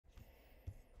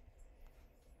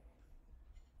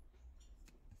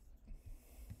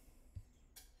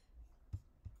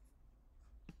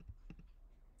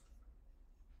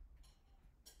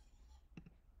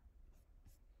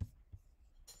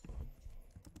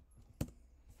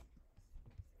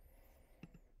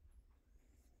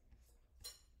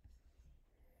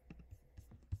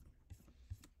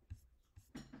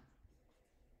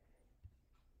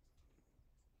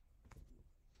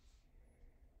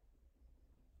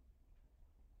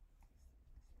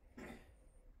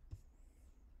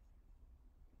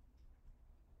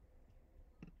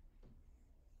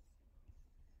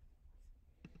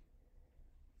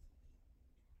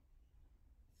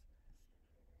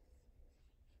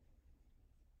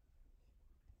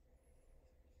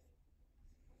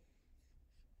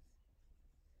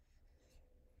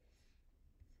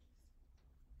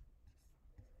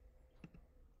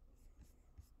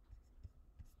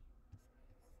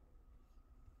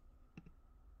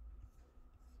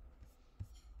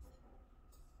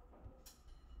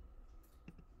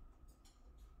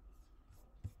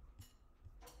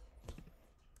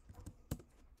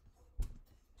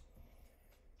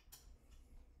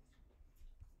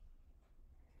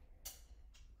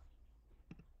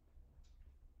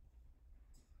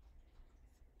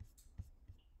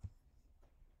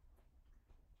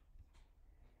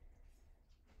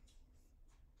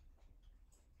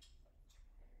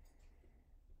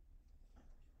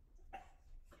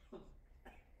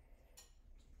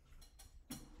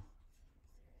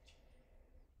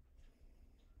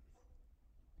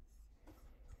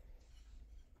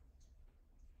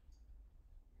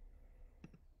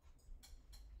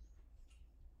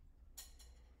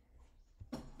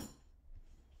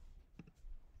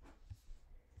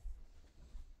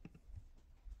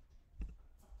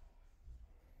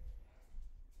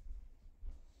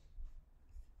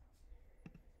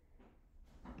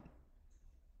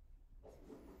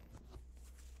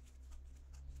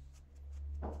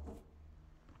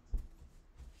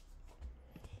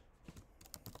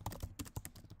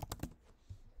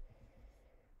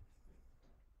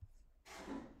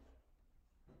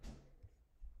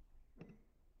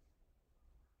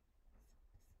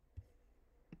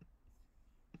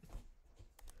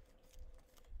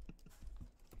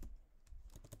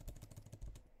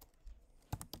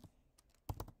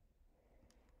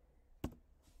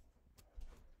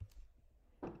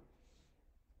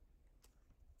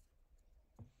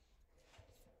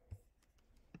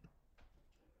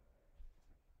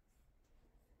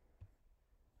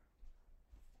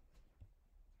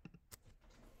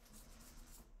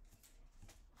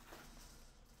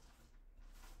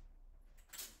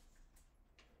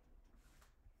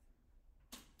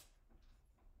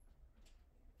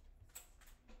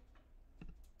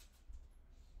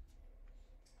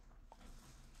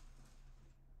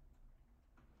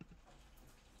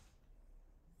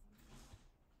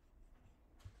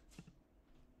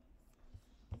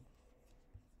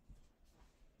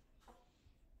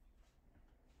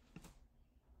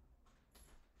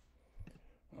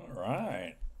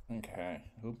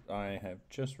Oop, I have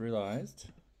just realized.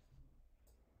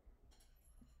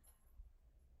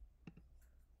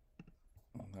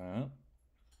 No,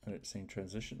 edit scene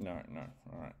transition. No.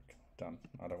 All right, done.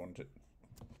 I don't want it.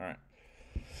 All right.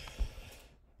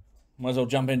 Might as well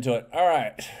jump into it. All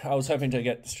right. I was hoping to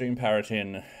get stream parrot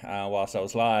in whilst I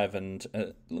was live, and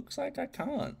it looks like I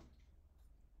can't.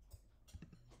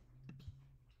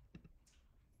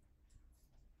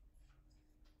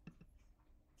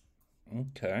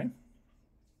 Okay.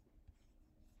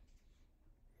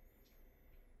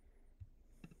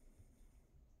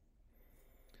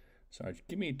 So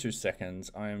give me 2 seconds.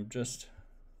 I've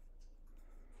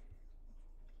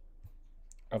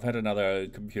had another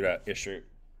computer issue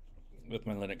with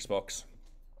my Linux box.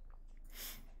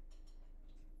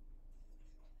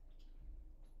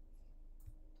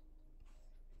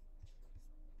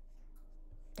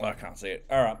 Oh, I can't see it.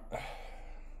 All right.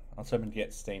 I was hoping to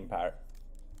get Stream Parrot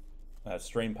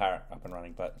up and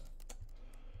running, but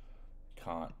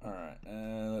can't. All right.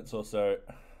 Let's also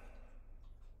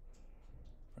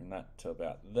bring that to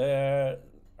about there.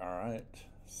 All right.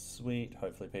 Sweet.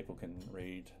 Hopefully people can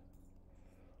read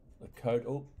the code.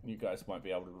 Oh, you guys won't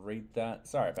be able to read that.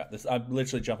 Sorry about this. I'm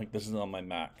literally jumping. This is on my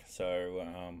Mac,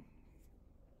 so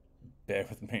bear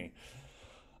with me.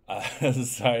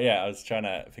 So yeah, I was trying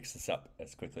to fix this up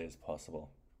as quickly as possible.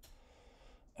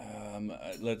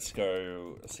 Let's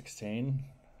go 16,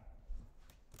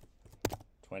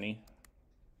 20.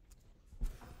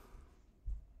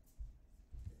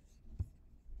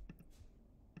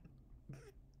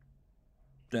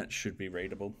 That should be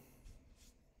readable.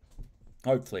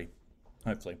 Hopefully.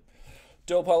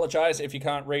 Do apologize if you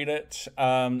can't read it.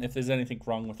 If there's anything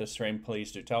wrong with the stream,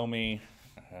 please do tell me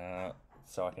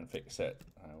so I can fix it.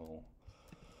 I will.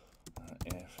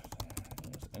 If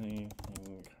there's anything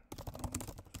wrong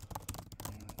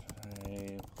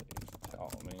today, please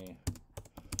tell me.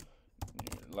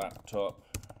 New laptop,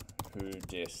 who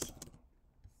dis?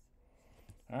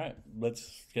 All right,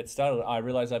 let's get started. I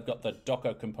realize I've got the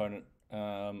Docker component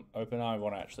open. I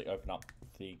want to actually open up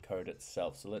the code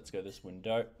itself. So let's go this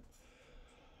window.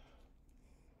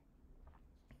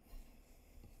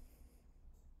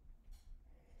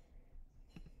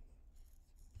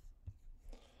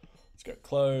 Let's go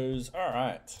close. All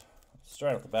right,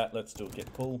 straight off the bat, let's do a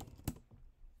git pull.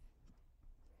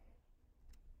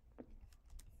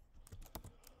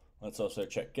 Let's also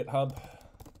check GitHub.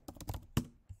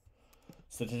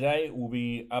 So today we'll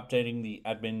be updating the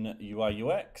admin UI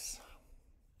UX.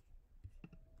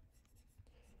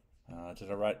 Did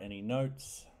I write any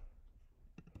notes?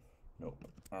 Nope.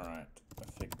 All right,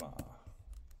 Figma.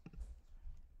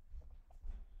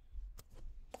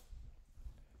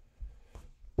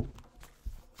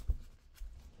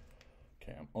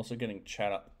 Okay, I'm also getting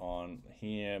chat up on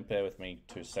here. Bear with me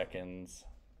 2 seconds.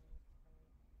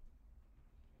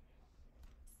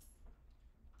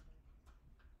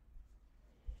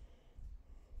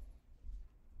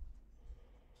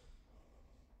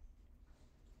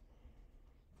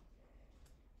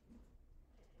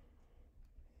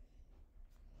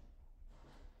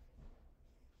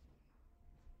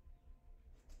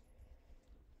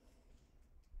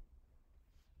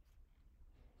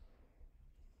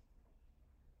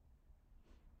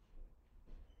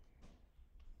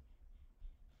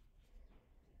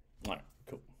 All right,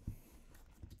 cool.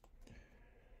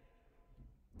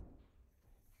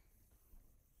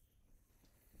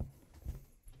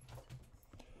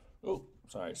 Oh,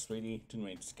 sorry, sweetie. Didn't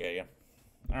mean to scare you.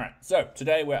 All right, so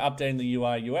today we're updating the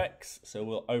UI UX. So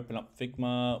we'll open up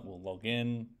Figma, we'll log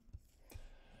in.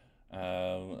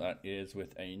 That is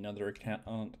with another account.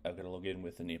 I've got to log in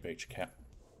with the NearBeach account.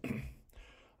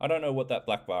 I don't know what that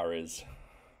black bar is.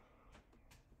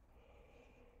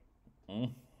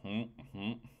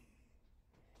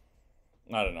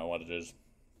 I don't know what it is.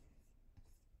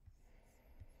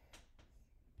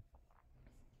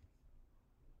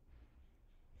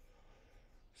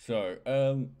 So,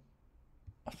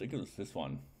 I think it was this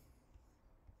one.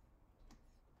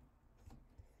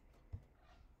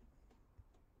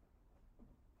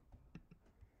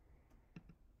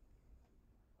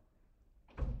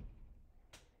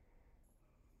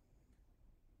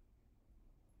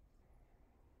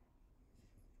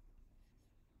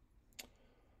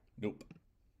 Nope.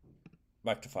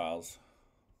 Back to files.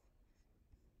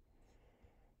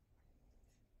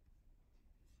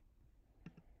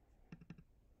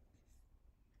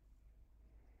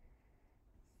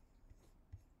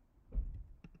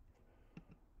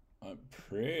 I'm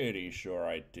pretty sure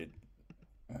I did.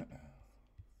 Not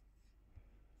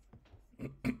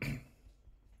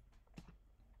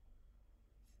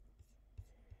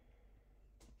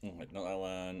that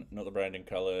one. Not the branding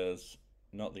colors.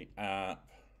 not the app.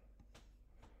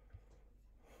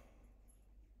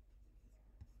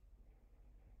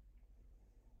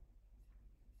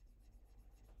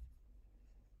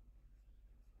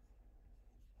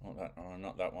 Not that, oh,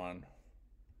 not that one.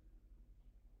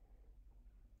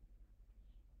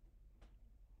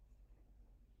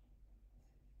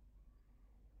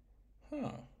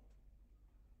 Huh.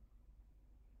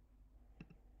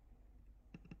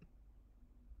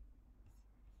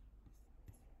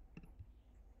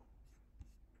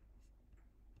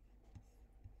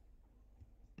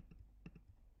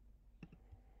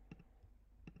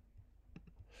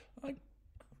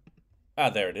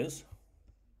 There it is.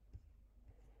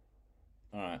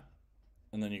 All right.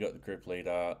 And then you got the group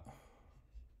leader.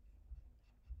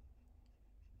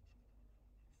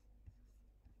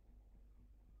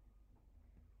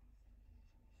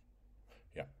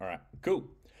 Yeah, all right, cool.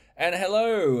 And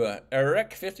hello,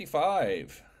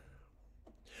 Erec55.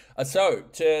 So,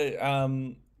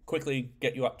 to quickly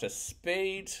get you up to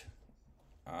speed,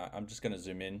 I'm just going to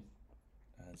zoom in.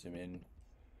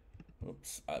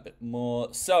 Oops, a bit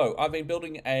more. So, I've been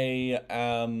building a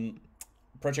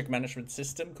project management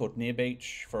system called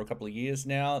NearBeach for a couple of years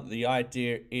now. The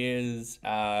idea is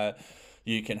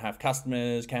you can have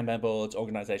customers, Kanban boards,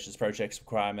 organizations, projects,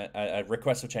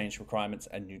 requests for change requirements,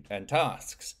 and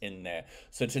tasks in there.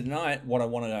 So tonight, what I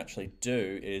want to actually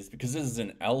do is, because this is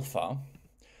an alpha,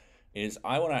 is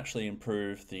I want to actually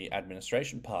improve the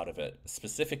administration part of it,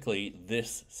 specifically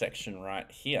this section right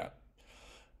here.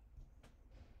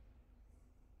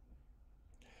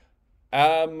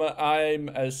 I'm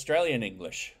Australian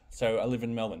English, so I live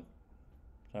in Melbourne.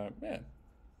 So yeah.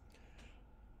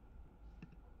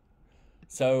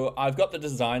 So I've got the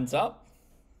designs up.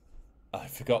 I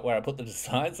forgot where I put the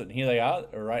designs, and here they are,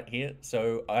 right here.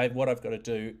 So what I've got to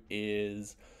do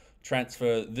is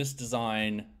transfer this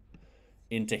design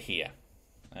into here.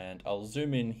 And I'll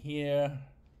zoom in here.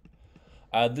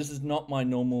 This is not my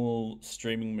normal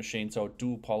streaming machine, so I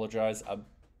do apologize.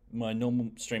 My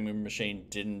normal streaming machine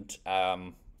didn't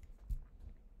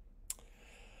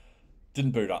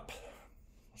boot up.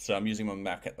 So I'm using my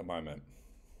Mac at the moment.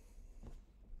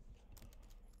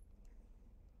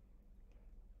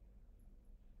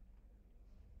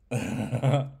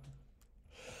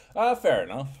 Fair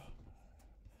enough.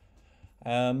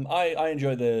 I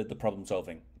enjoy the problem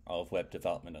solving of web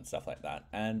development and stuff like that,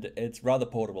 and it's rather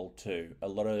portable too. A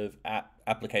lot of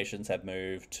applications have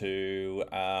moved to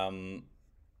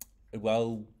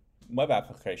well, web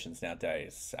applications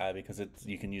nowadays because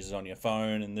you can use it on your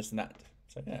phone and this and that.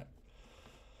 So yeah,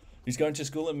 he's going to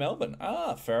school in Melbourne.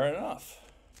 Fair enough.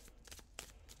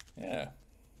 Yeah.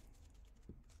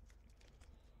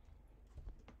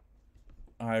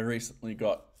 I recently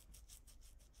got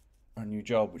a new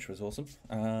job, which was awesome.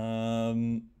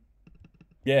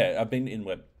 Yeah, I've been in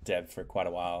web dev for quite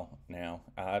a while now.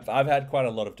 I've had quite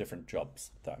a lot of different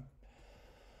jobs though.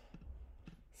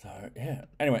 So yeah.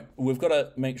 Anyway, we've got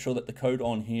to make sure that the code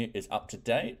on here is up to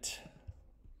date.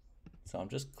 So I'm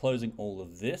just closing all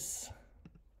of this.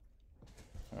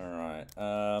 All right.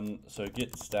 So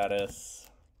git status.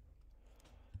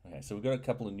 Okay, so we've got a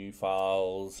couple of new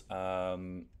files.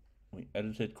 We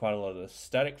edited quite a lot of the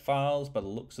static files by the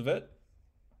looks of it.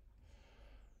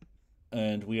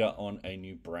 And we are on a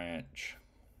new branch.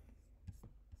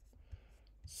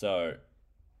 So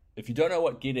if you don't know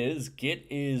what Git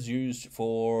is used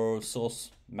for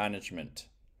source management.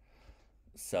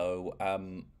 So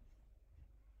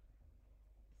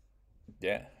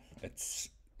yeah, it's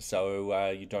so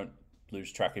you don't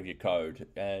lose track of your code,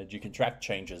 and you can track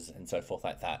changes and so forth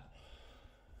like that.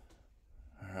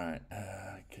 All right,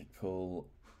 git pull.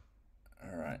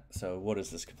 All right, so what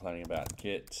is this complaining about?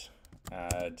 Git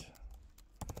add,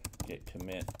 git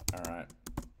commit. All right,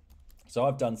 so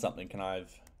I've done something, and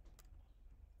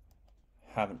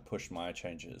haven't pushed my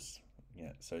changes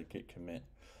yet. So git commit,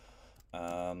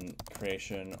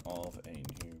 creation of a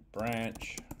new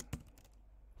branch.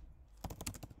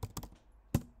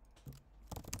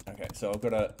 Okay, so I've got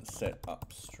to set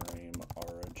upstream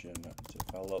origin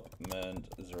development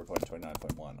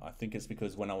 0.29.1. I think it's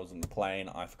because when I was on the plane,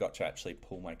 I forgot to actually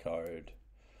pull my code.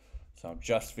 So I'm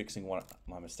just fixing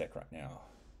my mistake right now.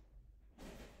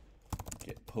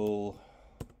 Git pull.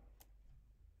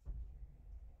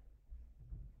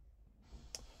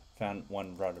 Found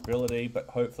one vulnerability, but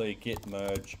hopefully git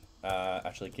merge,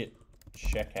 actually git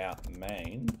checkout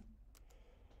main.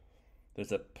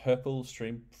 There's a purple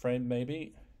stream frame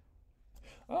maybe.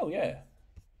 Oh yeah.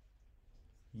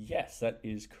 Yes, that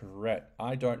is correct.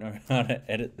 I don't know how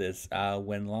to edit this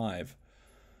when live.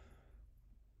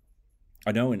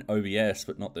 I know in OBS,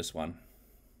 but not this one.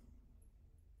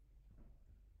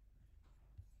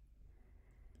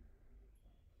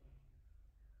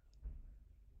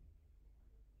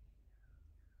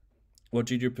 What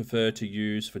did you prefer to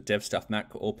use for dev stuff, Mac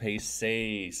or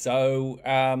PC? So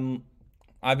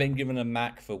I've been given a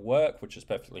Mac for work, which is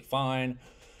perfectly fine.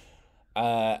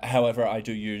 However, I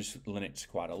do use Linux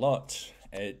quite a lot.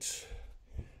 It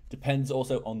depends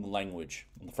also on the language,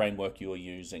 on the framework you are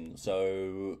using.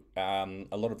 So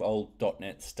a lot of old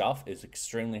 .NET stuff is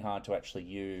extremely hard to actually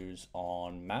use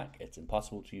on Mac. It's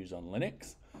impossible to use on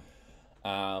Linux.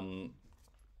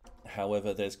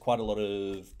 However, there's quite a lot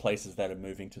of places that are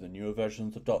moving to the newer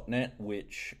versions of .NET,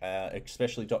 which,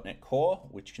 especially .NET Core,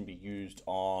 which can be used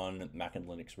on Mac and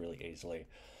Linux really easily.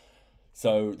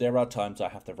 So there are times I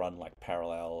have to run like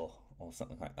Parallel or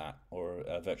something like that, or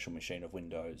a virtual machine of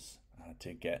Windows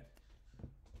to get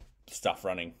stuff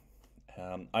running.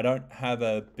 I don't have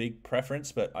a big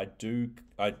preference, but I do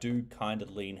kind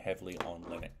of lean heavily on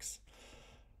Linux.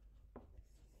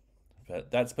 But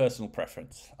that's personal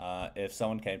preference. If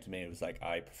someone came to me and was like,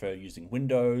 I prefer using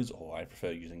Windows or I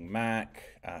prefer using Mac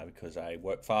because I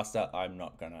work faster, I'm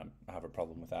not going to have a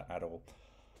problem with that at all.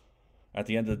 At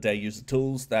the end of the day, use the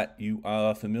tools that you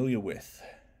are familiar with.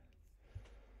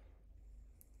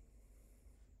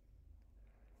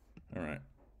 All right.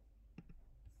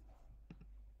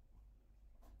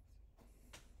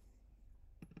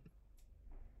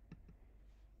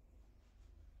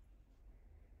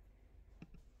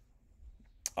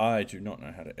 I do not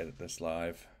know how to edit this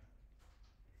live.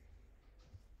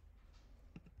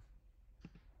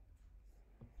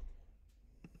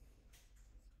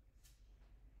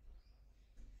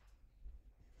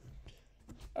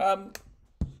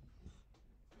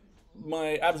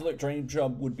 My absolute dream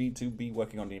job would be to be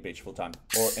working on NearBeach full time,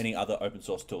 or any other open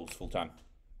source tools full time.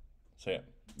 So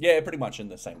yeah, pretty much in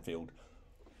the same field.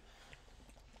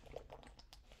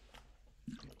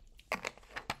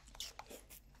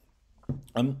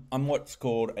 I'm what's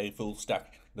called a full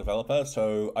stack developer,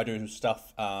 so I do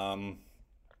stuff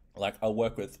like I'll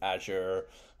work with Azure,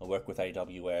 I'll work with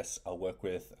AWS, I'll work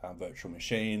with virtual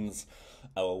machines,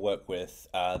 I'll work with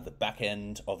the back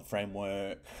end of the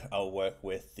framework, I'll work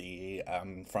with the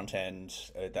front end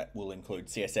that will include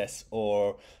CSS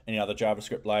or any other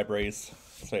JavaScript libraries.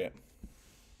 So yeah.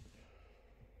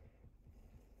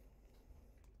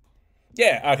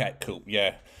 Yeah, okay, cool,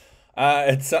 yeah.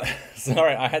 It's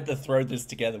sorry, I had to throw this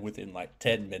together within like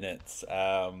 10 minutes.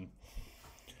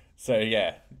 So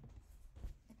yeah,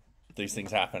 these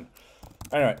things happen.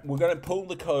 Anyway, we're going to pull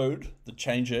the code, the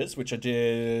changes, which I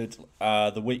did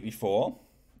the week before.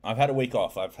 I've had a week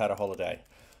off. I've had a holiday.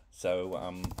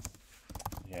 So,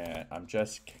 yeah, I'm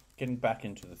just getting back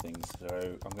into the things.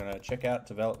 So I'm going to check out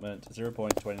development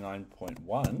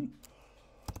 0.29.1.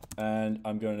 And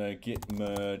I'm going to git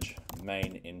merge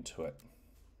main into it.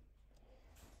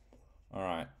 All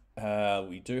right.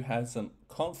 We do have some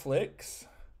conflicts.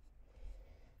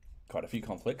 Quite a few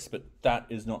conflicts, but that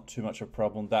is not too much of a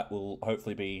problem. That will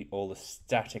hopefully be all the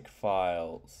static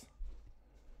files.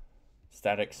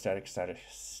 Static.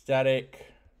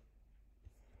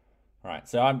 All right,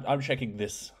 so I'm checking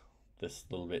this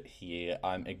little bit here.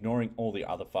 I'm ignoring all the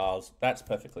other files. That's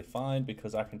perfectly fine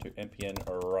because I can do npm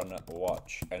run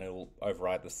watch and it will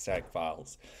override the static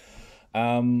files.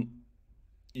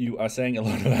 You are saying a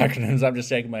lot of acronyms. I'm just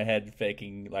shaking my head,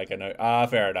 faking like I know.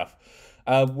 Fair enough.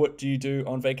 What do you do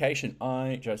on vacation?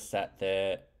 I just sat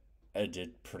there and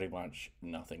did pretty much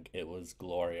nothing. It was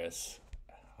glorious.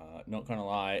 Not gonna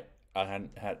lie, I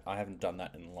haven't done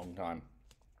that in a long time.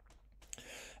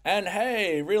 And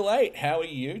hey, Real 8, how are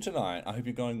you tonight? I hope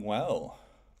you're going well.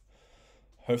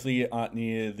 Hopefully you aren't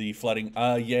near the flooding.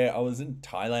 Yeah, I was in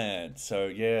Thailand. So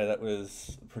yeah, that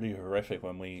was pretty horrific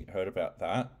when we heard about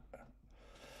that.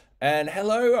 And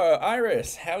hello,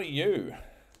 Iris, how are you?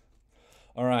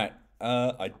 All right.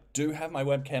 I do have my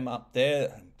webcam up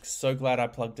there. I'm so glad I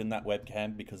plugged in that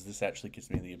webcam because this actually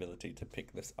gives me the ability to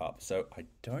pick this up. So I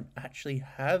don't actually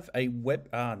have a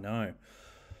no.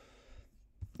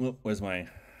 Well, where's my...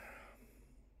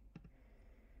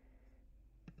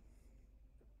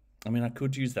 I mean, I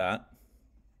could use that.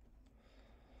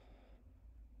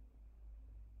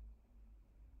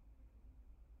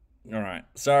 All right.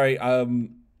 Sorry. I'll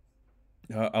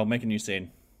make a new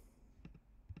scene.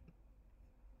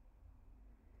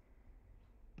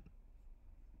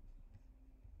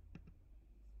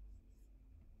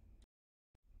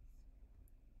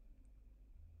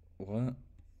 What?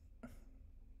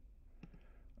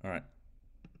 All right.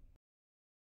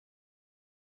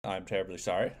 I'm terribly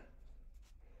sorry.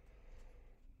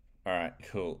 All right,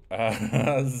 cool.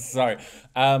 Sorry.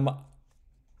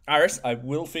 Iris, I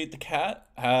will feed the cat.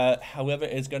 However,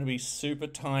 it's going to be super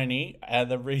tiny.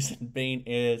 The reason being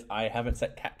is I haven't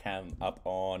set cat cam up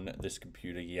on this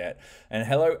computer yet. And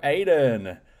hello,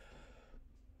 Aiden.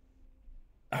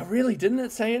 I really didn't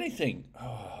say anything.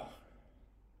 Oh.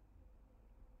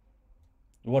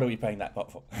 What are we paying that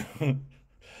bot for?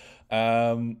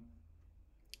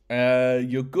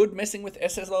 You're good messing with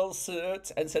SSL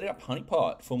certs and setting up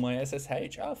honeypot for my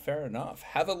SSH. Oh, fair enough.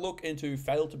 Have a look into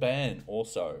fail to ban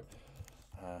also.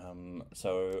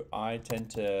 So I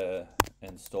tend to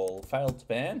install fail to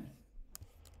ban.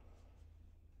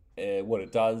 What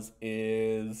it does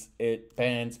is it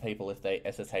bans people if they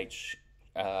SSH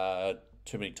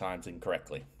too many times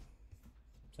incorrectly.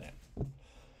 So, all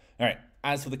right.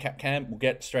 As for the cat cam, we'll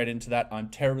get straight into that. I'm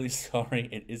terribly sorry.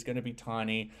 It is going to be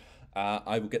tiny.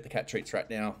 I will get the cat treats right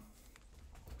now.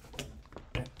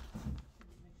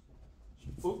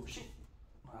 Oh, shit.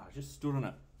 Oh, I just stood on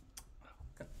it.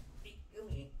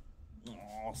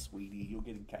 Oh, sweetie, you're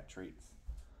getting cat treats.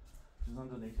 She's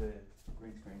underneath the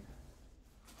green screen.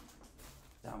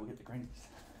 Now we'll get the greens.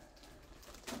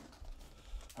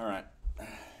 All right.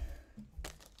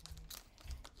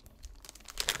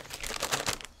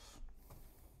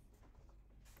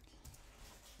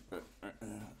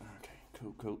 Okay,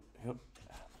 cool. Yep.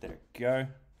 There we go.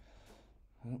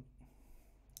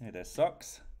 There, there's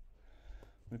socks.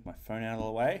 Move my phone out of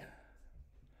the way.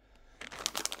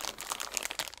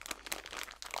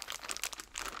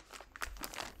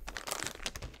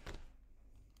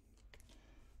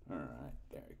 All right,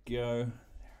 there we go.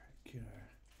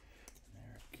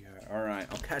 All right,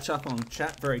 I'll catch up on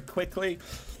chat very quickly.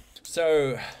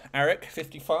 So, Eric,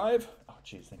 55. Oh,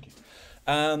 geez, thank you.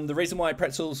 The reason why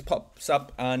Pretzels pops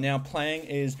up now playing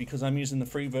is because I'm using the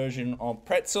free version of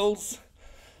Pretzels,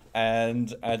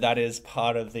 and that is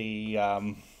part of the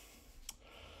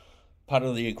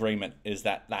agreement is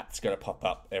that that's going to pop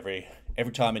up every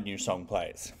time a new song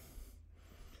plays.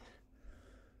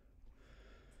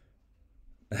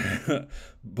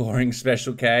 Boring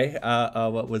Special K.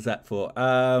 What was that for?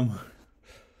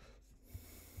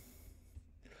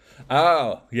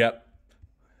 Oh, yep.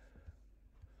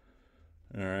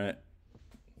 All right.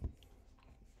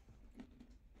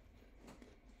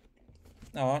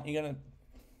 Oh, aren't you gonna?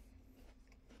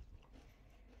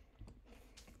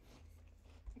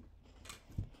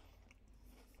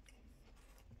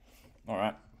 All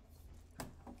right.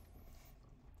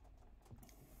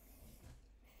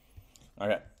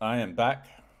 Okay, I am back.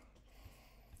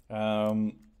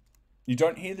 You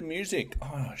don't hear the music.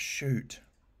 Oh, shoot.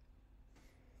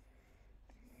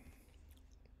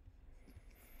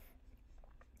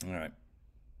 All right.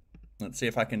 Let's see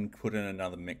if I can put in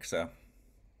another mixer.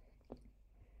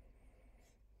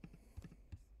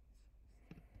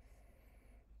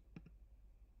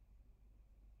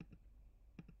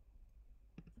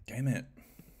 Damn it.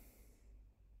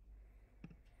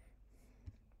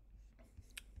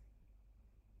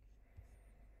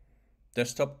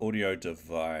 Desktop audio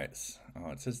device.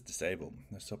 Oh, it says disabled.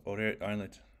 Desktop audio only.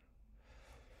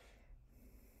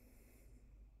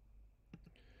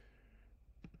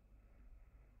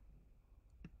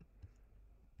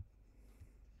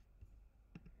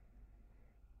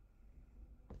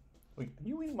 Wait, are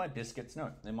you eating my biscuits?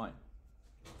 No, they're mine.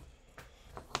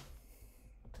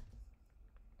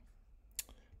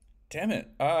 Damn it.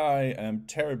 I am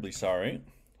terribly sorry.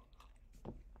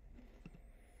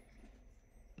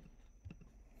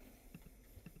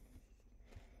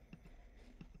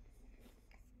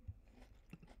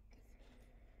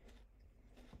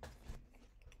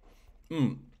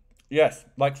 Yes,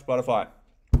 like Spotify.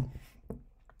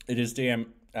 It is DM,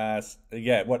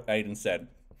 yeah, what Aiden said.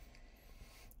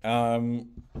 Are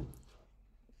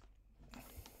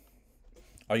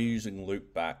you using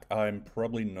loopback? I'm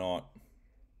probably not.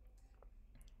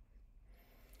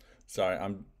 Sorry,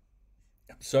 I'm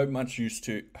so much used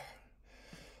to.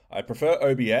 I prefer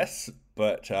OBS,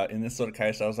 but in this sort of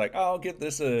case, I was like, oh, I'll give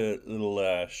this a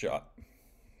little shot.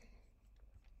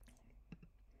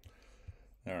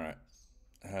 All right.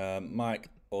 Mic,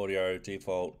 audio,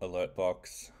 default, alert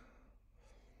box.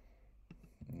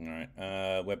 All right.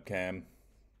 Webcam.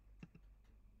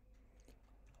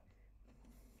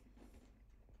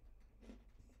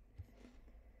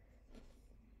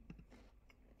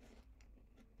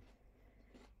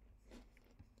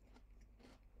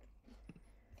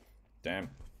 Damn.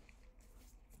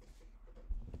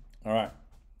 All right.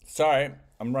 Sorry,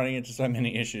 I'm running into so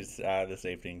many issues this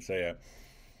evening, so yeah.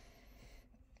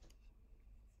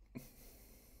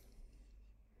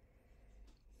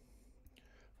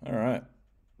 All right.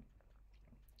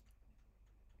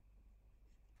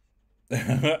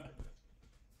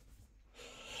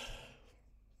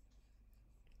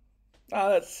 Oh,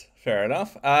 that's fair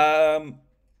enough. All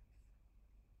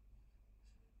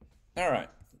right,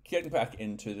 getting back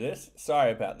into this.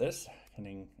 Sorry about this.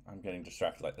 I'm getting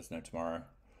distracted like there's no tomorrow.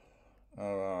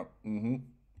 That's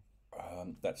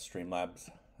Streamlabs.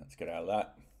 Let's get out of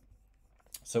that.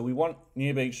 So we want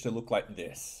NearBeach to look like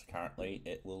this. Currently,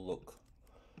 it will look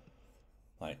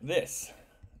like this.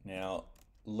 Now,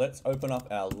 let's open up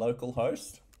our local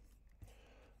host.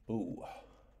 Ooh.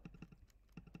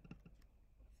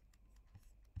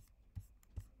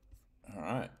 All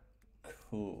right,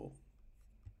 cool.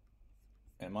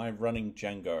 Am I running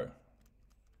Django?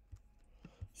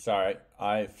 Sorry,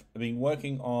 I've been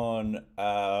working on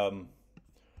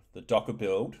the Docker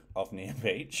build of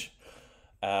NearBeach.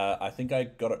 I think I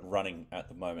got it running at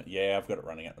the moment. Yeah, I've got it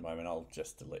running at the moment. I'll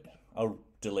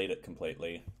delete it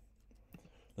completely.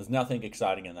 There's nothing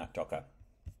exciting in that Docker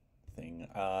thing.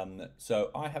 So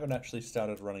I haven't actually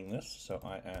started running this, so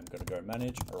I am going to go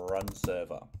manage run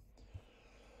server.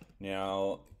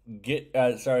 Now,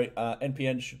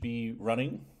 npm should be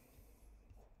running.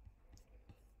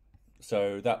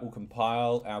 So that will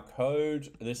compile our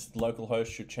code. This local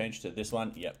host should change to this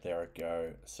one. Yep, there we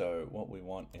go. So what we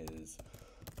want is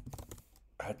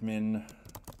admin.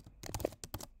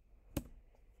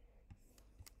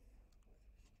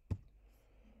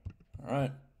 All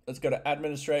right, let's go to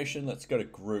administration. Let's go to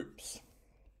groups.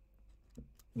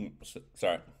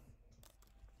 Sorry.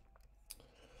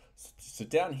 So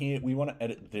down here, we want to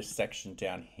edit this section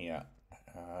down here.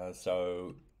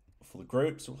 So for the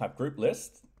groups, we'll have group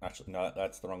list. Actually, no,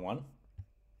 that's the wrong one.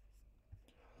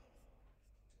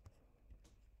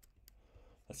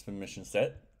 That's permission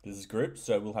set. This is group,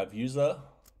 so we'll have user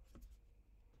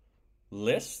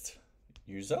list,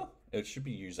 user. It should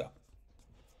be user.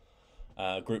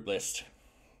 Group list,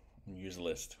 user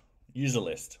list, user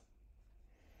list.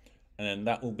 And then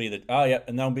that will be the,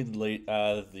 and that'll be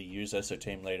the user, so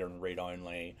team leader and read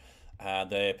only,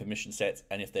 their permission sets,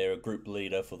 and if they're a group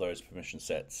leader for those permission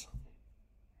sets.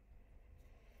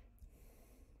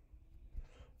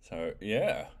 So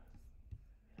yeah.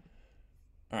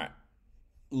 All right,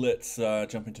 let's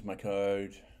jump into my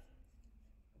code.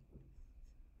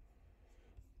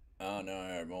 Oh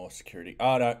no, more security.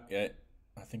 Oh no, yeah,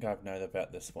 I think I know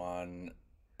about this one.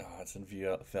 Oh, it's in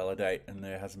view validate, and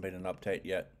there hasn't been an update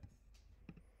yet.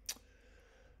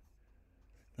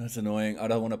 That's annoying. I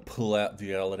don't want to pull out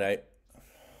VueJS.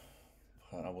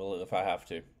 I will if I have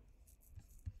to.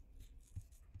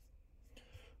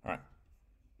 All right.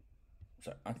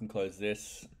 So I can close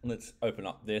this. Let's open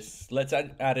up this. Let's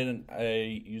add in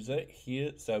a user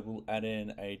here. So we'll add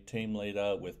in a team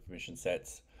leader with permission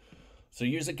sets. So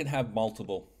user can have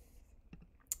multiple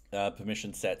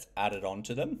permission sets added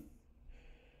onto them.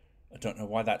 I don't know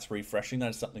why that's refreshing.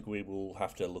 That's something we will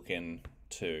have to look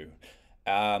into.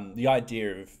 The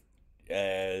idea of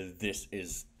this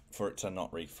is for it to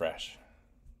not refresh.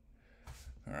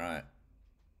 All right.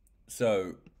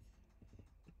 So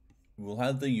we'll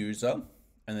have the user,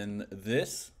 and then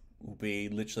this will be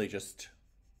literally just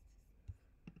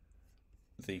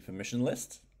the permission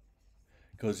list,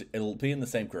 because it'll be in the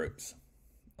same groups,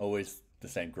 always the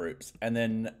same groups. And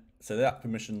then, so that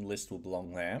permission list will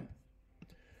belong there.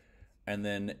 And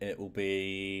then it will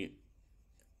be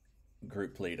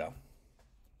group leader,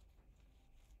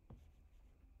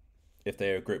 if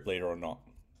they're a group leader or not.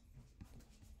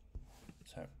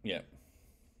 So, yeah.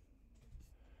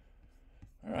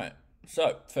 All right,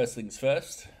 so first things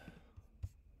first,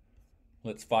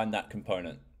 let's find that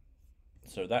component.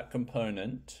 So that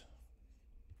component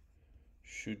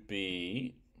should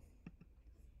be,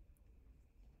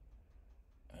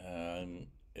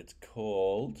 it's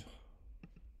called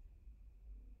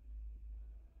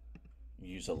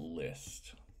user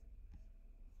list.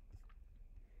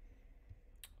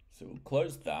 So we'll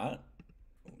close that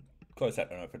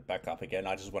and open it back up again.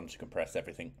 I just wanted to compress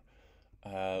everything.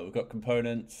 We've got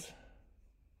components.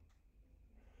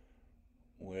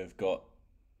 We've got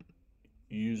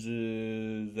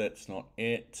users, that's not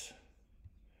it.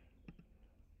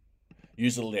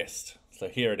 User list, so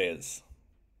here it is.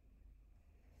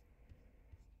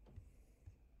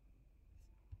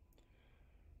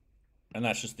 And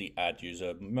that's just the add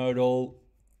user modal,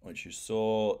 which you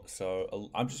saw. So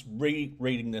I'm just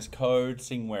reading this code,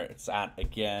 seeing where it's at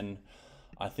again.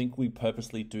 I think we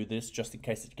purposely do this just in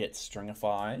case it gets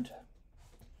stringified.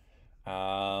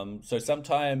 So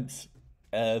sometimes,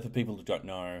 for people who don't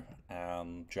know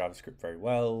JavaScript very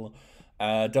well,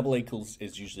 double equals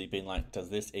is usually been like, does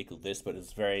this equal this, but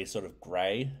it's very sort of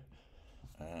gray.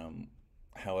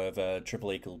 However,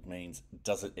 triple equal means,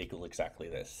 does it equal exactly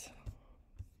this?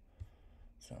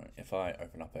 So if I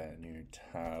open up a new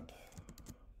tab,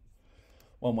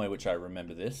 one way which I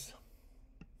remember this,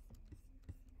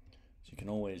 so you can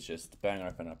always just bang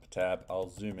open up a tab. I'll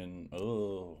zoom in.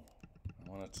 Oh, I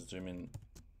wanted to zoom in.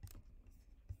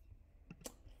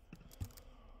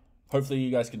 hopefully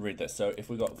you guys can read this. So if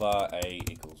we got var a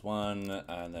equals 1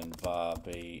 and then var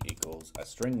b equals a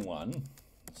string 1.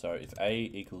 So if a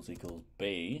equals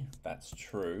b, that's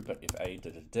true. But if a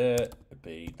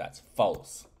b, that's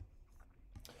false.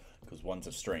 Because 1's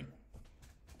a string.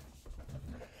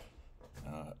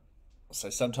 So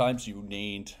sometimes you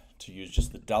need to use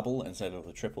just the double instead of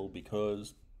the triple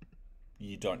because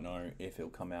you don't know if it'll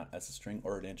come out as a string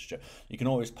or an integer. You can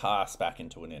always pass back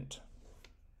into an int.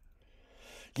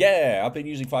 Yeah, I've been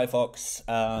using Firefox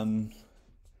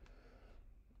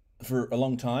for a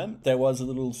long time. There was a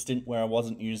little stint where I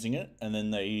wasn't using it, and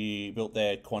then they built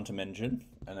their quantum engine,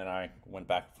 and then I went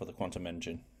back for the quantum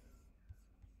engine.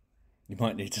 You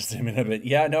might need to zoom in a bit.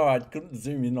 Yeah, no, I couldn't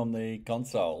zoom in on the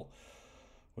console,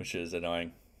 which is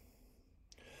annoying.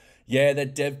 Yeah, their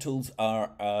dev tools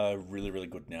are really, really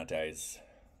good nowadays.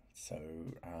 So,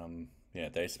 yeah,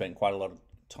 they spent quite a lot of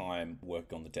time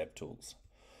working on the dev tools.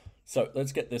 So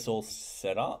let's get this all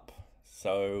set up.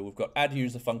 So we've got add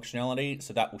user functionality,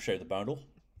 so that will show the modal.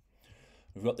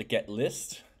 We've got the get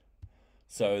list.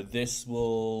 So this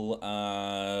will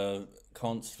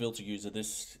const filter user,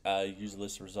 this user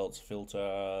list results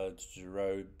filter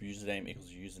row username equals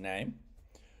username.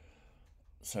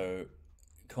 So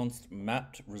const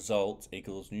mapped results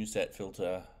equals new set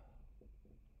filter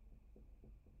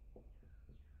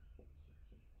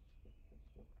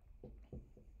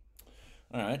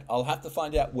All right, I'll have to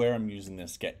find out where I'm using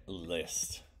this get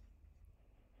list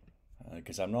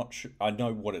because I'm not sure. I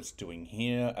know what it's doing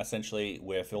here. Essentially,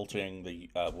 we're filtering the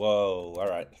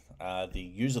the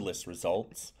user list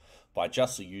results by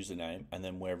just the username, and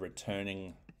then we're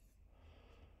returning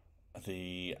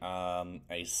the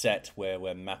a set where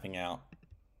we're mapping out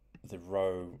the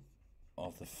row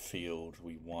of the field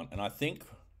we want. And I think,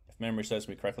 if memory serves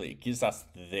me correctly, it gives us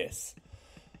this,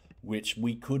 which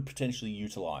we could potentially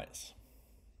utilize.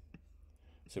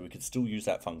 So we could still use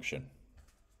that function.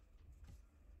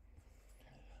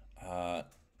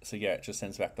 So yeah, it just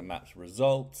sends back the mapped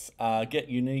results. Get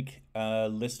unique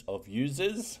list of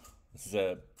users. This is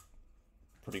a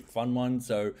pretty fun one.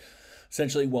 So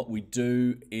essentially what we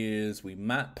do is we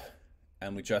map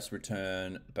and we just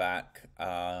return back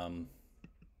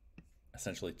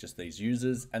essentially just these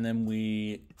users, and then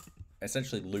we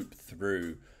essentially loop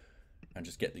through and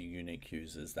just get the unique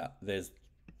users. There's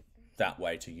that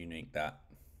way to unique that.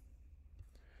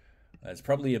 There's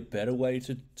probably a better way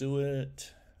to do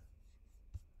it.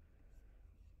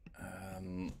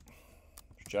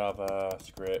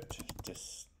 JavaScript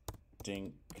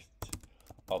distinct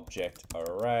object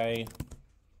array.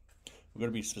 We've got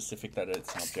to be specific that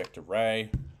it's an object array.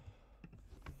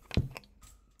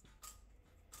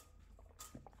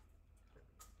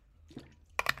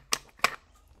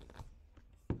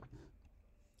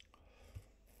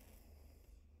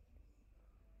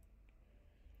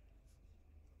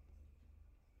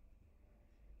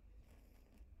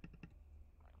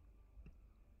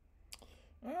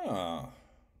 Ah.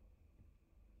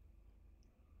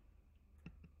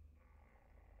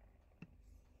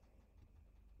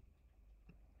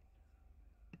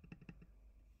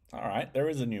 All right, there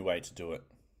is a new way to do it.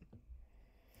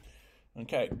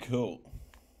 Okay, cool.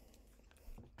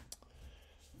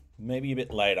 Maybe a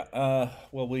bit later.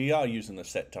 Well, we are using the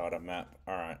set data map.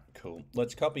 All right, cool.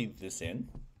 Let's copy this in.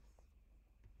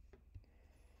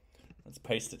 Let's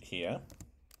paste it here.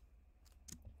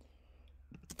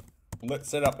 Let's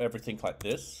set up everything like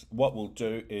this. What we'll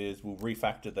do is we'll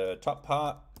refactor the top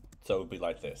part, so it'll be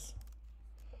like this.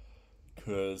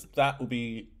 Because that will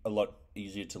be a lot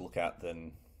easier to look at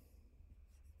than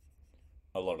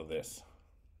a lot of this.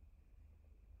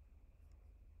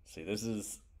 See, this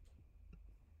is,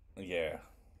 yeah,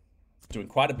 it's doing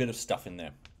quite a bit of stuff in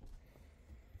there.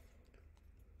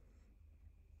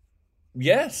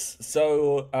 Yes,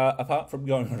 so apart from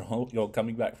going on, you're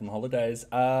coming back from holidays,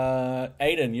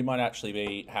 Aiden, you might actually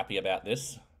be happy about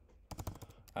this.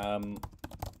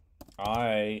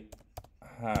 I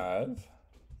have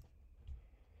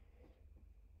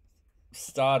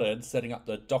started setting up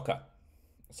the Docker.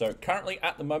 So currently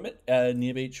at the moment,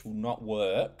 NearBeach will not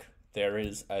work. There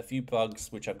is a few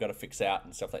bugs which I've got to fix out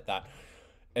and stuff like that.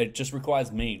 It just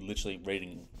requires me literally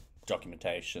reading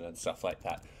documentation and stuff like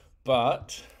that.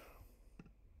 But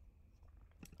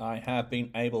I have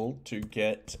been able to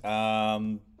get,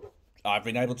 I've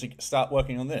been able to start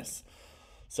working on this.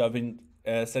 So I've been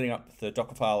setting up the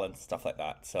Docker file and stuff like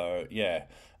that. So yeah,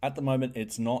 at the moment,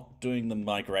 it's not doing the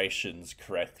migrations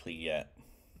correctly yet.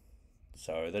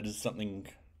 So that is something.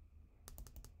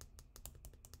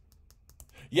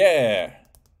 Yeah.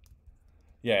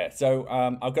 Yeah, so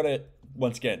I've got to,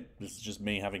 once again, this is just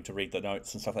me having to read the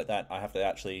notes and stuff like that. I have to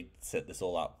actually set this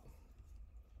all up.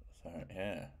 So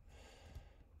yeah.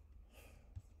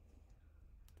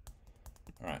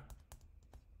 All right.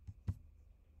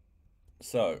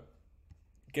 So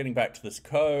getting back to this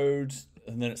code,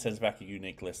 and then it sends back a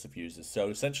unique list of users. So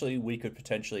essentially we could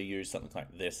potentially use something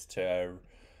like this to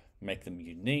make them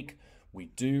unique. We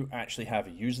do actually have a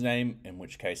username, in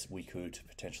which case we could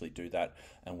potentially do that.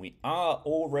 And we are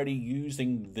already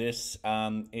using this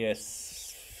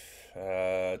ES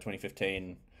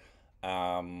 2015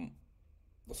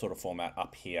 sort of format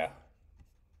up here.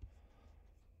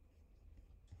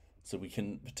 So we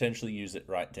can potentially use it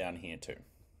right down here too.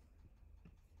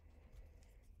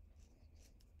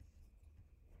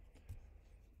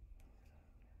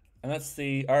 And that's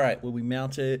the, all right, when we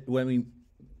mount it,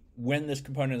 when this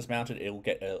component is mounted, it will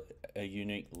get a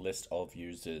unique list of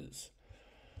users.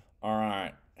 All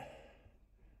right.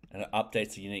 And it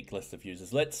updates a unique list of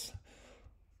users. Let's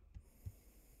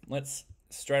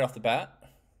straight off the bat,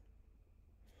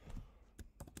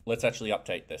 let's actually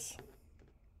update this.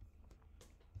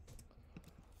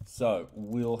 So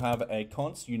we'll have a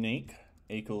const unique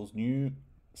equals new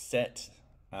set.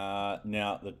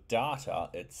 Now the data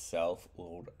itself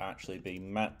will actually be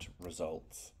mapped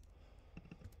results.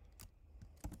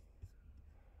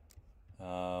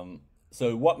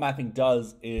 So what mapping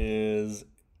does is,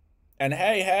 and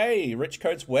hey, Rich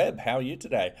Coates Web, how are you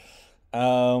today?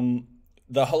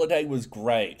 The holiday was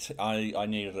great. I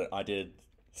needed it. I did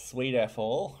sweet F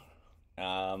all.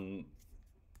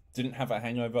 Didn't have a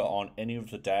hangover on any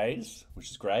of the days, which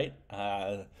is great.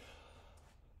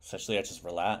 Essentially, I just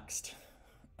relaxed.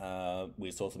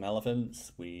 We saw some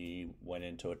elephants. We went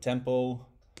into a temple.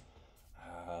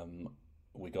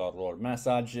 We got a lot of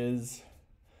massages.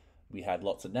 We had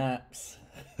lots of naps.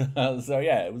 So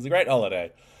yeah, it was a great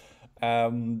holiday.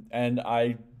 And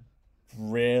I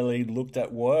rarely looked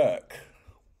at work.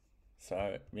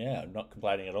 So yeah, I'm not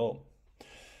complaining at all.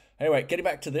 Anyway, getting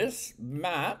back to this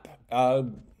map,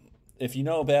 if you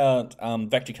know about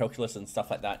vector calculus and stuff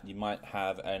like that, you might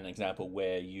have an example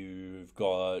where you've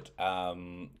got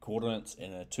coordinates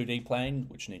in a 2D plane,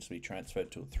 which needs to be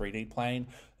transferred to a 3D plane.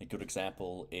 A good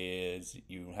example is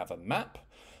you have a map,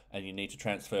 and you need to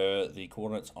transfer the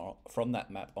coordinates from that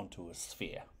map onto a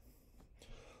sphere.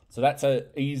 So that's an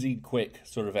easy, quick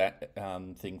sort of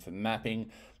thing for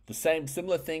mapping. The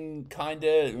similar thing kind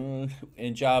of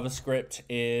in JavaScript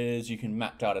is you can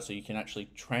map data, so you can actually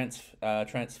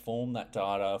transform that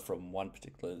data from one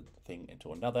particular thing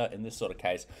into another. In this sort of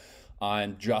case,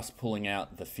 I'm just pulling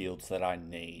out the fields that I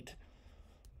need,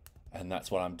 and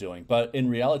that's what I'm doing. But in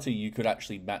reality, you could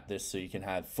actually map this so you can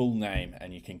have full name,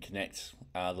 and you can connect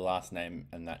the last name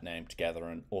and that name together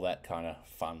and all that kind of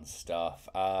fun stuff.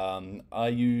 I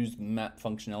use map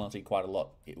functionality quite a lot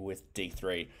with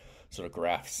D3 sort of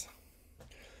graphs.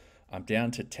 I'm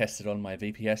down to test it on my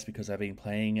VPS because I've been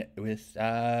playing it with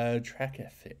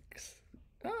TrackFX.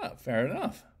 Ah, fair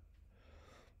enough.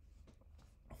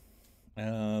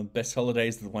 Best holiday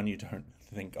is the one you don't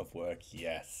think of work.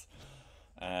 Yes.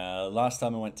 Last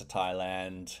time I went to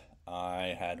Thailand,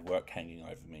 I had work hanging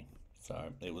over me.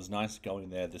 So it was nice going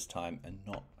there this time and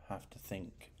not have to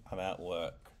think about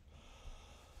work.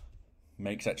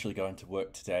 Makes actually going to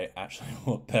work today actually a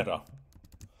lot better.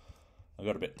 I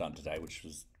got a bit done today, which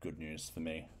was good news for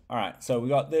me. All right, so we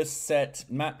got this set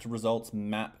mapped results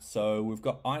map. So we've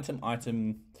got item.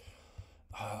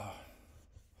 I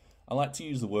like to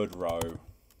use the word row.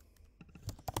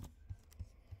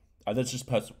 That's just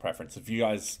personal preference. If you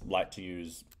guys like to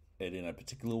use it in a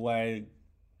particular way,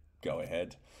 go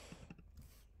ahead.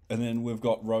 And then we've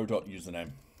got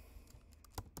row.username.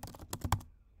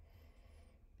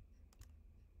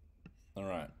 All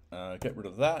right, get rid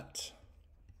of that.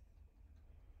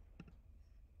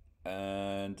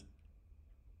 And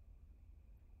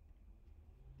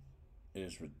it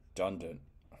is redundant.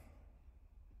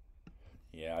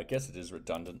 Yeah, I guess it is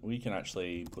redundant. We can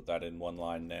actually put that in one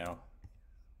line now.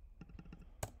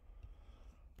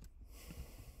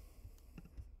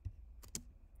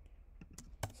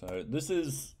 So this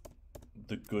is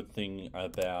the good thing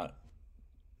about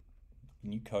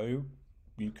new code,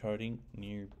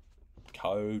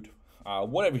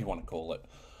 whatever you want to call it.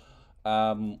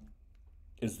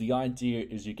 Is the idea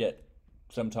is you get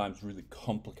sometimes really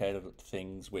complicated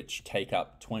things which take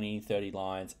up 20, 30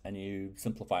 lines, and you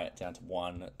simplify it down to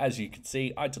one. As you can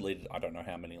see, I deleted I don't know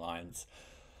how many lines,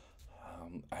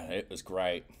 and it was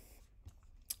great.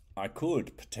 I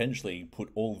could potentially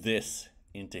put all this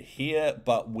into here,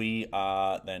 but we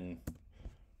are then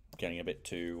getting a bit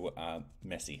too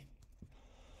messy.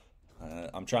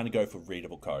 I'm trying to go for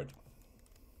readable code.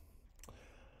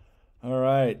 All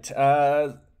right.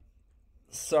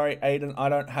 Sorry, Aiden, I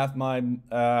don't have my...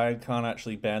 I can't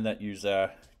actually ban that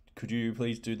user. Could you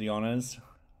please do the honors?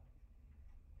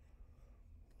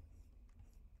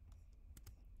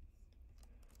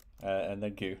 And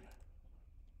thank you.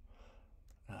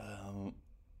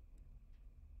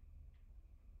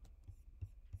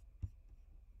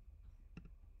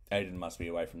 Aiden must be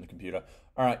away from the computer.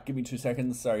 All right, give me 2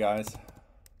 seconds. Sorry, guys.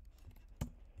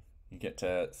 You get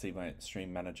to see my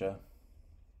stream manager.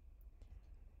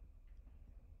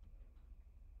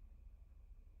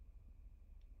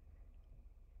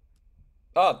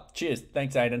 Oh, cheers.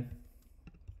 Thanks, Aiden.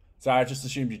 Sorry, I just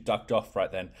assumed you ducked off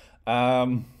right then.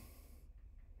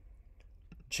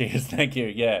 Cheers, thank you.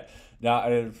 Yeah.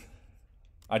 No,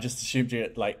 I just assumed you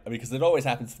like, because it always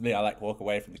happens to me. I like walk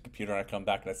away from the computer and I come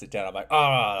back and I sit down. I'm like,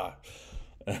 ah.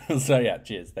 So yeah,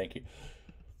 cheers. Thank you.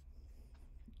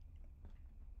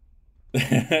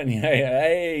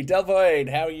 Hey, Delvoid,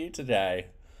 how are you today?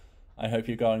 I hope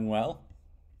you're going well.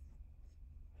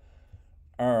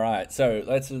 All right, so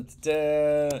let's using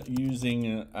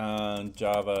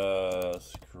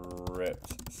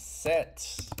JavaScript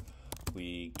set.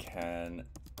 We can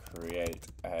create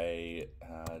a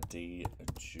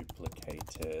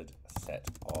deduplicated set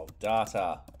of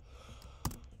data.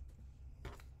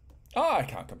 Oh, I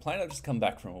can't complain. I've just come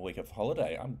back from a week of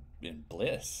holiday. I'm in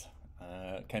bliss.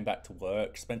 Came back to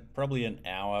work, spent probably an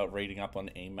hour reading up on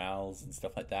emails and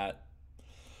stuff like that.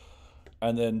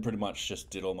 And then pretty much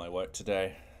just did all my work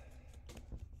today.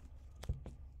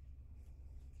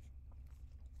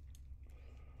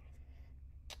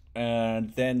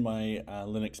 And then my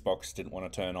Linux box didn't want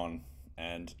to turn on.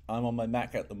 And I'm on my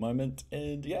Mac at the moment.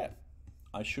 And yeah,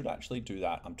 I should actually do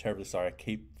that. I'm terribly sorry. I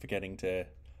keep forgetting to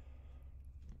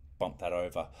bump that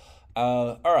over.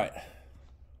 All right,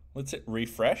 let's hit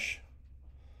refresh.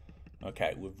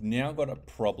 Okay, we've now got a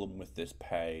problem with this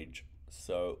page.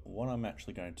 So what I'm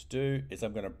actually going to do is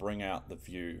I'm going to bring out the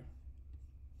view.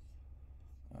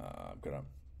 I'm going to...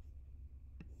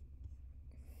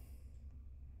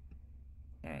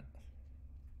 All right.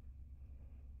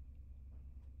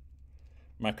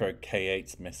 Macro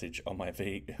K8's message on my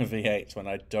V8 when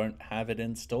I don't have it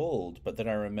installed, but then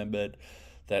I remembered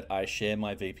that I share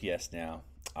my VPS now.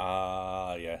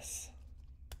 Ah, yes.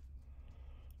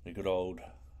 The good old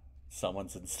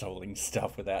someone's installing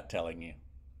stuff without telling you.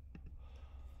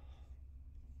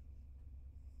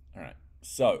 All right,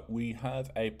 so we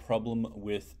have a problem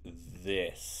with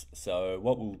this. So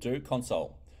what we'll do,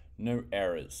 console, no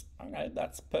errors. Okay,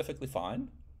 that's perfectly fine.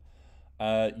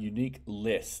 Unique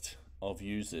list of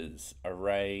users,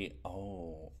 array,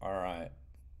 oh, all right.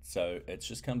 So it's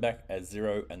just come back as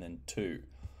 0 and then 2.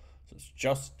 So it's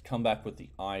just come back with the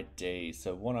ID.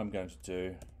 So what I'm going to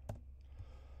do,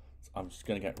 I'm just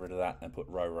going to get rid of that and put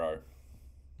row.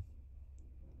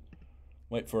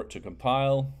 Wait for it to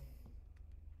compile.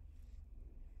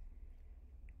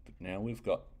 But now we've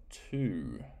got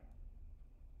 2.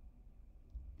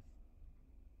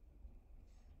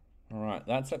 All right,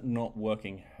 that's not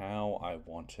working how I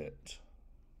want it.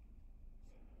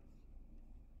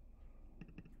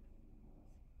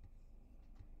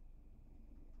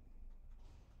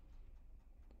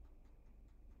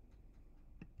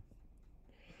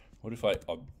 What if I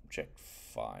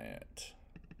objectify it?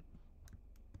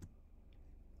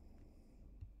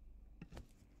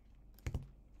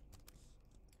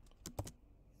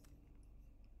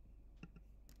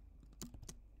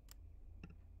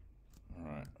 All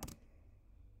right.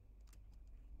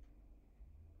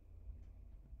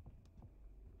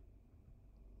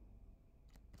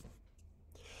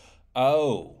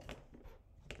 Oh.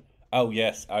 Oh,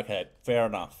 yes. Okay, fair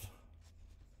enough.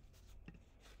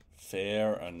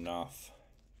 Fair enough.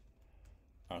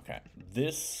 Okay,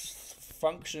 this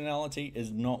functionality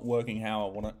is not working how I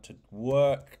want it to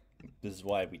work. This is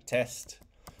why we test.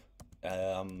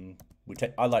 I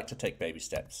like to take baby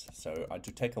steps, so I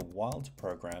do take a while to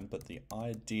program, but the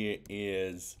idea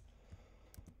is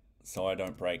so I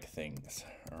don't break things.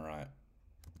 All right.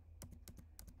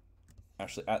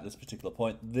 Actually, at this particular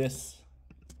point, this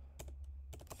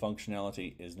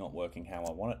functionality is not working how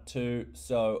I want it to,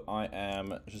 so I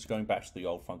am just going back to the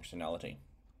old functionality.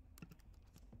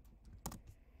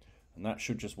 And that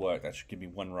should just work. That should give me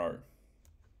 1 row.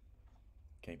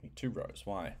 Gave me 2 rows.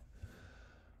 Why?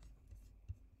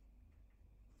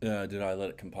 Did I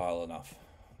let it compile enough?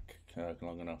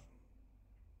 Long enough?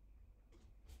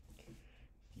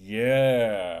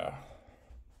 Yeah.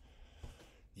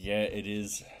 Yeah, it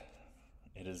is.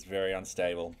 It is very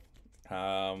unstable.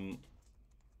 Yeah,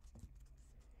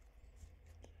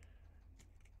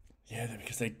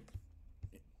 because they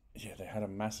had a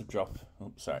massive drop.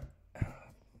 Oh, sorry.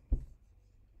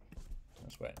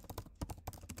 Let's wait.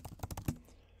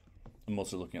 I'm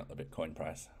also looking at the Bitcoin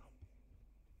price.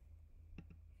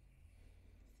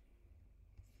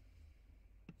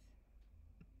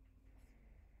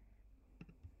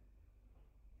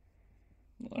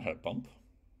 I had a bump.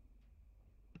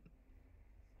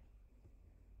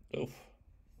 Oof.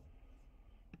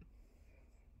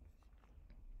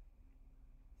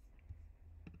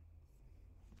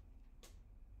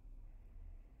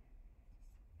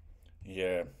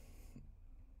 Yeah.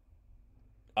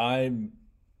 I'm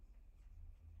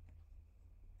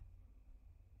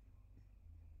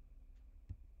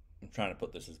trying to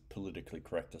put this as politically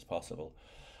correct as possible.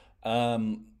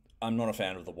 I'm not a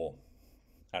fan of the war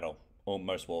at all, or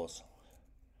most wars.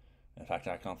 In fact,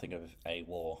 I can't think of a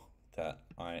war that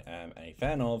I am a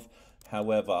fan of.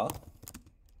 However,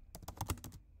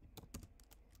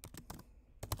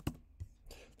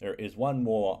 there is one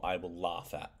war I will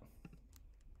laugh at.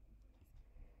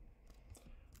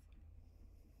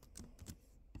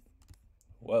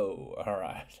 Whoa, all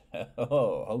right.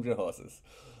 Oh, hold your horses.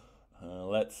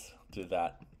 Let's do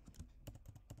that.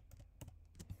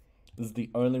 This is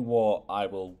the only war I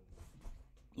will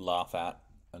laugh at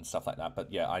and stuff like that.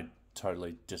 But yeah, I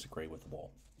totally disagree with the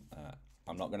war.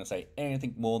 I'm not going to say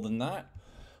anything more than that.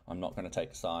 I'm not going to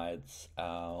take sides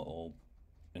or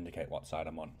indicate what side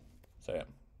I'm on. So yeah.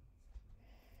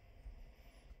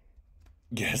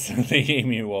 Yes, the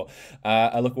emu war.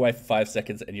 I look away for 5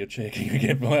 seconds and you're checking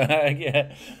again.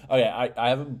 Yeah. Okay, I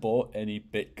haven't bought any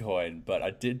Bitcoin, but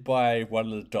I did buy one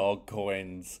of the dog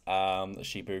coins, the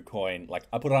Shibu coin. Like,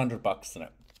 I put $100 in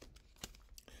it.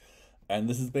 And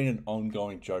this has been an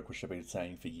ongoing joke which I've been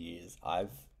saying for years.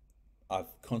 I've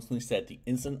constantly said the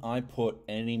instant I put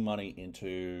any money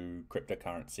into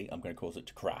cryptocurrency, I'm going to cause it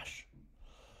to crash.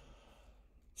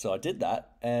 So I did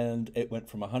that, and it went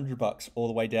from $100 all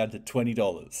the way down to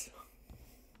 $20.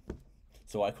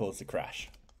 So I caused a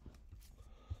crash.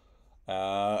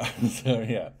 So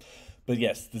yeah, but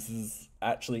yes, this is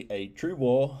actually a true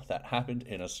war that happened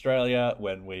in Australia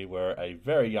when we were a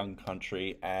very young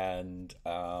country, and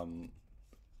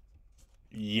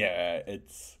yeah,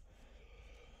 it's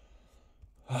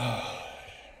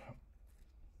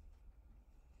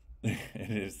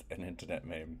it is an internet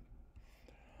meme.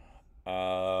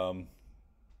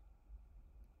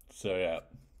 So yeah.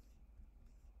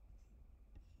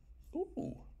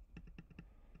 Ooh.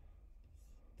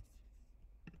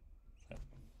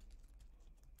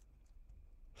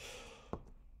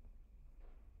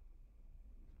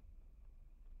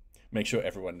 Make sure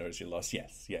everyone knows you lost.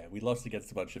 Yes, yeah, we lost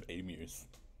against a bunch of emus.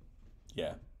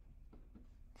 Yeah.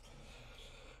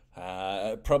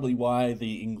 Probably why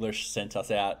the English sent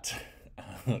us out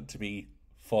to be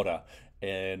fodder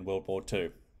in World War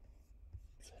II.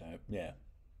 So, yeah.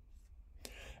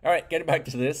 All right, getting back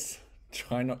to this.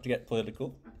 Try not to get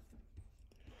political.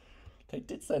 They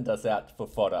did send us out for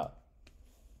fodder.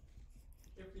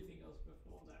 Everything else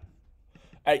before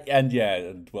that. And yeah,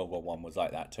 and World War One was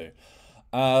like that too.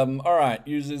 All right,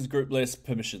 users, group list,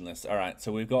 permission list. All right,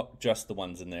 so we've got just the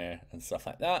ones in there and stuff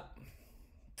like that.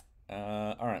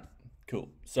 All right, cool.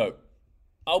 So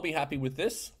I'll be happy with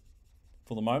this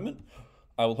for the moment.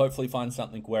 I will hopefully find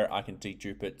something where I can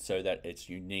dedupe it so that it's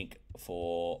unique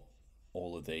for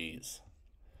all of these.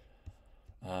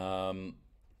 That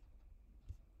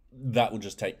will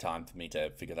just take time for me to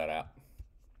figure that out.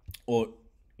 Or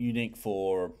unique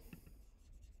for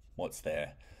what's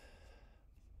there.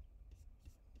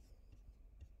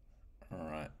 All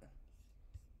right.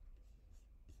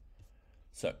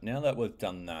 So now that we've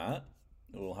done that,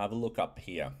 we'll have a look up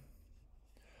here.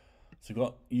 So we've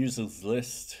got users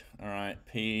list. All right,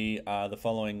 P, the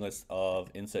following list of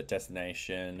insert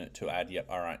destination to add. Yep.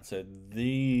 All right. So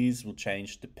these will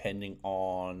change depending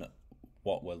on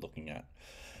what we're looking at.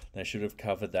 They should have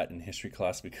covered that in history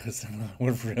class because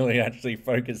we've really actually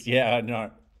focused. Yeah, I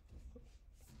know.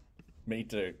 Me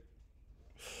too.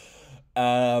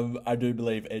 I do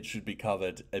believe it should be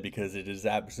covered because it is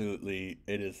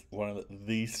one of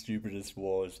the stupidest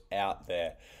wars out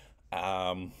there.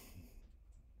 I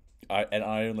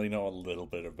only know a little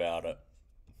bit about it.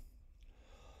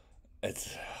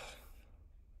 It's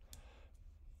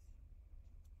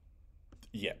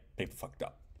yeah, people fucked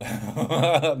up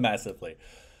massively.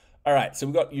 All right, so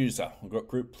we've got user, we've got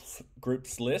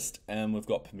groups list, and we've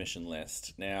got permission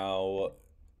list now,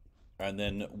 and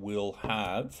then we'll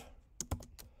have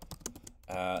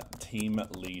team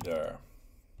leader.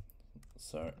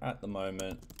 So at the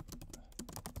moment,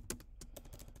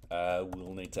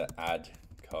 we'll need to add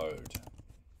code.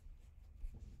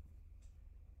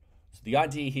 So the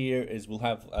idea here is we'll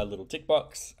have a little tick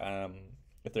box.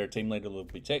 If they're a team leader, it'll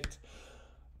be ticked.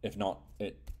 If not,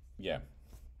 yeah.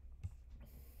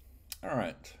 All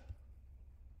right.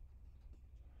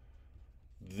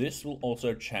 This will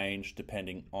also change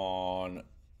depending on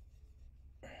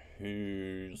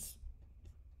who's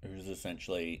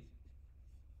essentially,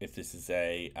 if this is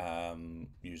a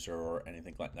user or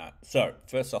anything like that. So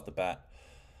first off the bat,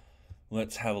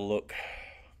 let's have a look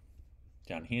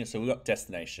down here. So we've got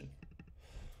destination.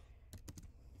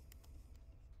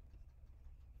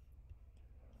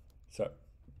 So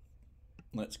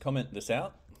let's comment this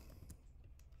out.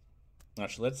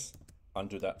 Actually, let's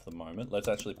undo that for the moment. Let's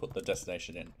actually put the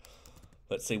destination in.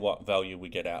 Let's see what value we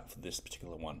get out for this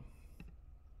particular one.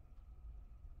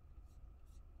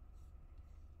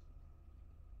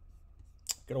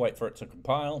 Gotta wait for it to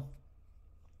compile.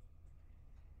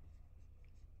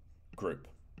 Group.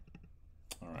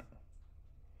 All right.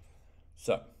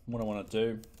 So what I want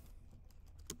to do,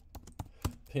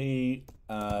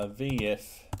 VF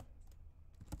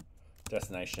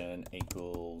destination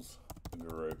equals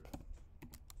group,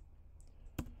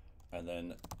 and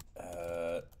then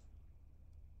that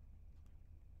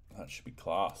should be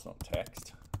class, not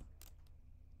text.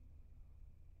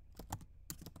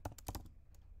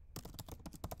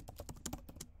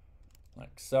 Like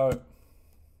so.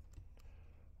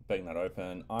 Being that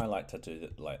open, I like to do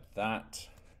it like that.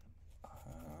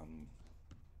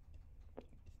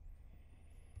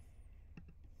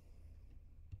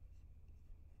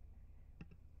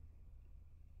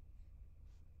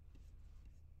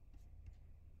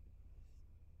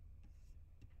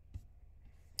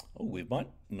 Oh, we might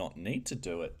not need to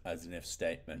do it as an if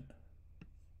statement.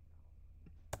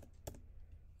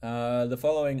 The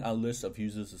following are lists of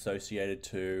users associated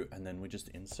to, and then we just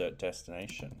insert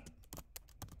destination.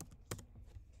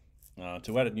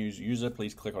 To add a new user,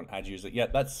 please click on add user. Yeah,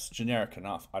 that's generic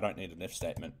enough. I don't need an if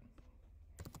statement.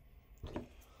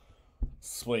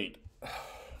 Sweet.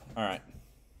 All right.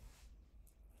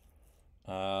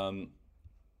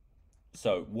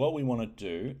 So what we want to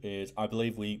do is, I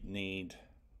believe we need,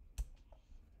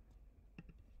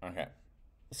 okay.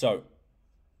 So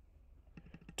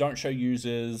don't show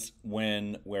users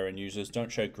when we're in users,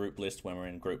 don't show group list when we're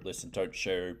in group lists, and don't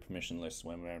show permission lists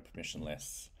when we're in permission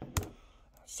lists.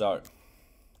 So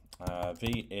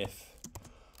VF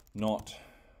not,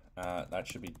 that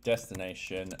should be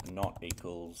destination not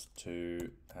equals to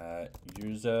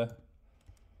user.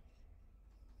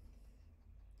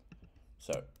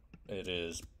 So it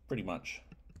is pretty much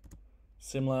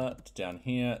similar to down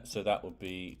here. So that will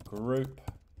be group,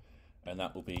 and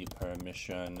that will be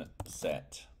permission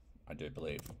set, I do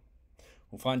believe.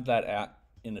 We'll find that out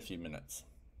in a few minutes,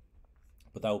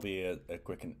 but that will be a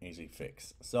quick and easy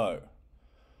fix. So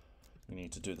we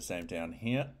need to do the same down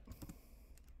here.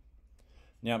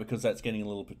 Now, because that's getting a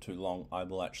little bit too long, I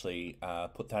will actually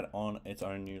put that on its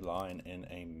own new line in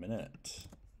a minute.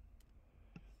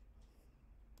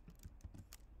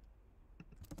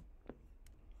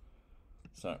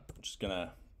 So I'm just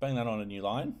gonna bang that on a new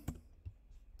line.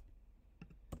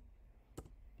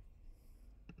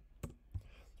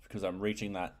 Because I'm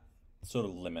reaching that sort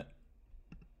of limit.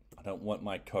 I don't want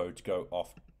my code to go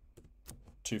off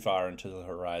too far into the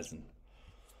horizon.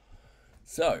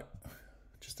 So,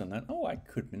 just done that. Oh, I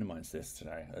could minimize this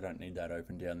today. I don't need that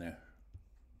open down there.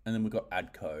 And then we've got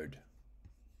add code.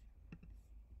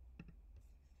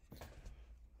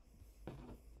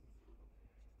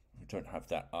 We don't have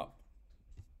that up.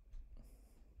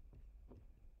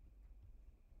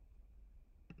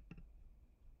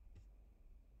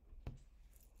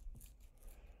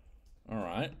 All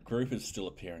right, group is still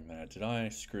appearing there. Did I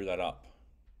screw that up?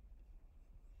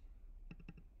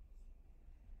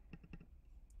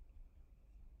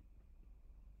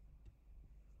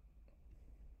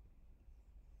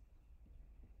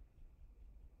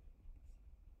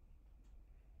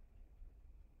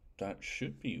 That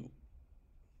should be.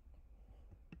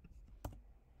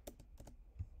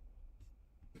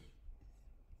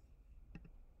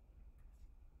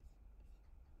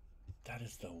 That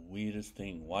is the weirdest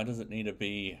thing. Why does it need to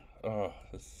be? Oh,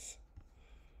 this.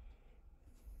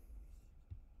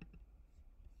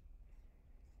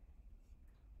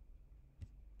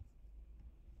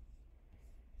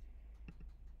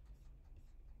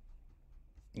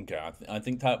 Okay, I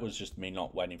think that was just me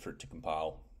not waiting for it to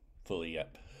compile fully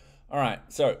yet. All right,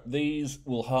 so these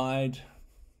will hide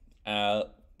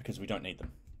because we don't need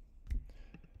them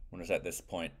when it's at this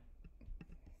point.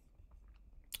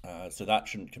 So that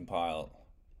shouldn't compile.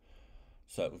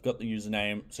 So we've got the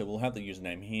username. So we'll have the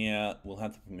username here. We'll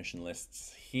have the permission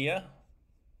lists here,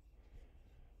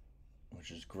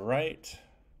 which is great.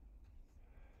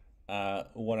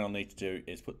 What I'll need to do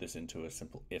is put this into a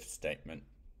simple if statement.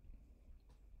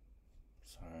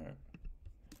 So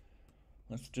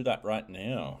let's do that right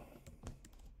now.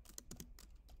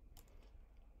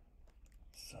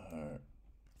 So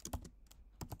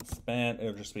span,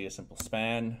 it'll just be a simple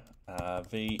span,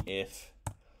 v if,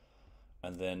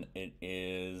 and then it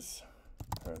is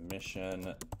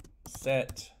permission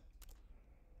set.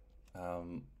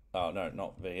 Oh no,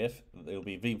 not vif. It'll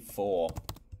be v4.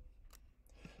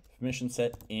 Permission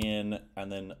set in,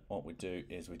 and then what we do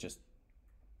is we just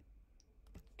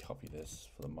copy this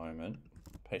for the moment,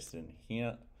 paste it in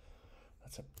here.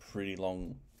 That's a pretty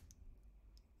long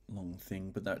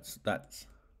thing, but that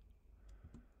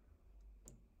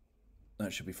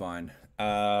should be fine.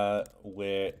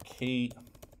 Where key,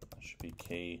 that should be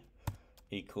key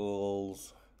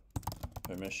equals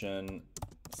permission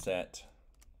set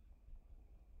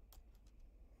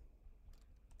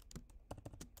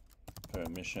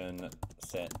permission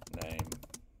set name.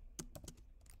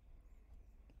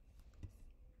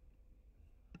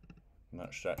 And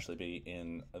that should actually be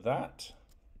in that.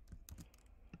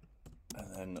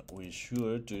 And then we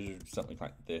should do something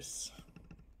like this.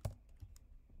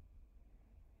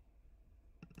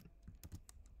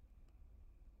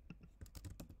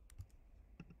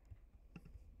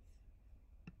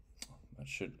 That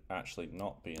should actually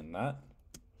not be in that.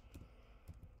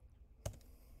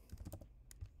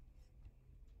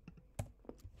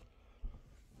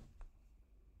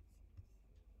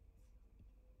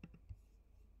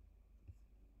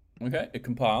 Okay, it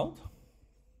compiled,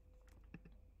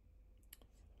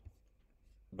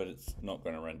 but it's not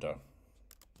going to render.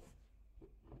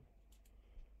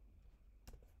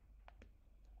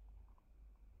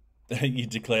 You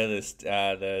declare this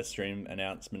the stream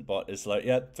announcement bot is slow.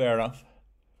 Yeah, fair enough.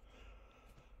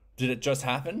 Did it just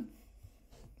happen?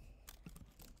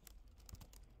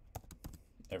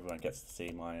 Everyone gets to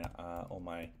see my all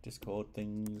my Discord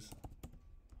things.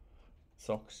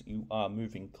 Socks, you are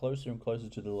moving closer and closer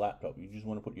to the laptop. You just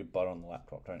want to put your butt on the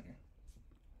laptop, don't you?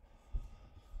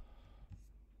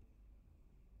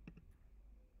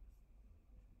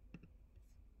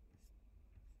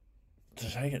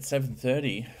 To take at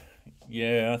 7:30?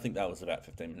 Yeah, I think that was about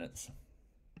 15 minutes.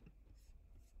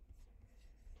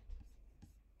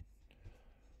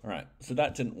 All right, so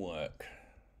that didn't work.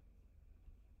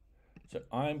 So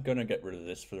I'm gonna get rid of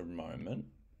this for the moment.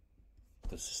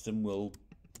 The system will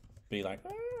be like,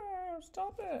 oh,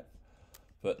 stop it.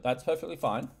 But that's perfectly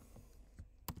fine.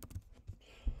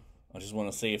 I just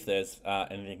want to see if there's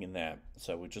anything in there.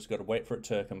 So we just got to wait for it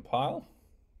to compile.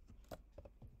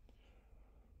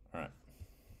 All right.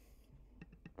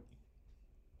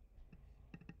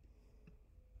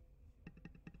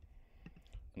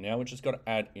 Now we just got to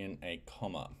add in a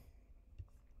comma.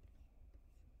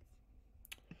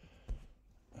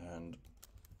 And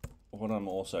what I'm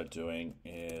also doing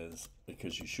is,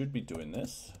 because you should be doing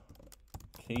this,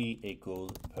 key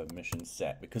equals permission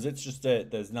set, because it's just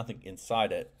there's nothing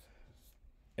inside it.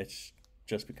 It's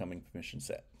just becoming permission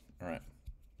set. All right.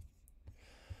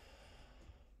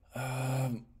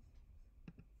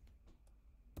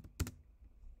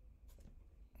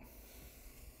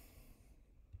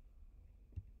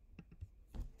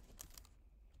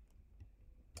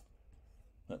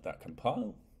 Let that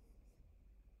compile.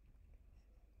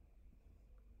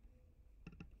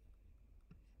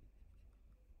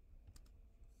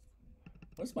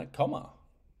 Where's my comma?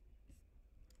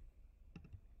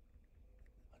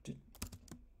 I did.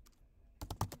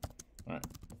 All right.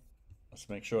 Let's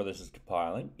make sure this is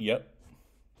compiling. Yep.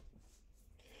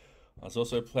 I was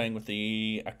also playing with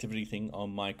the activity thing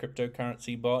on my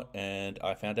cryptocurrency bot, and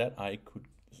I found out I could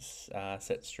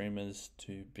set streamers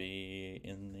to be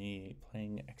in the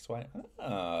playing XY.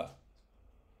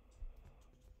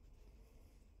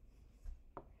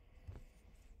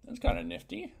 That's kind of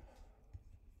nifty.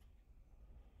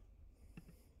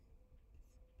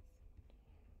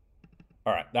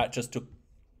 All right, that just took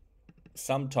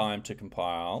some time to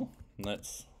compile.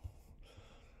 Let's.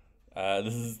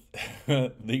 This is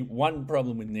the one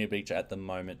problem with NearBeach at the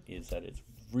moment is that it's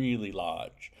really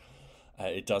large.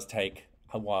 It does take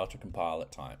a while to compile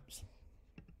at times.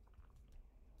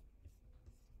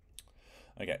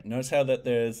 Okay, notice how that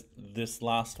there's this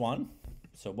last one.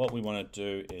 So what we want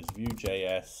to do is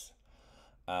VueJS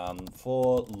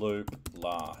for loop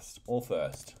last or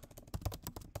first.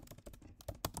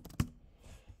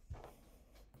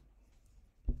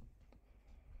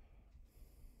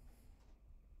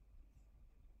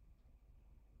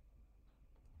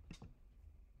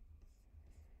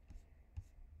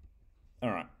 All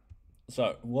right,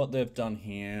 so what they've done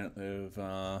here, they've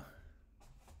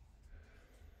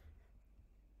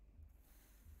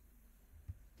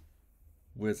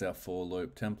where's our for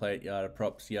loop? Template, yada,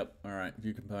 props, yep. All right,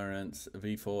 view components,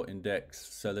 v4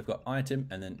 index. So they've got item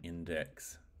and then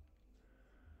index.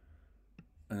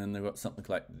 And then they've got something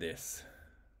like this.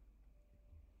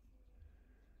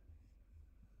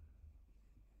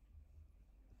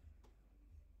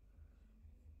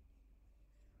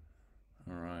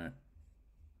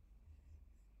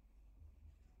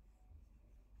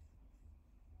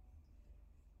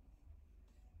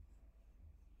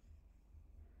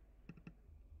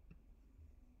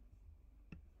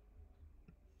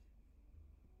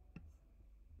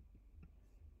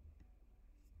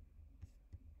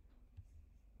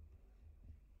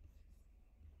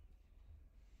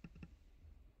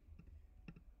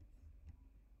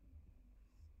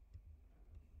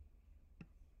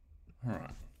 All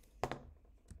right.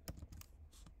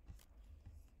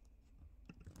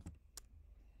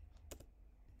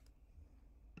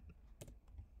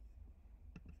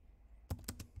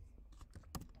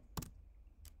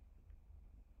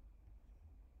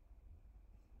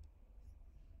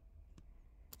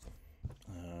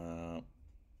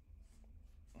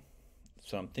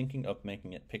 So I'm thinking of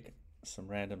making it pick some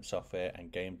random software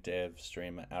and game dev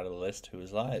streamer out of the list who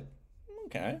is live.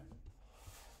 Okay.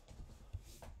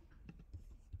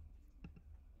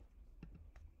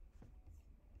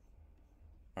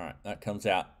 All right, that comes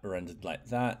out rendered like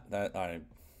that. That I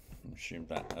assumed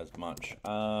that as much.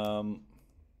 I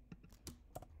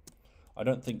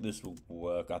don't think this will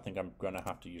work. I think I'm gonna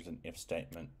have to use an if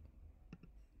statement.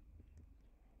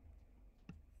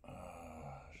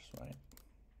 Just wait.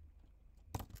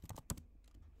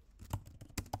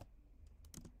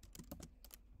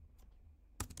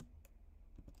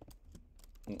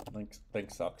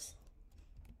 Link sucks.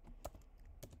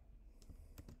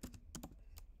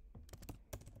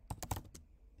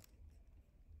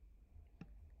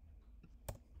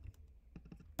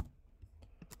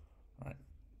 All right.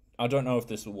 I don't know if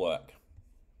this will work.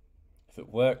 If it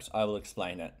works, I will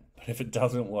explain it. But if it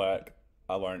doesn't work,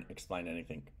 I won't explain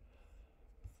anything.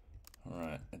 All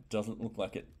right. It doesn't look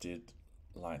like it did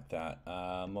like that.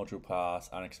 Module pass,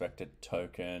 unexpected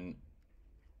token.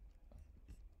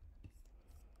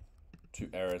 2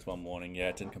 errors, 1 warning. Yeah,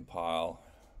 it didn't compile.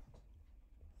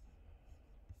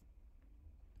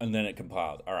 And then it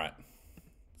compiled. All right.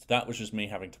 So that was just me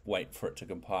having to wait for it to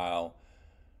compile.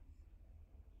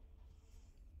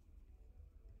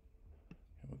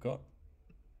 We've got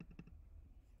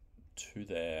 2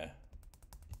 there.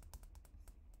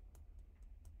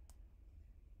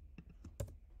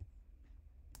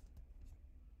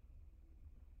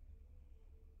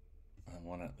 And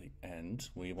 1 at the end.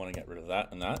 We want to get rid of that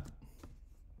and that.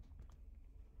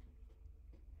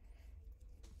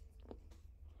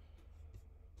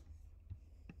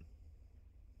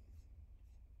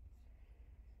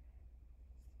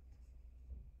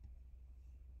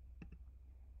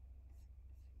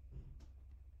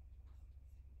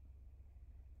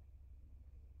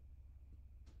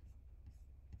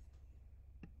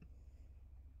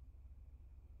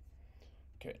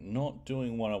 Okay, not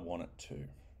doing what I want it to.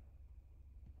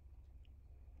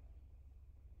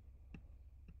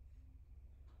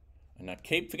 And I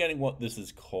keep forgetting what this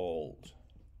is called.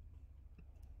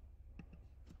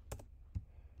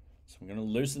 So I'm going to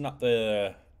loosen up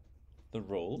the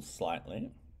rules slightly.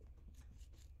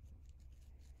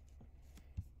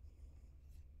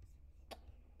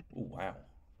 Oh, wow.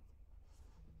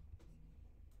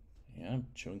 Yeah, I'm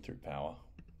chewing through power.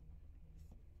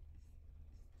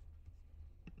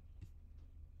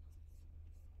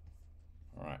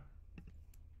 All right.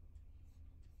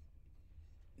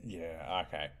 Yeah,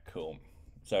 okay, cool.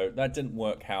 So that didn't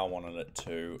work how I wanted it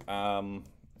to.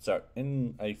 So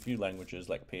in a few languages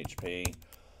like PHP,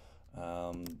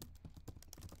 no,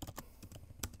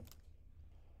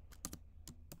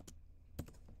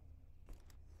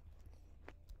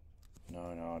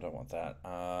 I don't want that.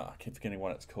 I keep forgetting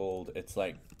what it's called. It's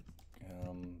like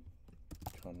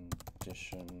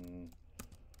condition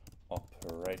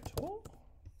operator.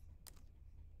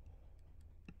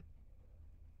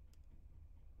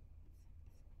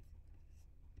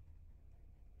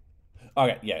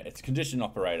 Okay, yeah, it's condition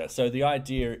operator. So the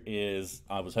idea is,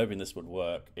 I was hoping this would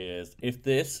work, is if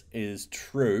this is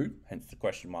true, hence the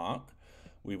question mark,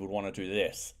 we would want to do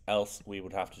this, else we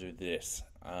would have to do this.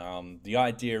 The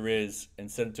idea is,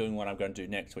 instead of doing what I'm going to do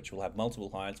next, which will have multiple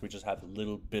lines, we just have a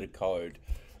little bit of code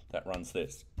that runs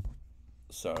this.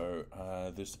 So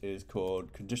this is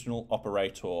called conditional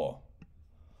operator.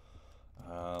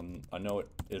 I know it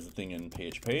is a thing in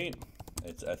PHP.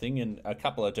 It's a thing in a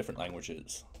couple of different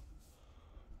languages.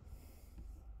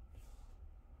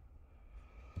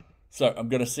 So I'm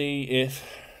going to see if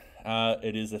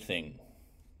it is a thing.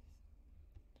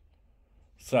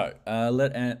 So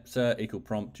let answer equal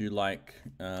prompt. Do you like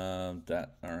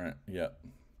that? All right. Yep.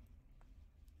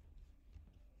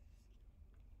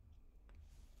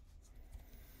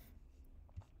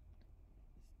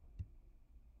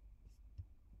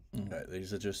 Okay,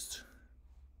 these are just.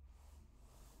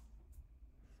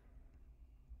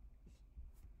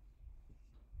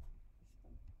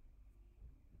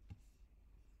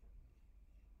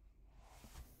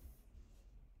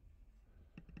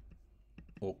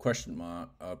 Or question mark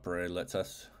operator lets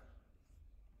us.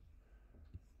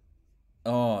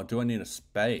 Oh, do I need a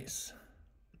space?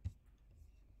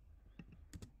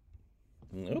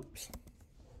 Oops.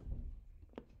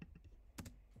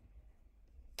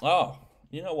 Oh,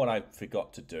 you know what I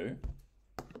forgot to do?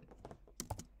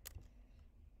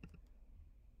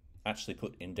 actually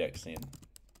put index in.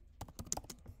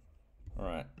 All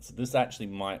right, so this actually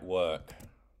might work.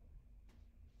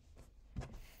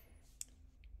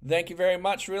 Thank you very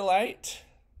much, Real 8.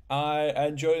 I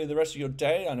enjoy the rest of your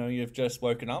day. I know you've just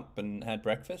woken up and had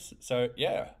breakfast, so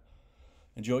yeah,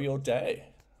 enjoy your day.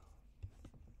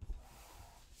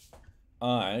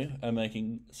 I am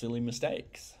making silly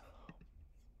mistakes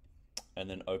and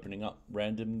then opening up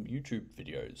random YouTube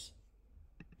videos.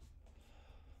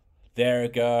 There we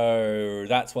go.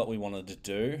 That's what we wanted to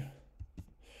do.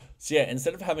 So yeah,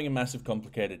 instead of having a massive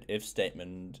complicated if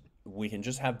statement, we can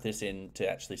just have this in to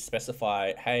actually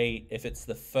specify, hey, if it's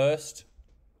the first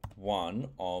one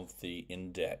of the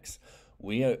index,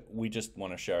 we just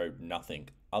want to show nothing.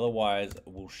 Otherwise,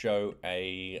 we'll show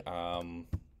a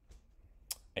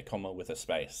comma with a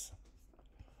space.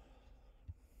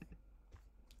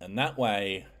 And that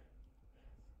way,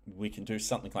 we can do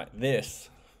something like this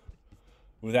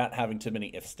without having too many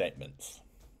if statements.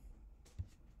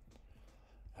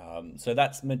 So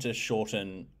that's meant to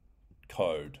shorten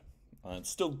code. It's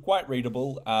still quite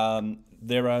readable.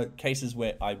 There are cases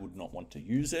where I would not want to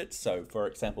use it. So for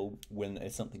example, when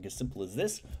it's something as simple as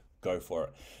this, go for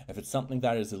it. If it's something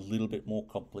that is a little bit more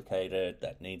complicated,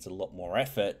 that needs a lot more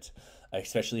effort,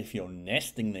 especially if you're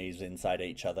nesting these inside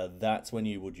each other, that's when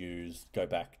you would go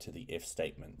back to the if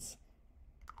statements.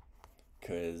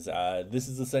 Because this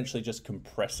is essentially just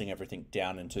compressing everything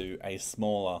down into a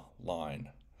smaller line.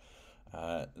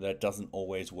 That doesn't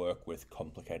always work with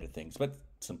complicated things, but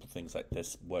simple things like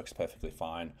this works perfectly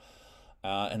fine.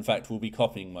 In fact, we'll be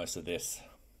copying most of this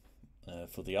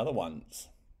for the other ones.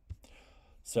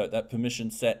 So that permission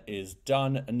set is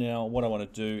done. And now what I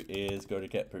want to do is go to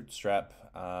get bootstrap.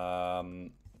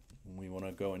 We want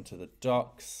to go into the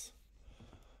docs.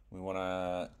 We want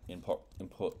to input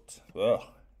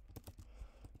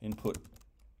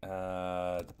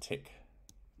tick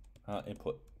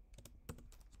input.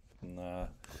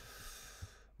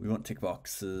 We want tick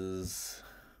boxes.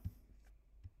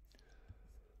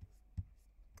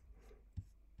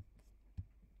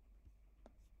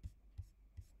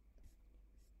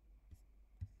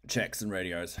 Checks and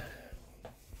radios.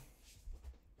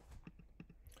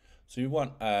 So you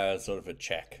want sort of a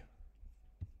check.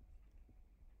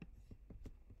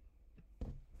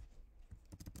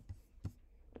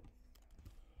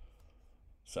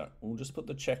 So we'll just put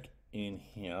the check in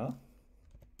here.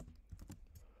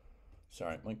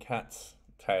 Sorry, my cat's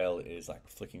tail is like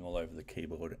flicking all over the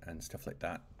keyboard and stuff like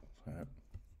that. So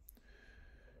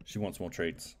she wants more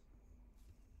treats.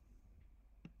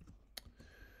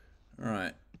 All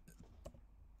right.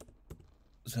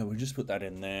 So we just put that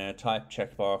in there. Type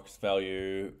checkbox,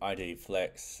 value, ID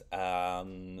flex.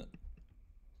 We'll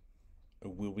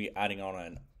be adding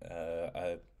on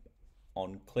an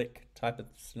on-click type of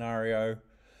scenario,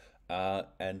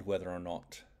 and whether or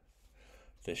not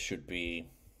this should be,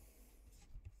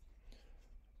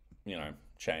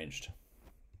 changed.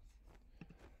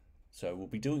 So we'll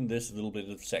be doing this little bit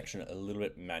of section a little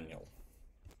bit manual.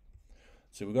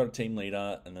 So we've got a team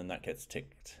leader, and then that gets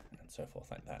ticked and so forth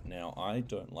like that. Now, I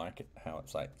don't like it how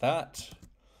it's like that.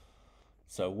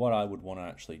 So what I would want to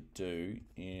actually do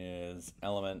is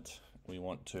element, we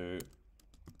want to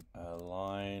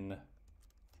align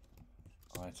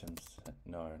items.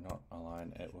 No, not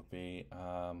align. It would be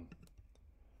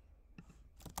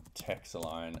text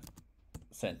align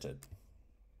centered.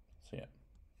 So yeah.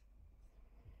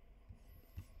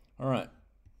 All right.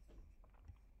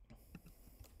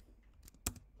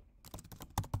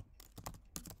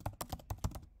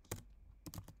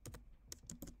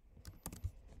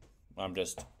 I'm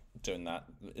just doing that.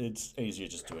 It's easier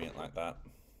just doing it like that.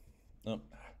 Oh.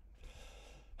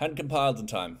 Hadn't compiled in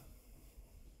time.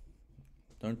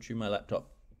 Don't chew my laptop.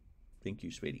 Thank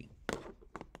you, sweetie.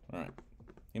 All right.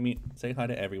 Give me, say hi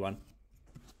to everyone.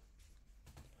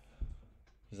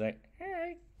 She's like,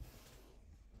 hey.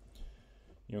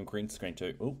 You're on green screen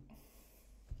too. Oh.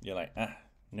 You're like,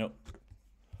 nope.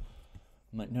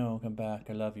 I'm like, no, come back.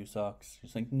 I love you, socks.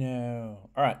 She's like, no.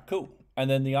 All right, cool. And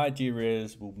then the idea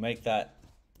is we'll make that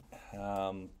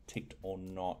ticked or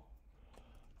not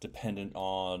dependent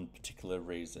on particular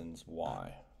reasons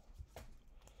why.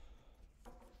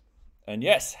 And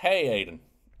yes, hey, Aiden.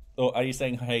 Or are you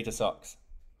saying hey to socks?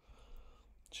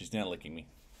 She's now licking me.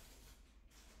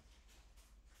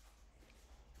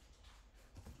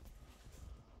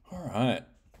 All right.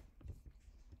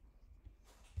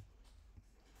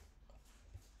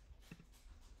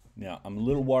 Now, I'm a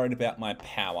little worried about my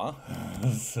power.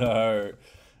 So,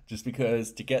 just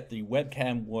because to get the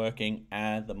webcam working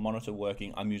and the monitor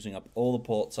working, I'm using up all the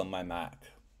ports on my Mac.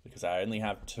 because I only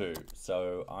have 2.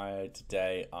 So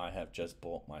today I have just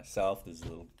bought myself, this is a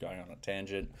little going on a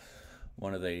tangent,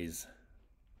 one of these.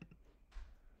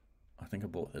 I think I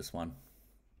bought this one.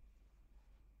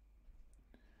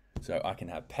 So I can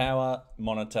have power,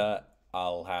 monitor,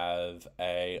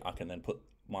 I can then put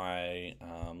my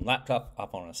laptop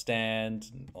up on a stand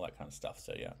and all that kind of stuff.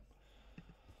 So yeah.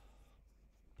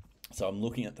 So I'm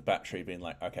looking at the battery being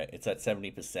like, okay, it's at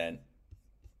 70%.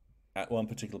 At one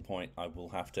particular point, I will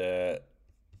have to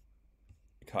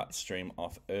cut stream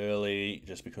off early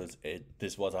just because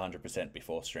this was 100%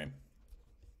 before stream.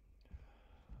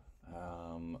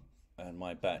 And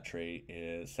my battery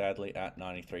is sadly at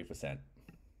 93%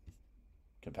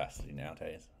 capacity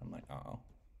nowadays. I'm like, uh-oh.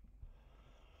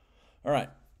 All right,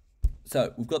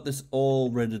 so we've got this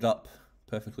all rendered up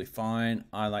perfectly fine.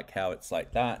 I like how it's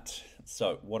like that.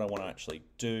 So what I want to actually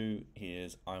do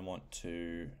is I want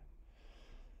to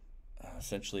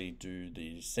essentially do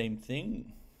the same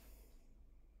thing.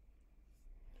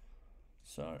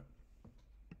 So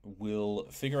we'll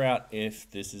figure out if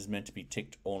this is meant to be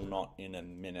ticked or not in a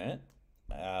minute.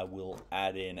 We'll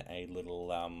add in a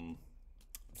little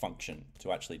function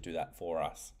to actually do that for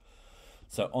us.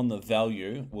 So on the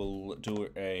value, we'll do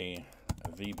a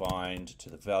vbind to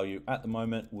the value. At the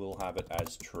moment, we'll have it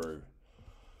as true.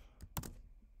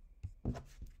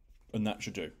 And that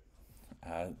should do.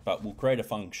 But we'll create a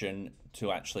function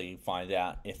to actually find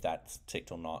out if that's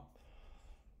ticked or not.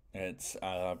 It's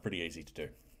pretty easy to do.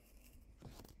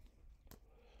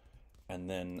 And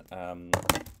then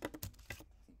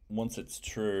once it's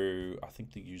true, I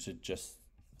think the user just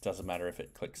doesn't matter if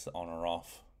it clicks on or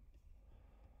off.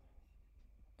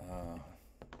 All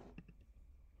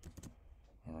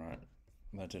right,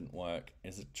 that didn't work.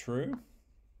 Is it true?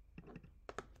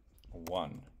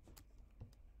 1.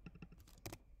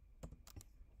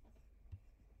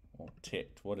 Or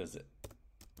ticked, what is it?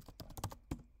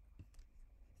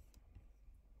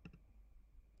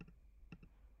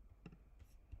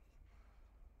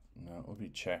 No, it would be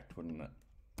checked, wouldn't it?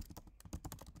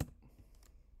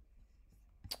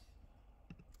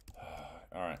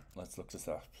 All right, let's look this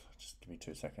up. Just give me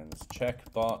 2 seconds.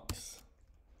 Checkbox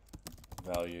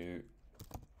value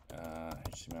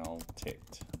HTML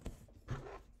ticked.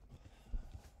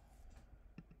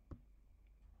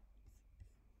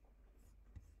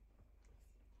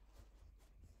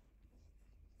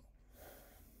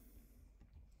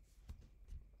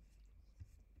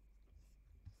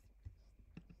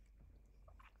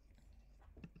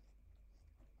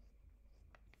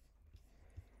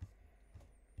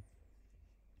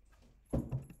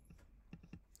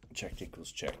 Checked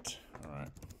equals checked. All right.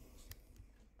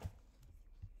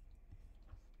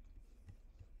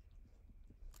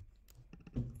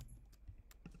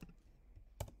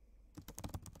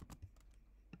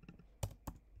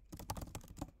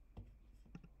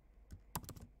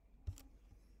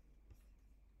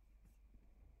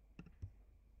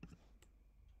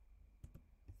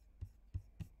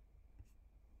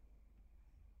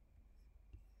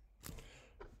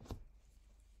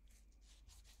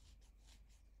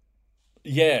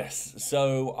 Yes,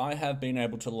 so I have been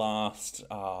able to last,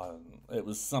 it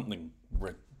was something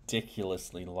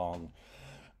ridiculously long.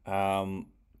 I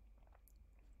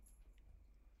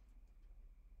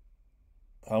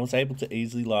was able to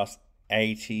easily last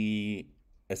 8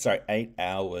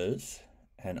 hours,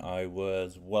 and I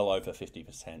was well over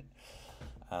 50%.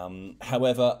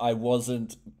 However, I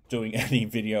wasn't doing any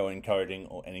video encoding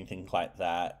or anything like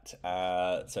that,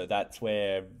 so that's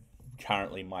where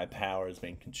currently my power is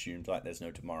being consumed like there's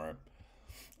no tomorrow.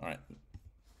 All right,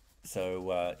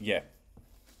 so yeah,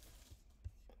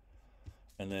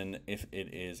 and then if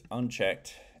it is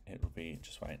unchecked, it will be,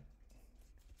 just wait.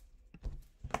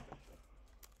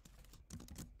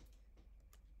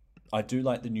 I do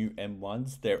like the new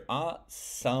M1s. There are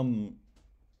some,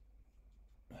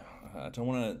 I don't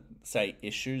want to say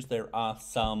issues, there are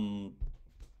some,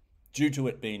 due to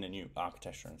it being a new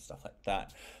architecture and stuff like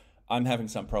that, I'm having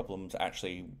some problems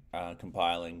actually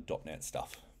compiling .NET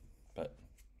stuff. But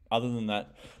other than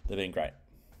that, they've been great.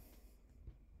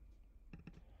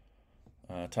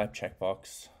 Type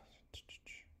checkbox.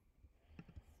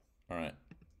 All right,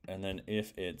 and then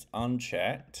if it's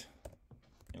unchecked,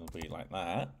 it'll be like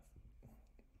that.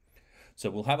 So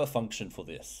we'll have a function for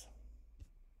this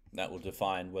that will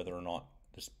define whether or not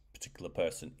this particular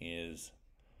person is,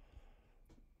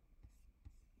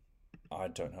 I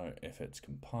don't know if it's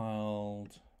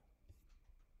compiled.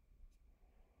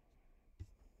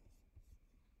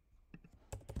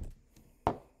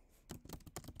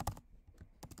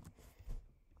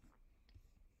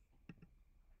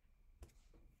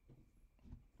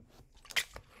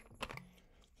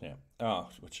 Yeah, Oh,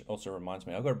 which also reminds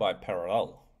me, I've got to buy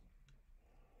Parallel.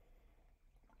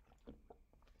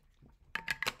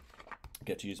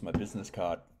 Get to use my business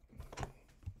card.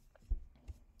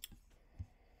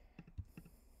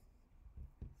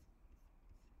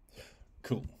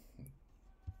 Cool.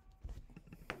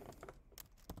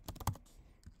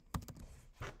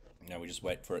 Now we just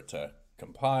wait for it to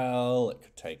compile. It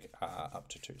could take up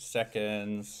to 2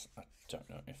 seconds. I don't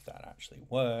know if that actually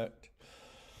worked.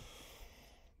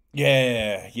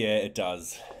 Yeah, it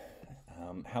does.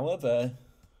 However,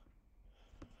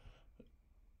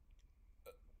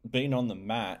 being on the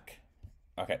Mac,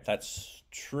 okay, that's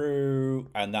true,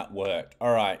 and that worked.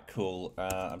 All right, cool.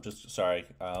 I'm just sorry.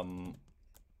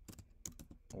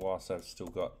 Whilst I've still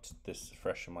got this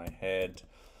fresh in my head,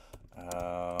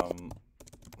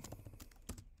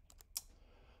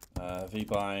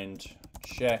 vbind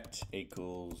checked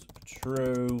equals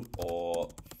true or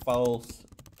false,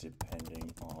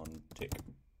 depending on tick.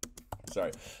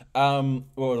 Sorry. What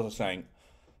was I saying?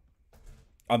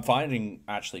 I'm finding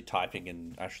actually typing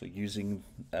and actually using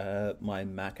my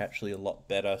Mac actually a lot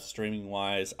better streaming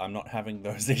wise. I'm not having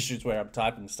those issues where I'm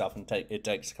typing stuff and it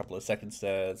takes a couple of seconds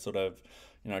to sort of,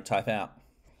 type out.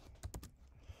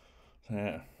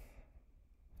 So,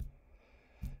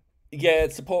 yeah,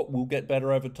 support will get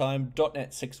better over time.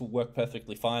 .NET 6 will work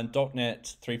perfectly fine.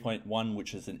 .NET 3.1,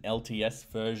 which is an LTS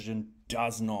version,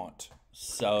 does not.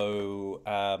 So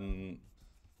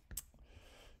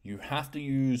you have to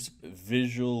use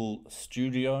Visual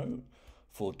Studio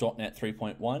for .NET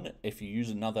 3.1. If you use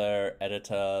another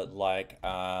editor like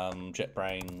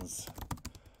JetBrains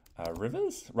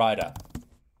Rider,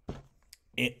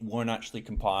 it won't actually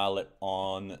compile it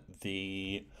on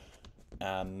the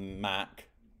Mac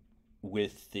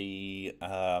with the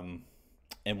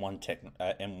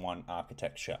M1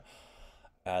 architecture.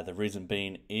 The reason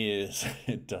being is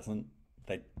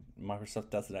Microsoft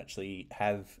doesn't actually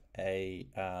have a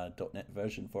 .NET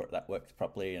version for it that works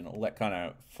properly and all that kind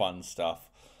of fun stuff.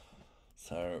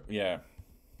 So yeah,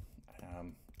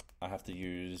 I have to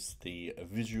use the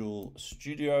Visual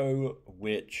Studio,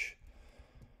 which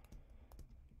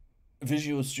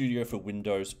Visual Studio for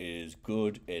Windows is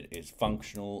good. It is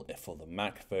functional. For the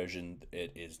Mac version,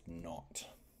 it is not.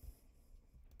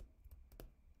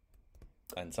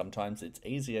 And sometimes it's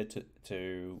easier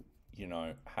to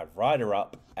have Rider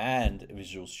up and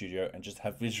Visual Studio and just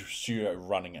have Visual Studio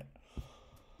running it.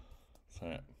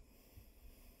 So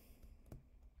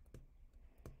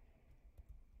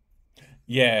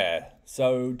yeah,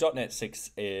 so .NET 6,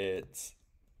 it's,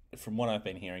 from what I've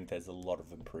been hearing, there's a lot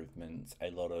of improvements, a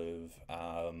lot of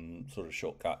sort of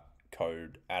shortcut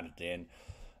code added in.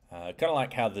 Kind of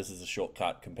like how this is a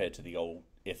shortcut compared to the old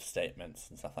if statements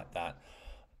and stuff like that.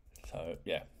 So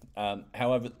yeah.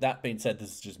 However, that being said,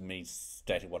 this is just me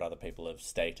stating what other people have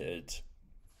stated.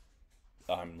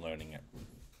 I'm learning it.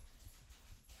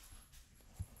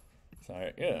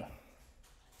 So yeah.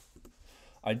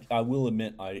 I will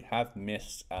admit I have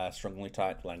missed strongly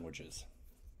typed languages.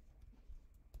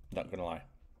 Not gonna lie.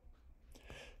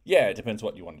 Yeah, it depends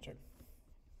what you want to do.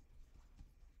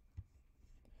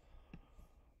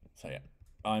 So yeah,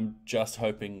 I'm just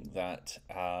hoping that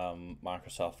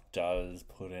Microsoft does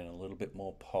put in a little bit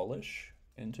more polish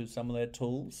into some of their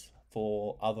tools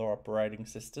for other operating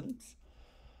systems.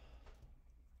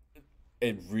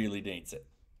 It really needs it.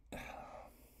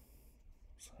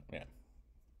 So, yeah.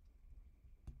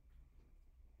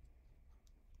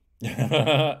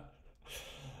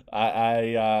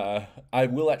 I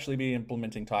will actually be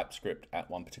implementing TypeScript at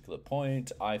one particular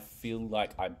point. I feel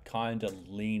like I'm kind of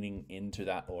leaning into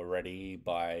that already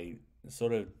by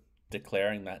sort of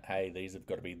declaring that, hey, these have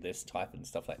got to be this type and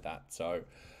stuff like that. So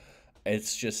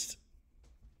it's just,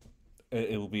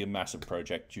 it will be a massive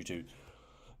project due to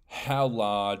how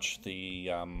large the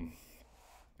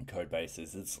code base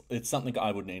is. It's something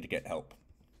I would need to get help.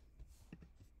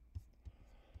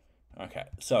 Okay,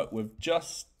 so we've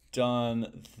just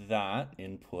done that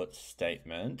input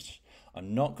statement.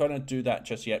 I'm not going to do that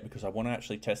just yet because I want to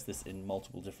actually test this in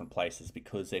multiple different places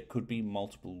because there could be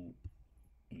multiple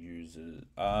users,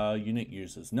 unique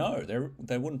users. No, there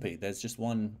wouldn't be. There's just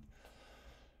one.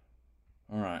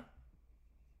 All right.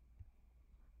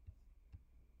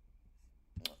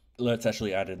 Let's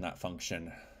actually add in that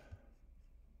function.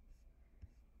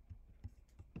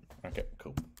 Okay,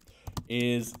 cool.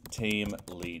 Is team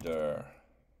leader.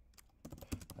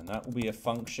 And that will be a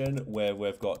function where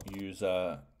we've got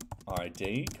user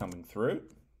ID coming through.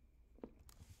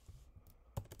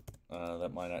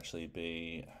 That might actually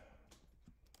be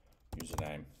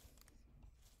username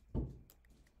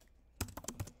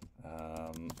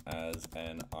as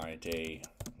an ID.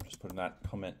 I'm just putting that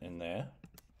comment in there.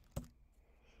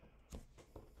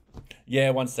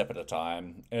 Yeah, one step at a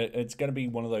time. It's going to be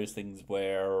one of those things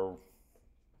where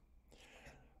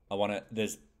I want to.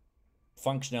 There's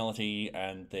functionality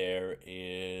and there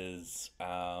is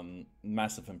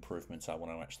massive improvements I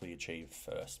want to actually achieve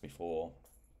first before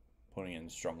putting in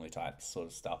strongly typed sort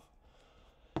of stuff.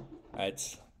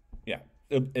 It's yeah,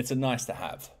 it's a nice to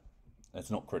have.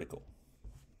 It's not critical.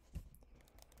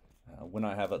 When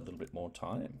I have a little bit more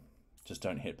time, just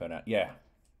don't hit burnout. Yeah.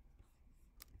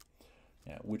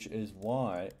 Yeah, which is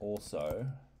why also,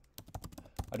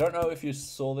 I don't know if you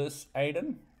saw this,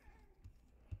 Aiden,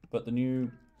 but the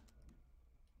new,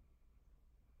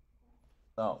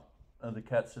 the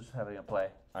cat's just having a play.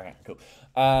 Okay, cool.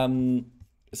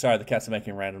 Sorry, the cats are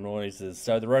making random noises.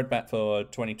 So the roadmap for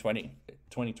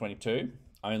 2022,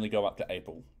 I only go up to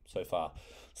April so far.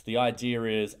 So the idea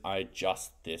is I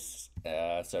adjust this.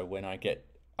 So when I get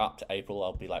up to April,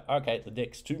 I'll be like, okay, the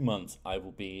next 2 months, I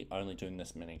will be only doing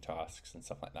this many tasks and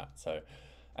stuff like that. So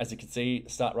as you can see,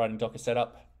 start writing Docker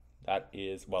setup. That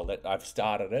is, well, I've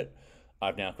started it.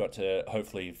 I've now got to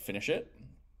hopefully finish it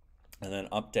and then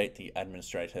update the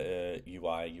administrator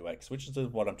UI UX, which is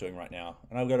what I'm doing right now.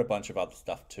 And I've got a bunch of other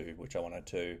stuff too, which I wanted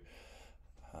to,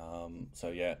 so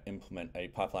yeah, implement a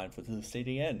pipeline for the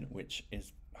CDN, which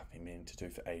is I've been meaning to do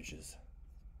for ages.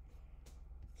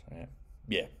 So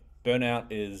yeah, burnout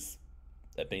is,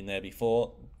 I've been there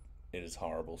before. It is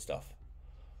horrible stuff.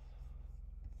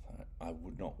 So I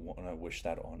would not want to wish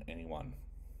that on anyone.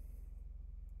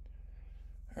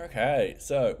 Okay,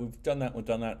 so we've done that.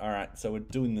 All right, so we're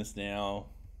doing this now.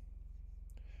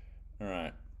 All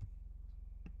right.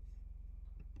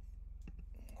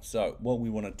 So what we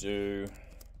want to do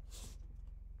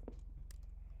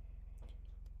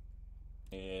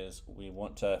is we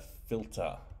want to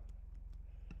filter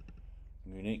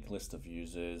unique list of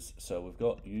users. So we've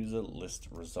got user list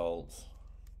results.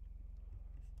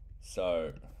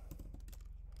 So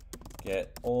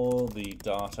get all the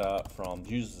data from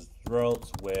users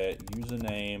results where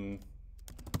username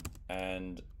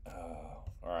and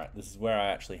all right, this is where I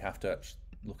actually have to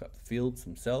look up the fields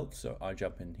themselves. So I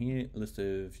jump in here, list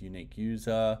of unique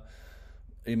user,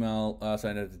 email,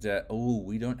 oh,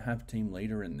 we don't have team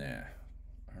leader in there.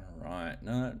 All right,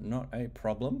 no, not a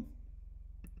problem.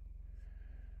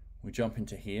 We jump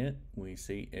into here, we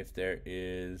see if there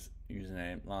is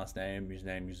username, last name,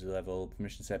 username, user level,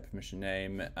 permission set, permission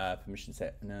name, permission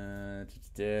set, no,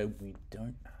 we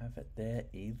don't have it there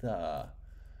either.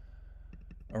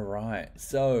 All right,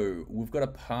 so we've got to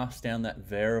pass down that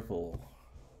variable.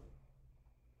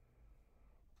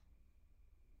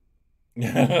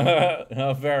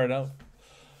 Oh, fair enough.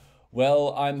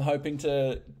 Well, I'm hoping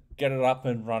to get it up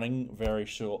and running very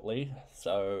shortly.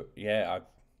 So yeah,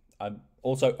 I'm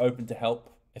also open to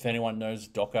help if anyone knows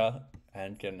Docker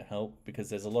and can help, because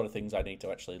there's a lot of things I need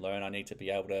to actually learn. I need to be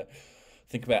able to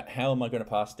think about how am I going to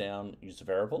pass down user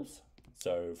variables.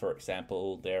 So for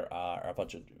example, there are a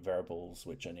bunch of variables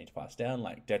which I need to pass down,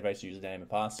 like database username and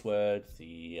password,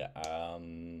 the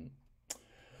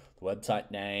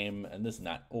website name, and this and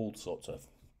that, all sorts of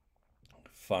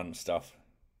fun stuff.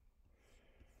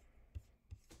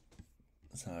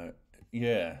 So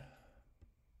yeah.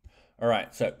 All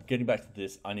right, so getting back to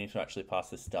this, I need to actually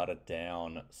pass this data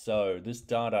down. So this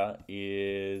data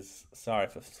is, sorry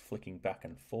for flicking back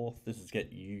and forth. This is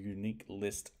get unique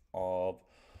list of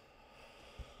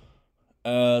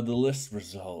the list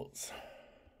results.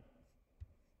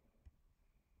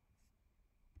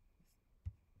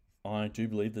 I do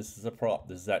believe this is a prop.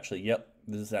 This is actually, yep,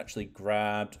 this is actually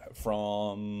grabbed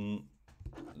from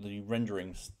the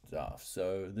rendering stuff.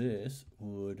 So this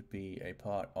would be a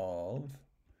part of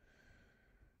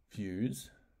views,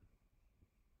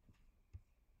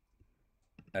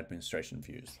 administration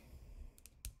views.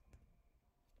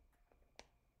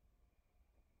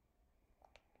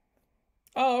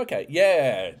 Oh, okay.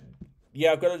 Yeah.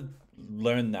 Yeah, I've got to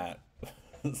learn that.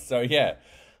 So yeah,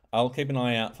 I'll keep an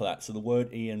eye out for that. So the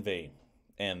word env,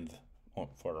 env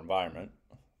for environment.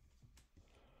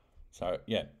 So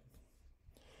yeah.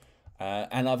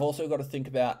 And I've also got to think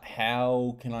about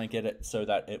how can I get it so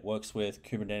that it works with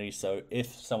Kubernetes. So if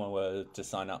someone were to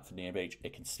sign up for NearBeach,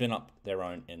 it can spin up their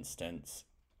own instance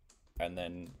and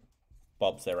then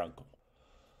Bob's their uncle.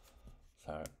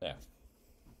 So yeah.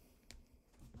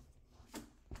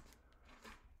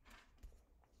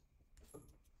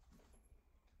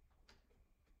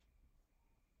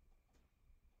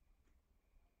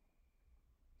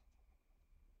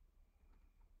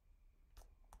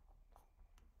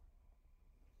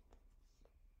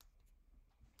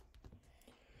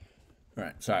 All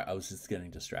right, sorry, I was just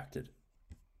getting distracted.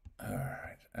 All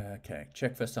right, okay,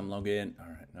 check first time login. All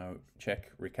right, no, check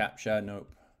reCAPTCHA,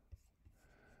 nope.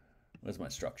 Where's my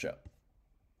structure?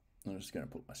 I'm just going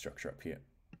to put my structure up here.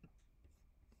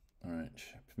 All right,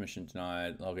 permission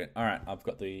denied, login. All right, I've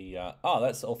got the, oh,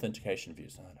 that's authentication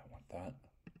views. I don't want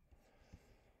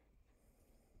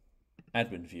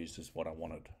that. Admin views is what I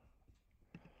wanted.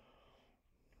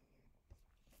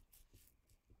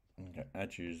 Okay,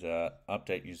 add user,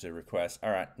 update user request. All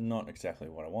right, not exactly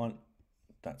what I want.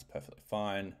 That's perfectly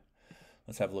fine.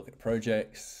 Let's have a look at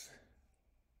projects.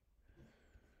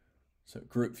 So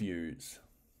group views.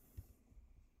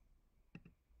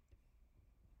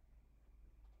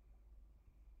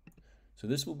 So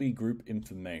this will be group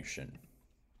information.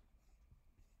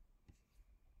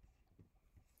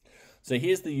 So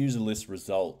here's the user list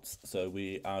results. So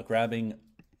we are grabbing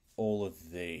all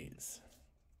of these.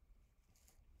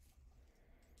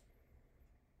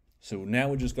 So now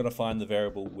we're just going to find the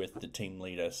variable with the team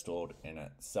leader stored in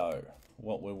it. So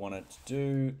what we wanted to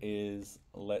do is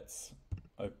let's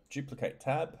duplicate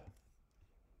tab.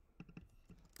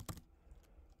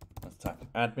 Let's type in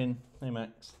admin. Hey,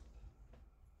 Max.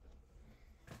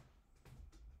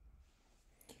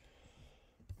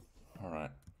 All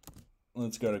right,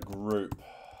 let's go to group.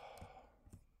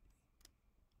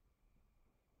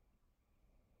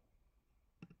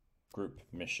 Group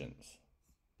missions.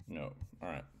 No, all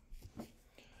right.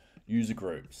 User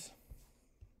groups.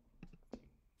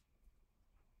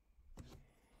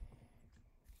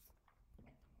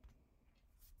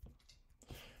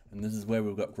 And this is where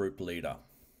we've got group leader.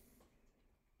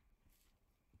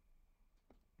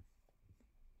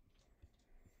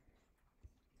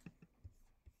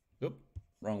 Oop,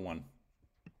 wrong one.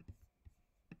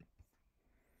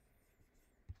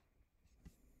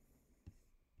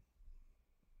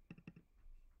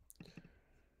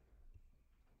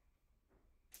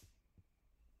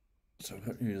 So we've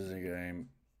got user game.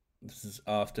 This is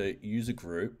after user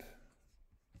group.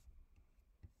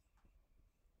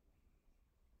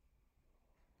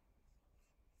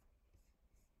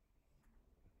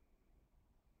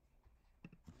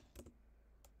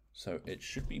 So it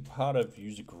should be part of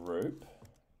user group.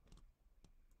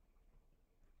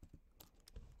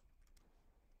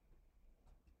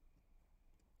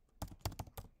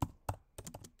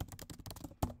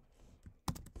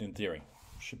 In theory,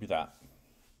 should be that.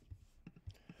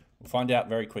 We'll find out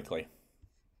very quickly.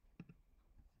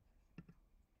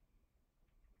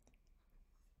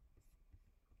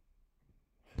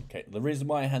 Okay, the reason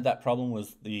why I had that problem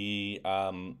was the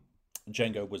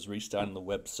Django was restarting the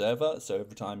web server, so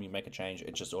every time you make a change,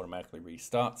 it just automatically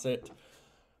restarts it.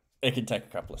 It can take a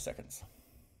couple of seconds.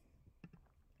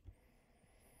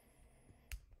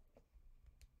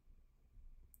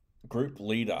 Group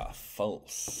leader,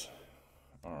 false.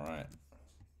 All right.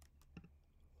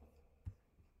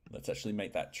 Let's actually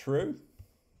make that true.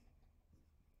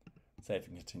 Save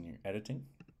and continue editing.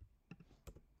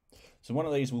 So one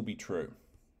of these will be true.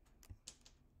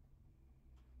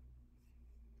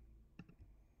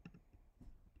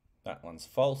 That one's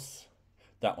false.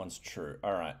 That one's true.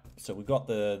 All right, so we've got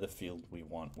the field we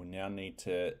want. We now need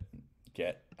to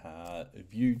get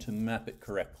Vue to map it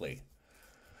correctly.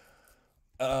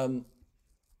 In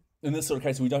this sort of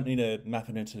case, we don't need to map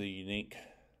it into the unique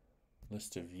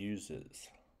list of users.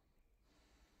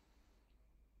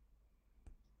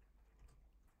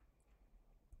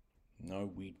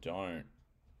 No, we don't.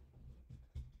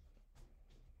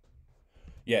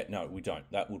 Yeah, no, we don't.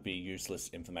 That would be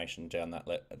useless information down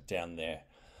there.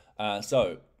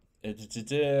 So,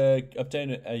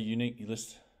 obtain a unique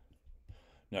list.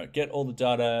 No, get all the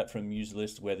data from user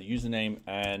list where the username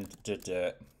and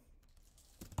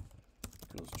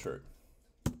equals true.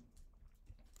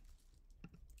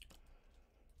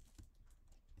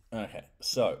 Okay,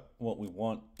 so what we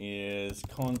want is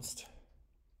const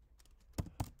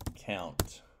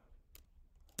count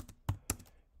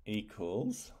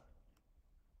equals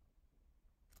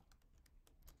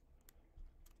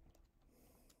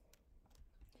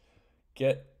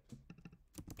get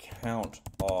count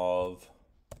of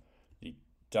the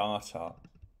data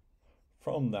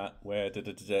from that where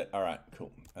all right,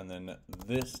 cool. And then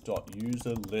this dot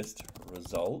user list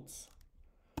results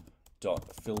dot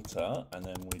filter, and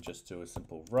then we just do a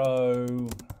simple row,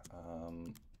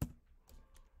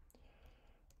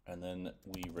 and then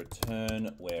we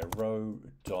return where row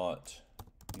dot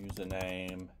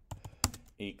username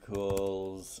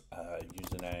equals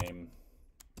username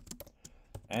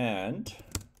and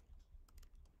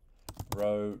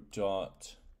row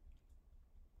dot,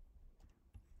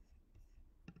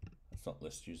 that's not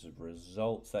list user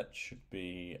results, that should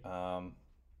be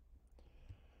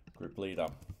group leader.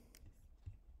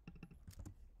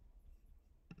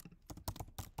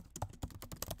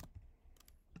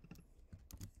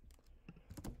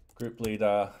 group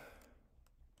leader,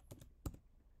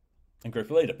 and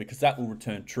group leader, because that will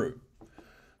return true.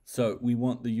 So we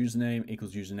want the username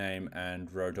equals username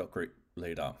and row.group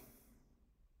leader.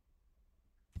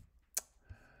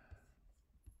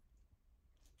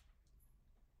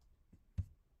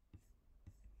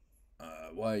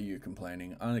 Why are you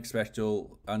complaining?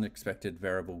 Unexpected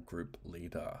variable group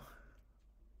leader.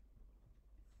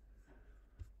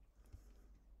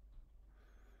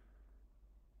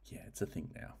 Yeah, it's a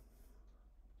thing now.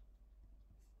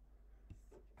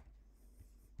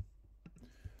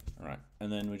 All right,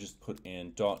 and then we just put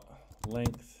in dot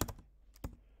length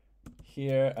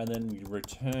here, and then we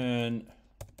return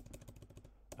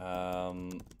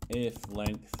if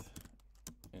length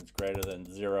is greater than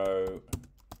 0,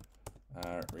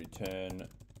 return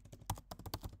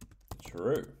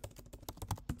true.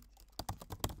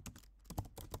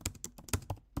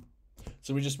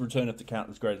 So we just return if the count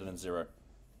is greater than 0.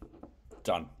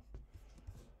 Done.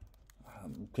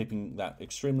 Keeping that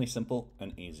extremely simple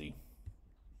and easy.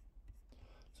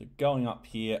 So going up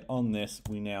here on this,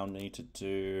 we now need to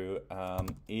do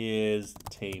is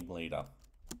team leader.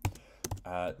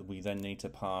 We then need to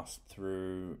pass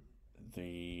through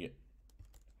the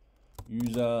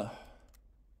user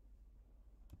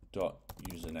dot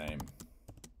username.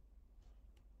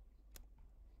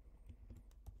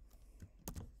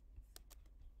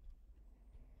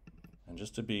 And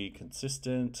just to be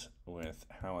consistent with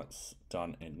how it's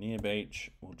done in NearBeach,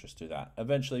 we'll just do that.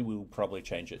 Eventually, we'll probably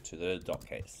change it to the dot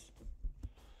case.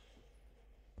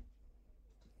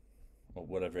 Or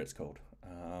whatever it's called.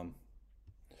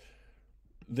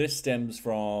 This stems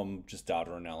from just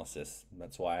data analysis.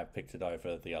 That's why I picked it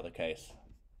over the other case.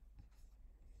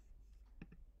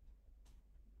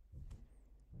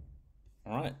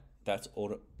 All right, that's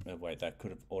wait, that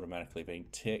could have automatically been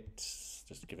ticked.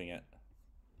 Just giving it.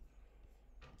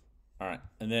 All right,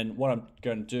 and then what I'm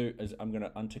going to do is I'm going to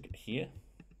untick it here.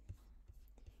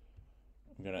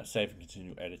 I'm going to save and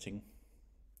continue editing.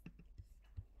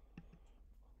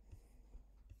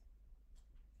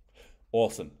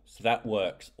 Awesome, so that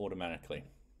works automatically.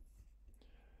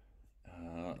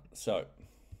 So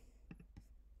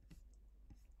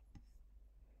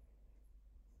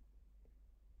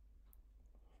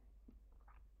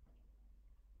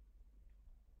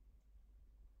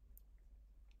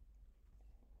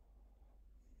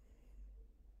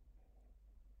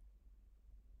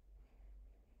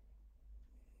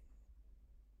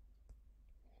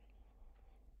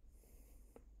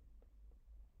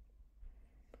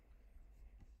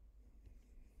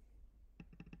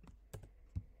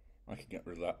I can get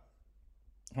rid of that.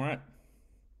 All right.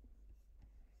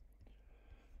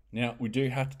 Now we do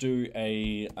have to do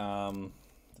a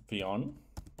Vion.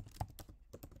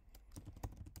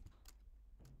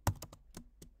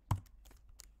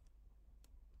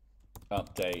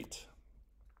 Update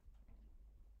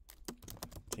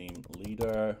team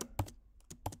leader.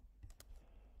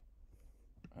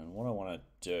 And what I want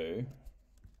to do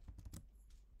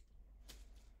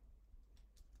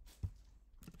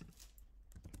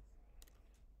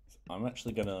is I'm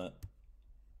actually going to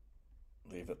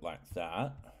leave it like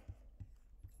that.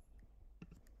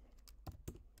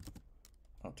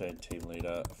 Update team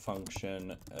leader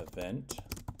function event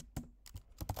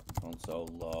console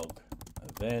log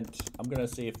event. I'm going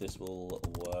to see if this will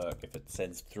work, if it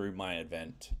sends through my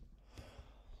event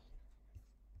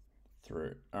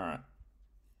through. All right.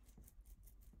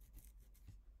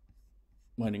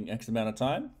 Waiting X amount of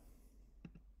time.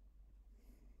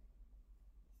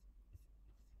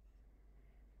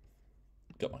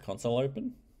 Got my console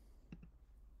open.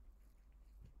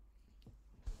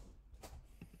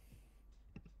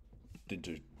 Didn't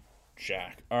do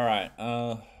jack. All right.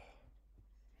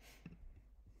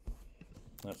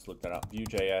 Let's look that up.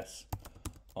 VueJS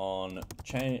on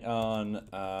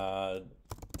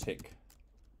tick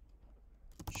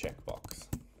checkbox.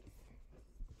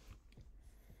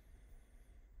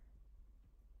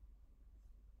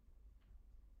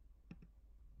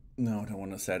 No, I don't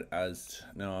want to set as.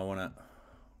 No, I want to.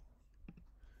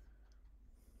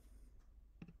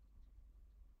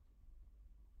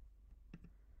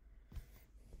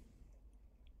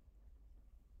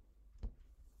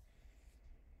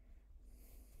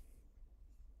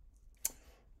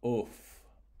 Oof.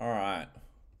 All right.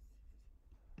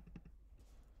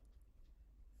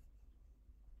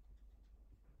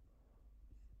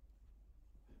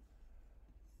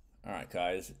 All right,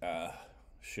 guys.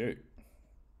 Shoot.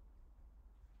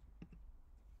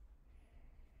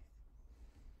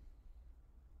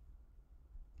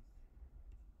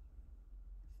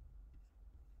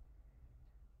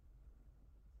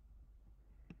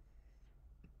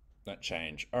 That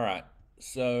change. All right.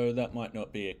 So that might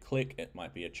not be a click, it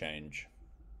might be a change.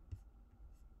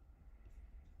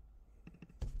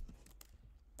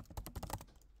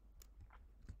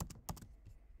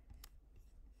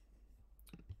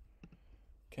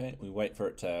 Okay, we wait for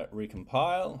it to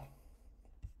recompile.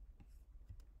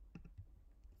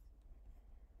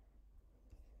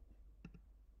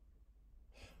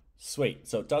 Sweet,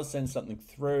 so it does send something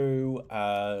through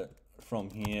from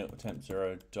here, temp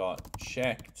 0 dot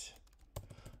checked,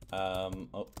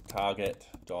 target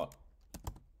dot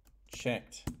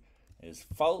checked is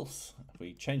false. If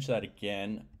we change that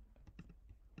again,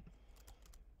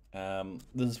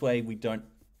 this way we don't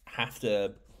have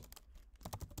to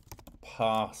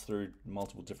pass through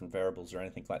multiple different variables or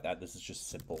anything like that. This is just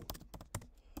simple.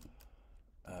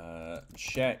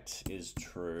 Checked is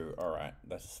true. All right,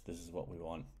 this is what we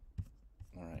want.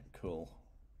 All right, cool.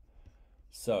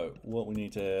 So what we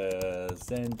need to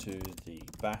send to the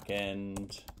back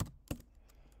end,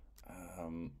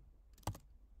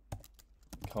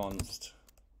 const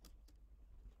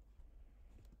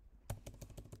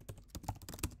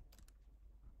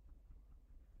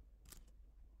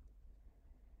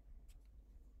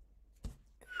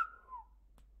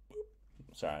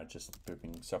sorry, just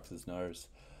booping Sox's nose.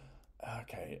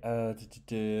 Okay,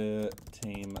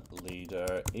 team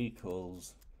leader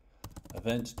equals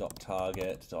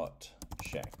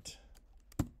event.target.checked.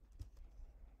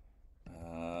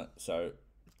 So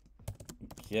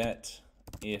get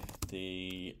if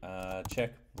the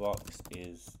checkbox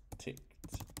is ticked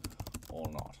or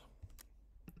not.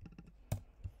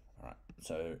 All right,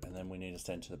 so, and then we need to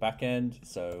send to the back end.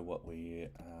 So what we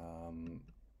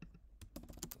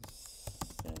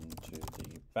send to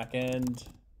the back end.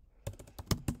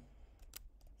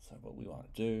 So what we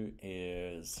want to do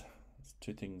is, there's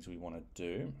two things we want to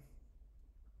do.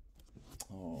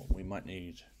 Oh, we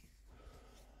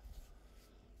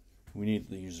need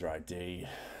the user ID.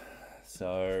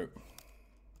 So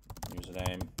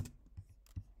username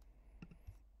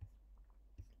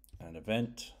and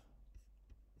event.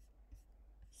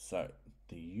 So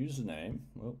the username,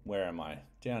 well, where am I?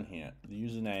 Down here. The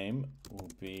username will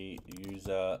be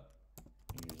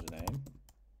username.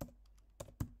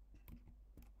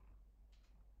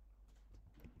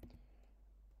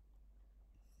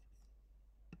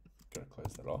 Gotta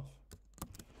close that off.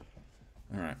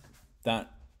 All right,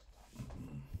 that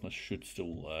should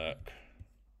still work.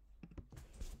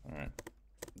 All right,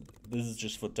 this is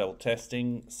just for double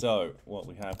testing. So what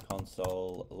we have,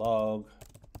 console log,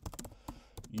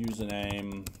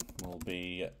 username will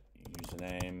be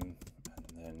username, and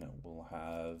then we'll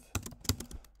have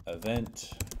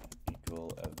event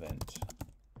equal event.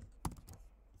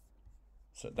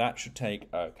 So that should take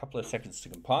a couple of seconds to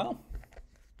compile.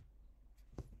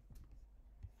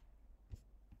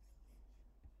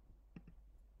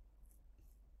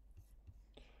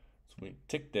 So we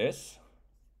tick this.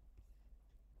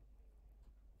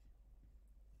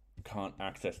 Can't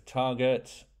access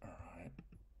target. All right.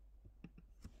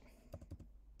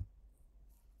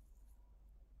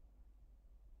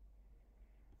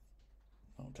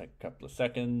 I'll take a couple of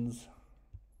seconds.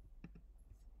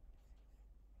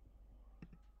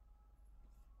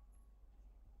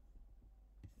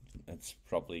 It's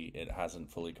probably, it hasn't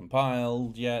fully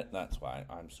compiled yet. That's why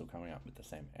I'm still coming up with the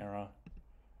same error.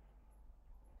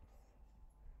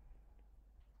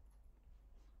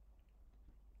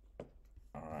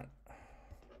 All right.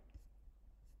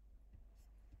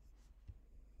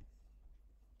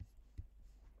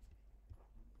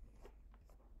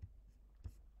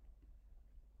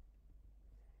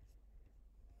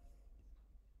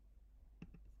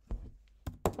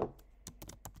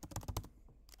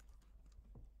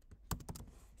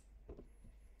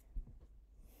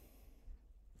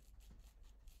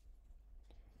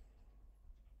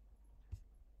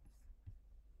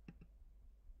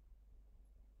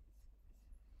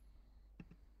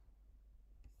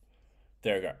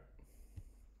 There we go.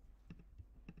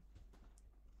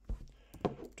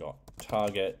 Dot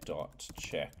target dot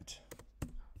checked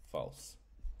false.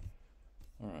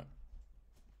 All right.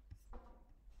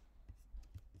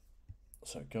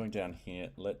 So going down here,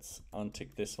 let's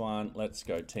untick this one. Let's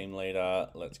go team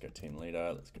leader. Let's go team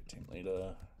leader. Let's go team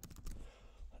leader.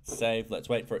 Let's save. Let's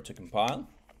wait for it to compile.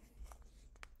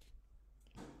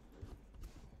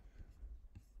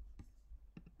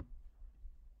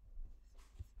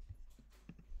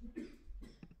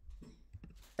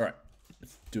 All right,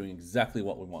 it's doing exactly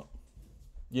what we want.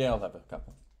 Yeah, I'll have a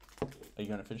couple. Are you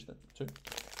going to finish that too?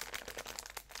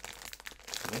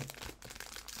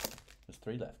 There's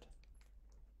 3 left.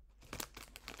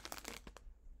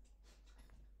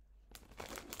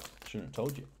 Shouldn't have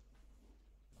told you.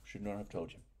 Should not have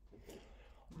told you.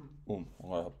 Boom.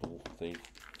 The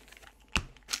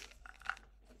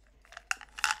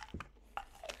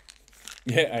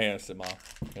yeah, ASMR.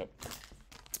 Yep.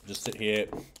 Just sit here.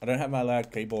 I don't have my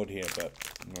loud keyboard here, but.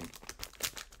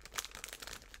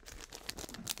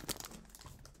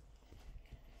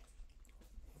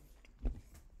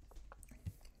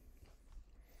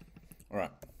 All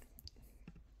right.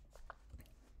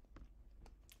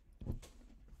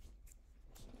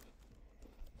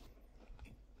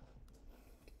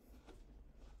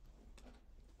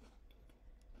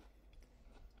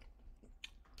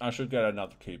 I should get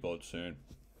another keyboard soon.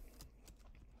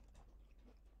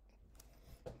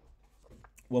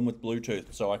 One with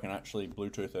Bluetooth, so I can actually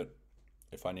Bluetooth it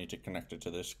if I need to connect it to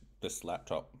this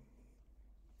laptop.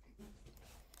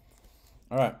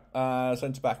 All right,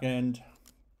 send to backend.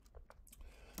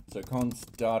 So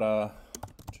const data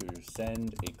to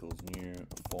send equals new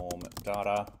form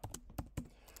data.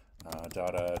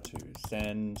 Data to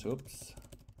send. Oops.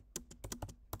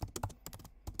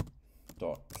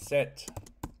 Dot set.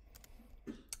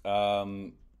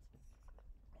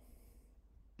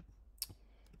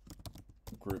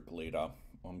 Group leader.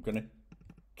 I'm gonna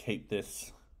keep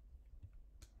this.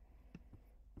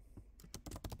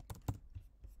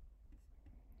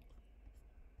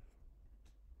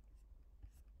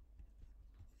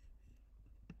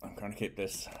 I'm going to keep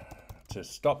this to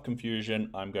stop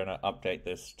confusion. I'm going to update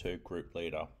this to group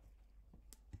leader.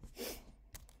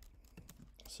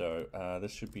 So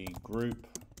this should be group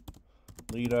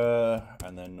leader,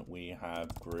 and then we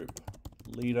have group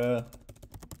leader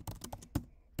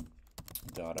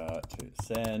data to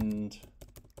send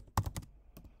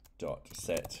dot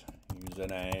set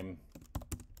username.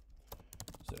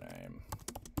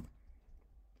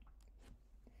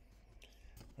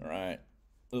 All right.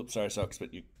 Oops, sorry, socks,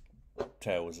 but your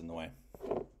tail was in the way.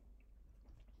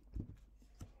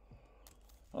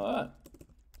 All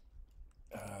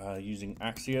right. Using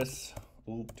Axios.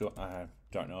 Ooh, I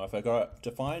don't know if I got it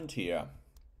defined here.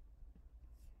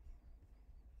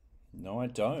 No, I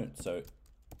don't. So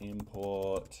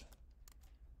import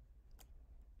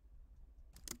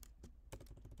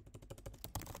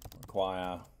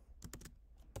require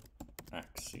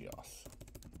Axios.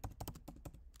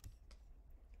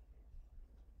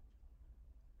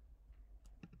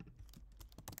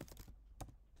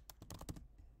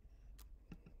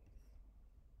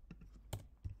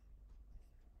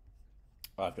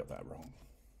 I've got that wrong.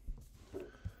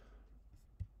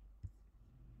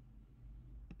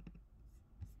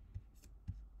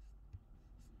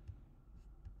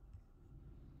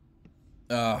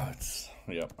 It's,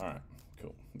 yep, all right,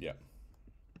 cool, yep.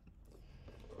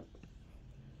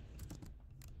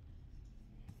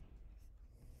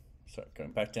 So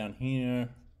going back down here,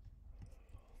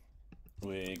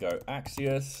 we go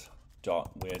Axios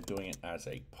dot, we're doing it as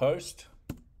a post.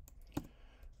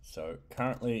 So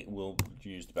currently we'll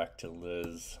use back to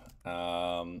Liz.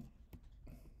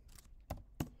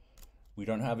 We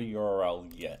don't have a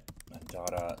URL yet.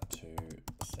 Data to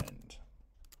send.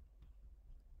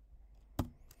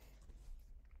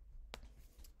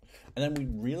 And then we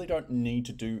really don't need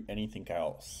to do anything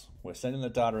else. We're sending the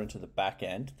data into the back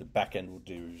end. The back end will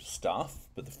do stuff,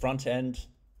 but the front end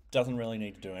doesn't really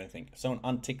need to do anything. If someone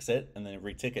unticks it and then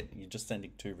retick it, you're just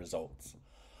sending 2 results.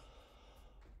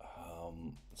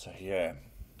 So yeah,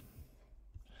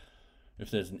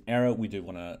 if there's an error, we do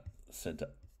want to send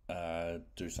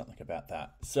do something about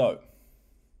that. So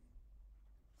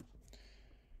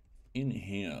in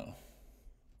here,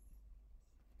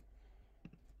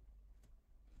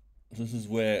 this is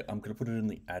where I'm going to put it in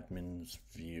the admin's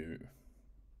view.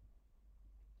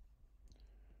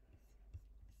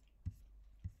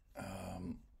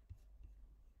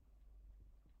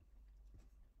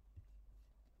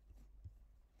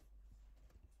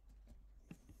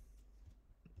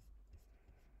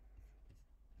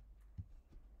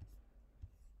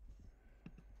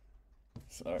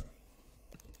 So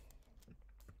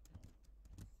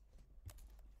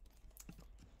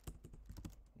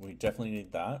we definitely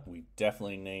need that. We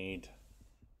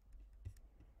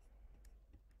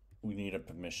need a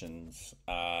permissions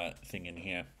thing in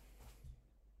here.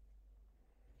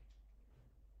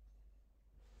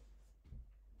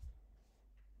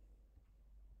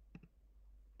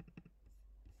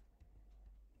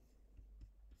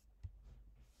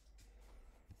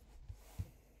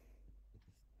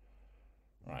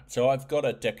 Right, so I've got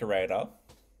a decorator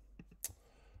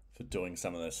for doing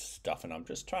some of this stuff, and I'm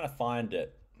just trying to find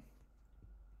it.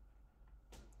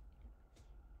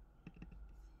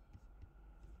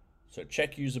 So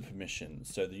check user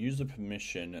permissions. So the user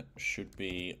permission should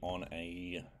be on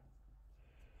a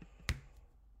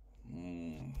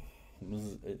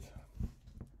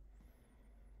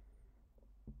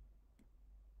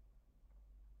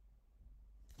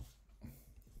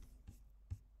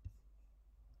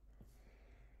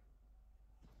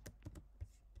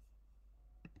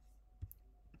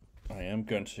am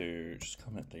going to just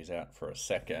comment these out for a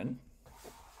second.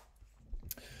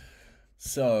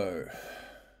 So,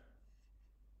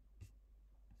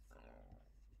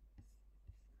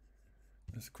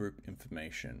 this group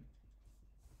information.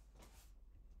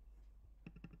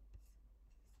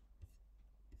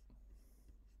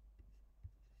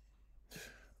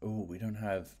 Oh, we don't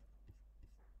have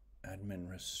admin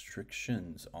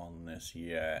restrictions on this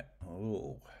yet.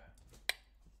 Oh.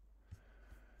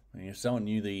 And if someone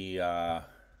knew the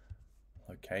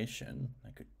location,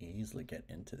 they could easily get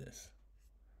into this.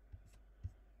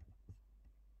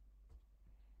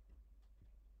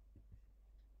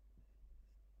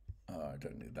 Oh, I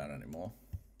don't need that anymore.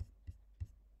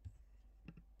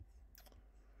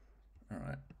 All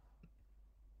right.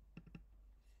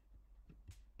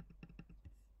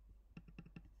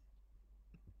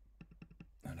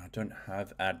 And I don't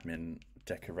have admin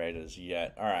decorators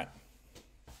yet. All right.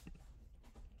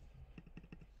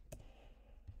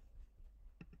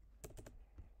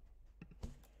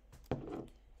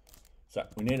 So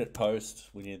we need it post.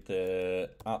 We need the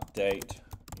update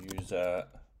user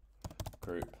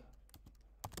group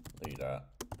leader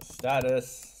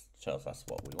status. Tells us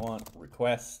what we want.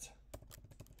 Request.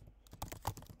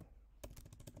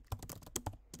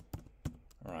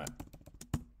 All right.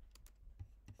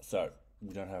 So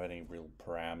we don't have any real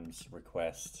params.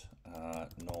 Request,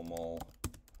 normal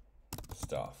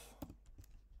stuff.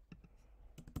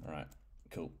 All right,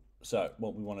 cool. So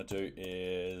what we want to do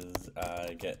is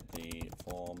get the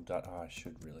form. Oh, I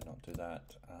should really not do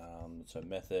that. So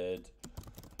method.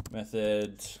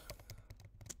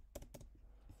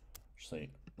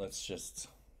 Actually, let's just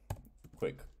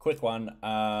quick one.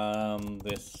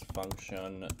 This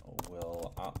function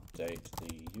will update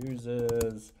the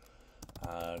users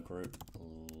group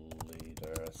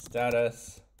leader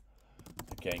status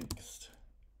against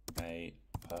a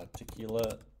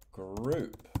particular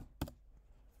group.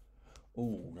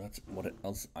 Oh, that's what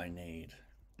else I need.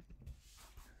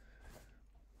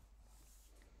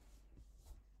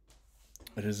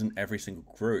 It isn't every single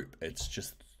group, it's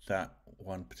just that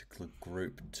one particular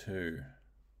group too.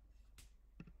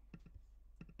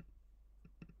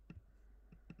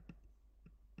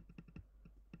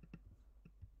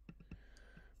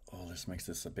 Oh, this makes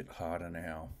this a bit harder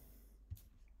now.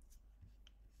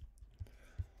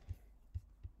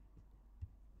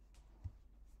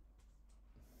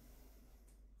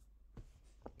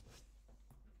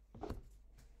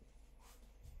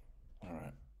 All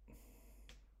right.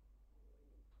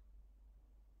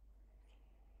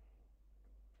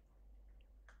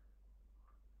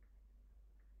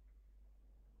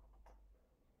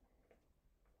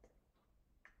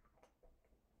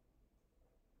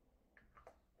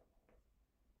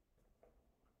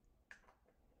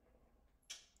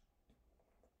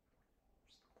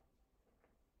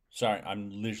 Sorry,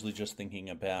 I'm literally just thinking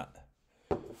about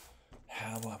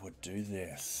how I would do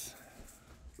this.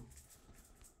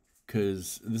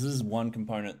 Because this is one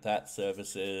component that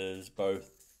services both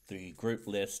the group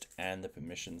list and the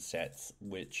permission sets,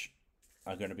 which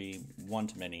are going to be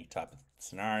one-to-many type of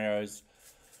scenarios,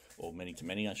 or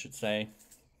many-to-many, I should say.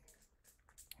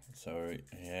 So,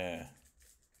 yeah.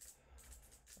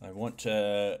 I want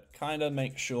to kind of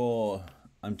make sure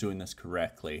I'm doing this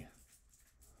correctly.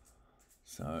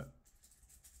 So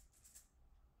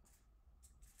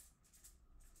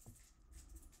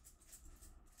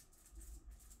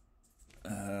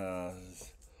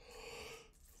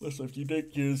list of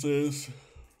unique users.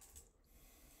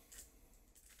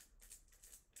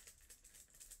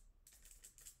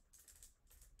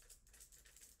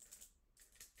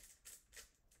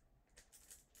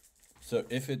 So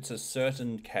if it's a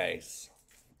certain case,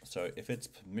 so if it's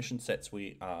permission sets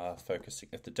we are focusing,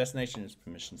 if the destination is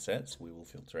permission sets, we will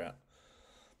filter out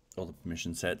all the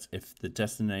permission sets. If the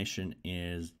destination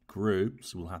is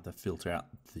groups, we'll have to filter out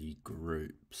the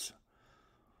groups.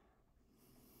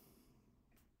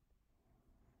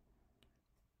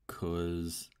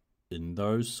 Because in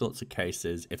those sorts of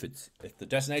cases, if the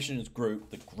destination is group,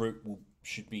 the group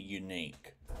should be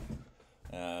unique.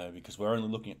 Because we're only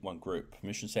looking at one group.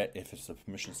 Permission set, if it's a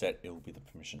permission set, it will be the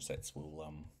permission sets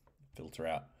we'll filter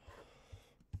out.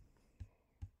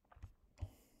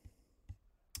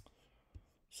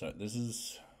 So this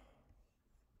is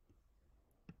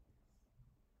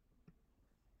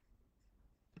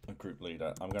a group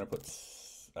leader. I'm going to put,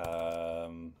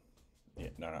 yeah,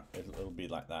 no, it'll be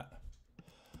like that.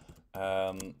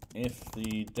 If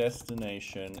the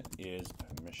destination is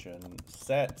permission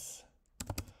sets,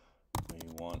 we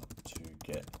want to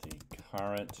get the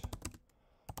current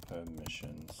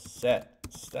permission set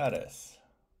status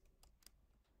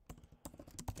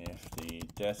if the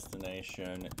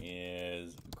destination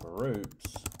is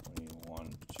groups, we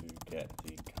want to get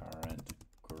the current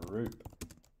group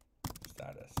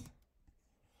status.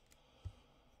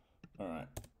 All right.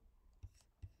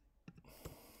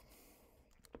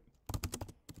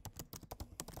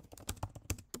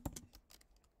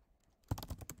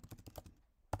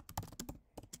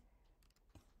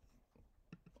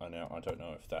 I don't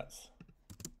know if that's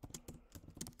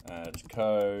add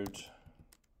code.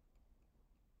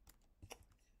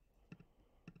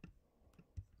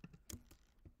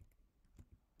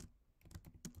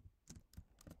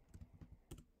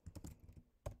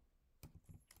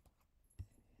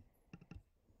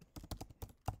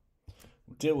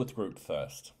 We'll deal with group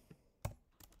first.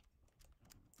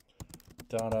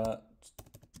 Data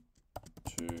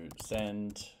to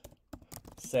send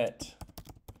set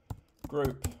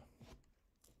group.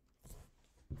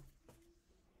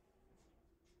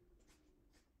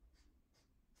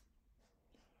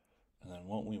 And then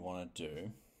what we want to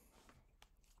do,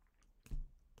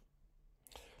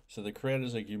 so the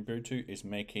creators of Ubuntu is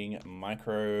making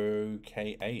micro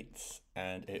K8s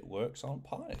and it works on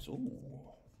Pies. Ooh.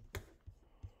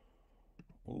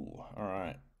 Ooh, all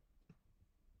right.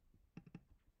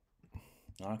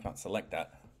 I can't select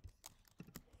that.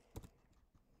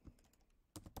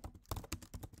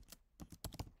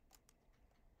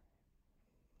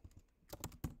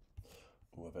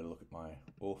 Ooh, I better look at my,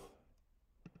 oof.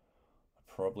 I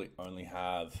probably only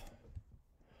have,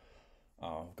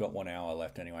 oh, I've got 1 hour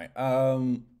left anyway. Yeah,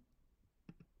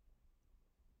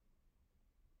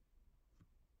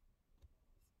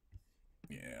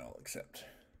 I'll accept.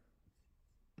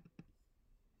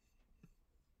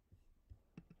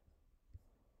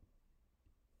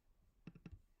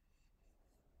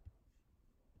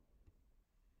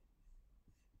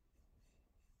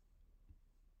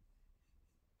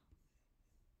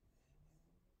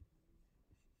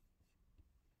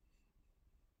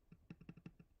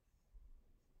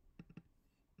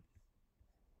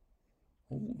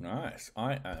 Ooh, nice.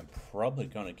 I am probably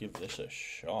going to give this a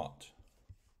shot.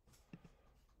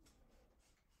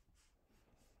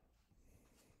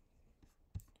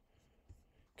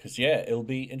 Because, yeah, it'll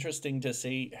be interesting to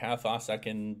see how fast I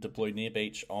can deploy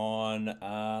NearBeach on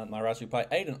my Raspberry Pi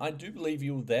 8. And I do believe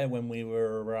you were there when we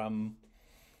were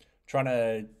trying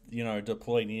to,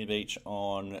 deploy NearBeach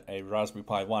on a Raspberry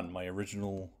Pi 1, my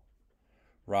original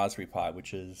Raspberry Pi,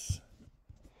 which is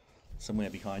somewhere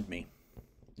behind me.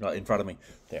 In front of me.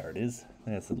 There it is.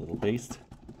 There's the little beast.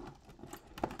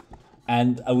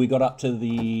 And we got up to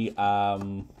the,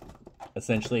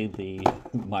 essentially the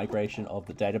migration of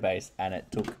the database, and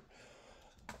it took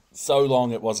so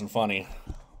long it wasn't funny.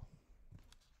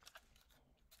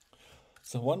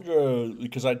 So I wonder,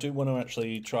 because I do want to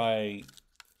actually try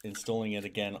installing it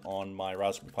again on my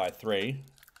Raspberry Pi 3.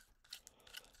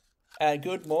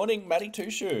 Good morning, Matty Two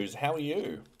Shoes. How are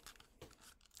you?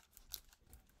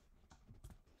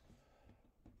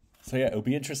 So yeah, it'll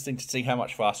be interesting to see how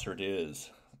much faster it is.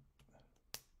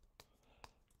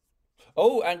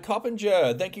 Oh, and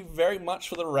Coppinger, thank you very much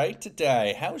for the raid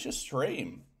today. How was your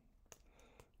stream?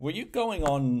 Were you going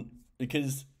on,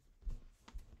 because,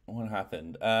 what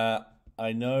happened?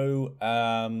 I know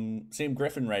CM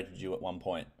Griffin raided you at one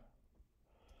point.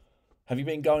 Have you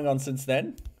been going on since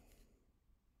then?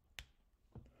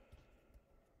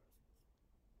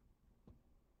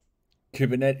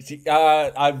 Kubernetes.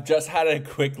 I've just had a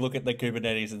quick look at the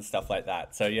Kubernetes and stuff like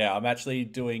that. So yeah, I'm actually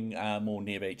doing more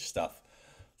NearBeach stuff.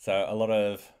 So a lot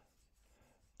of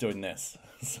doing this.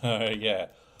 So yeah.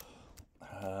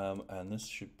 And this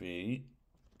should be,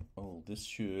 oh, this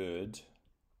should.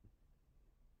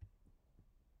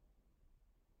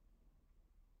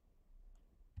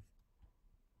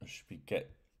 I should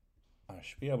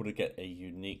be able to get a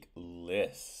unique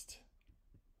list.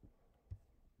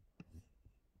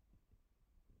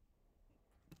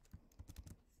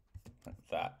 Like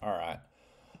that. All right.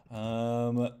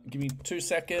 Give me 2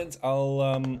 seconds.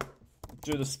 I'll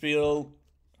do the spiel.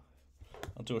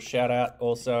 I'll do a shout out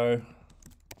also.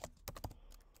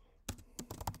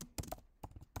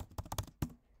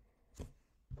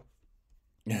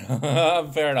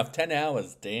 Fair enough. 10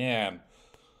 hours. Damn.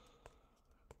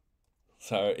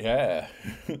 So yeah.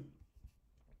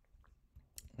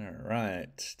 All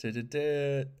right.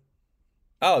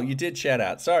 Oh, you did shout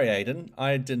out. Sorry, Aiden.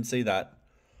 I didn't see that.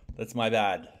 That's my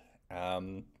bad.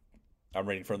 I'm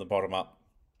reading from the bottom up.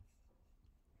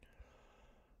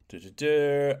 All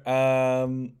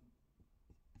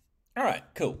right,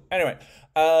 cool. Anyway,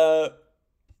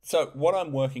 so what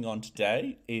I'm working on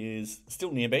today is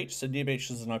still NearBeach. So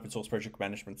NearBeach is an open source project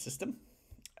management system.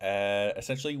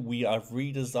 essentially we are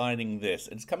redesigning this.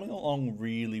 It's coming along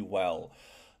really well.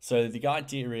 So the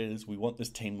idea is we want this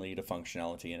team leader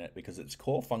functionality in it because it's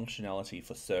core functionality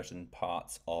for certain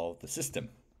parts of the system.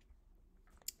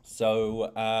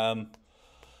 So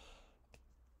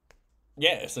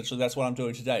yeah, essentially that's what I'm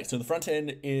doing today. So the front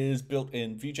end is built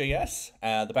in VueJS.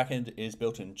 The back end is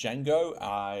built in Django.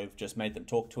 I've just made them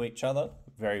talk to each other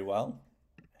very well.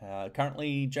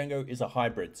 Currently, Django is a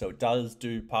hybrid, so it does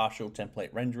do partial template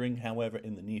rendering. However,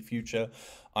 in the near future,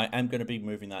 I am going to be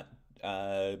moving that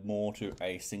more to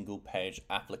a single page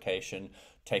application.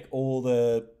 Take all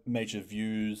the major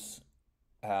views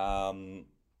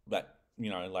that, you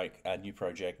know, like a new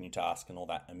project, new task and all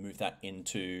that, and move that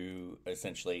into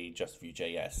essentially just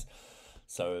VueJS.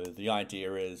 So the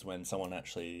idea is when someone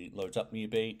actually loads up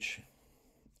NearBeach,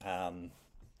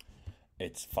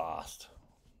 it's fast.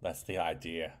 That's the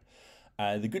idea.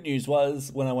 The good news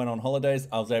was when I went on holidays,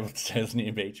 I was able to test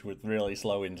NearBeach with really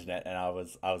slow internet, and I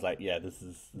was like, yeah, this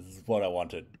is what I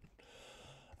wanted.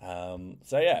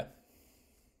 So yeah.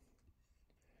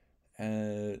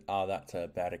 That's a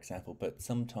bad example, but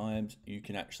sometimes you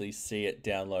can actually see it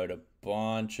download a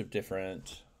bunch of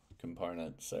different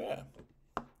components. So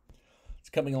yeah, it's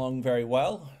coming along very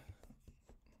well.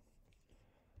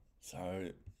 So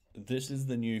this is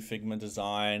the new Figma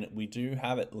design. We do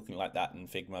have it looking like that in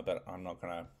Figma, but I'm not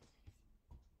gonna.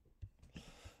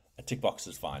 A tick box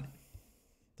is fine.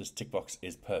 This tick box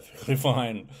is perfectly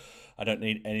fine. I don't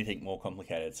need anything more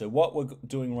complicated. So what we're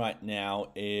doing right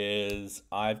now is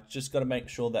I've just got to make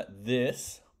sure that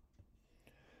this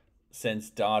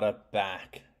sends data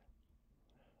back.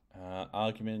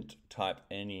 Argument type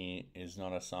any is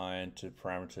not assigned to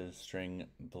parameters string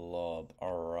blob.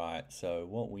 All right, so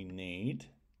what we need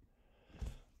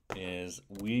is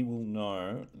we will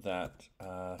know that,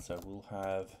 so we'll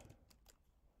have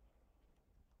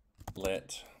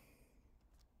let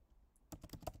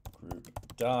group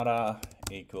data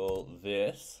equal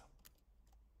this,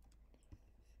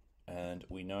 and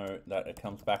we know that it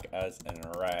comes back as an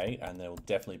array, and there will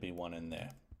definitely be one in there.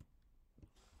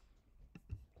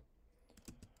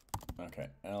 Okay,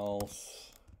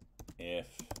 else if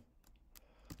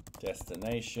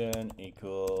destination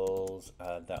equals,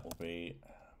 that will be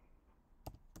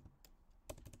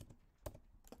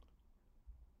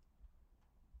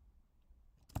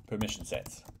permission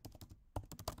sets.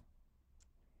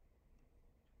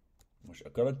 Which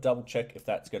I've got to double check if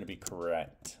that's going to be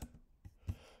correct.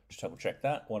 Just double check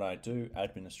that. What I do,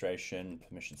 administration,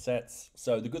 permission sets.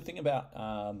 So the good thing about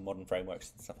modern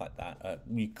frameworks and stuff like that,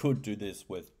 you could do this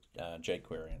with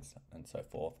jQuery and so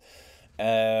forth,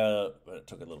 but it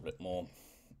took a little bit more,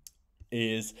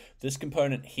 is this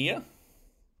component here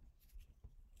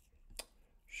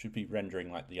should be rendering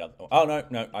like the other. Oh,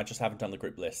 no, I just haven't done the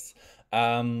group lists.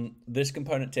 This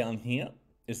component down here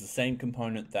is the same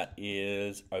component that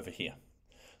is over here.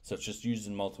 So it's just used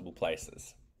in multiple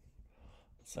places.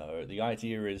 So the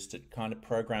idea is to kind of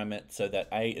program it so that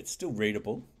A, it's still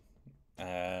readable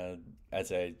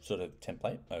as a sort of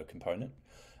template or component,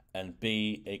 and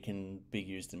B, it can be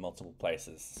used in multiple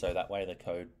places. So that way the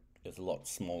code is a lot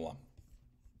smaller.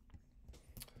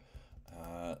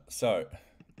 So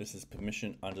this is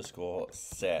permission underscore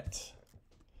set.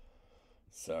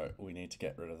 So we need to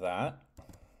get rid of that.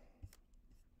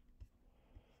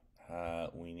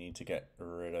 We need to get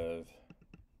rid of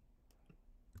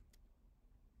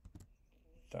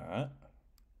that.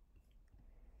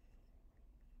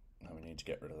 And we need to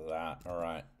get rid of that. All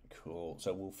right, cool.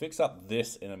 So we'll fix up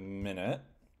this in a minute,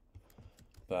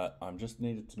 but I'm just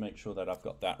needed to make sure that I've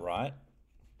got that right.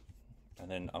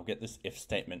 And then I'll get this if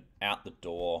statement out the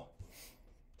door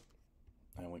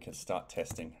and we can start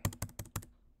testing.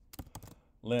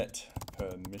 Let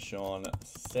permission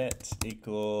set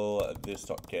equal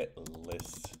this.get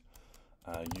list.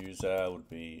 User would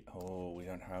be, oh, we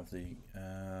don't have the,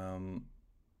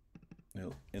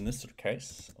 in this sort of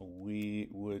case, we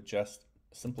would just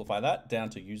simplify that down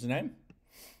to username,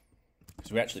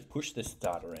 because we actually push this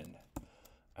data in.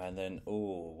 And then,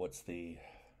 oh, what's this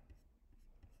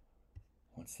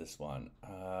one?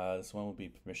 This one will be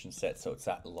permission set, so it's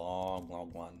that long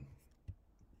one.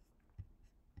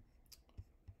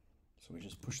 So we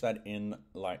just push that in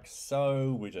like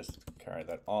so. We just carry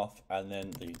that off, and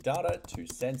then the data to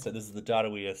send. So this is the data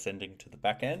we are sending to the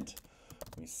back end.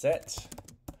 We set.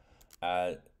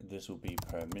 This will be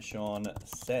permission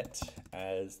set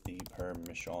as the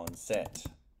permission set,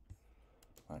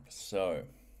 like so.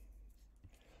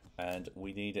 And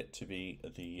we need it to be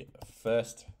the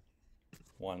first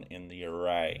one in the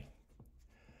array.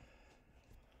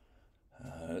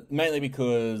 Mainly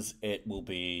because it will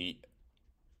be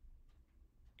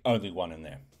only one in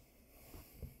there.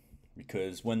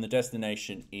 Because when the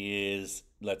destination is,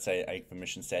 let's say, a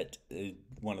permission set,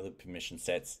 one of the permission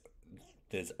sets,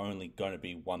 there's only going to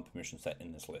be one permission set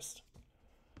in this list.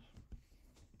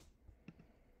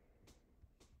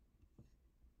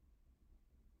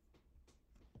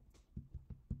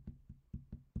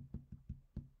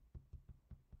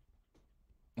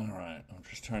 All right, I'm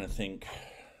just trying to think.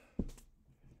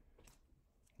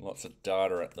 Lots of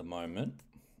data at the moment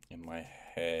in my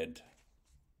head.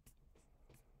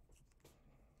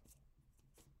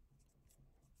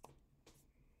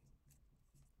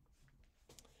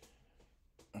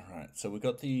 All right, so we've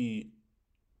got the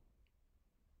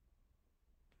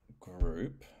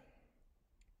group,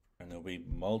 and there'll be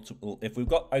multiple. If we've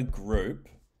got a group,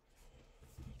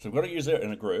 so we've got a user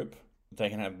in a group, they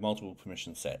can have multiple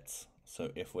permission sets. So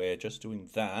if we're just doing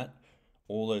that,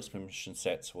 all those permission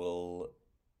sets will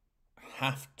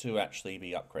have to actually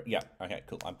be upgraded. Yeah, okay,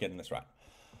 cool. I'm getting this right.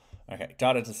 Okay,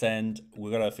 data to send.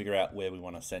 We've got to figure out where we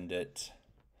want to send it.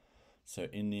 So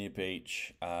in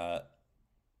NearBeach,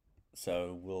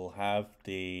 so we'll have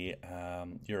the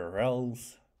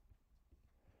URLs.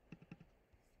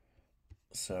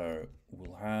 So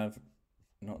we'll have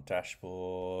not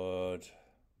dashboard,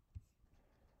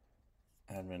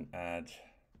 admin add.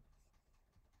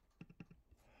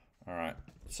 All right,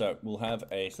 so we'll have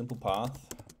a simple path,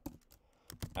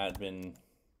 admin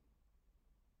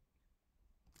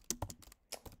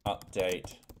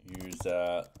update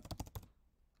user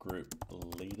group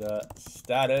leader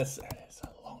status. That is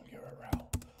a long URL.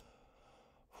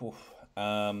 Whew.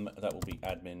 That will be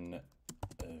admin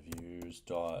views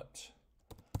dot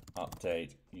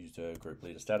update user group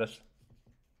leader status.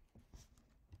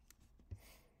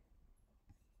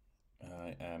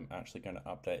 I am actually going to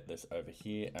update this over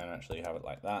here and actually have it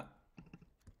like that.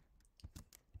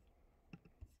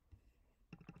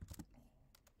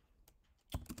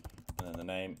 And then the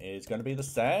name is going to be the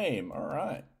same. All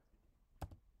right.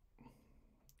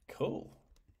 Cool.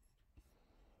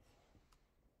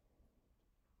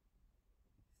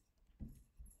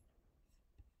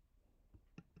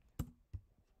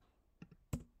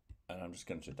 And I'm just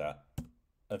going to do that.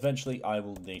 Eventually, I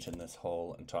will neaten this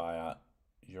whole entire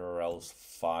URLs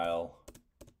file.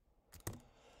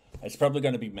 It's probably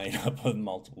going to be made up of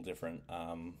multiple different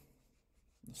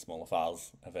smaller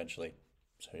files eventually.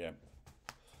 So yeah.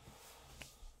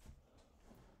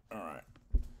 All right.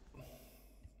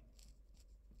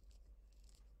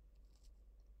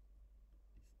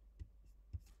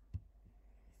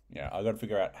 Yeah, I got to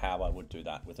figure out how I would do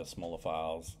that with the smaller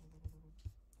files.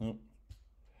 Oh,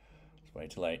 it's way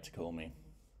too late to call me.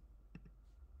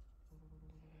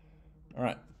 All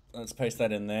right, let's paste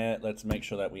that in there. Let's make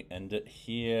sure that we end it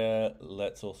here.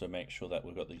 Let's also make sure that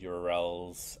we've got the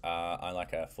URLs. I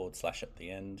like a / at the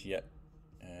end. Yep.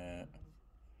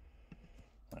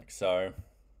 Like so.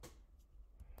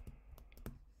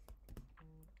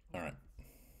 All right.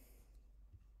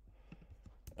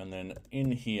 And then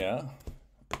in here,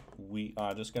 we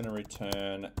are just going to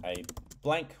return a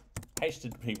blank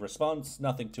HTTP response.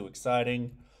 Nothing too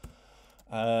exciting.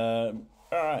 All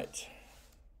right.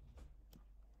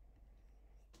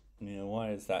 Now, why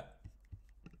is that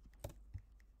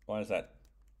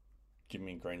giving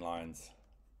me green lines?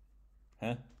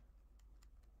 Huh?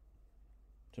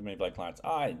 Too many blank lines.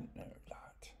 I know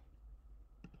that.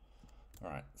 All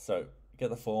right, so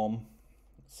get the form.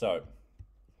 So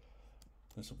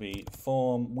this will be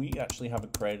form. We actually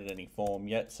haven't created any form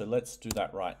yet, so let's do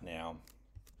that right now.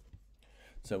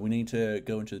 So we need to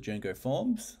go into the Django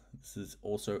forms. This is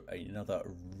also another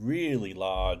really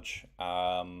large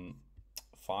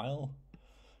file.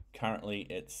 Currently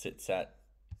it sits at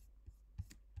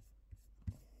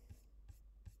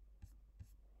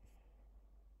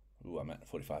I'm at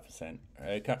 45%.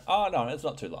 Okay. Oh no, it's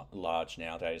not too large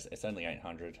nowadays. It's only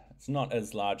 800. It's not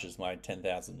as large as my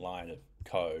 10,000 line of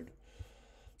code.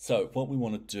 So what we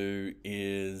want to do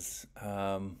is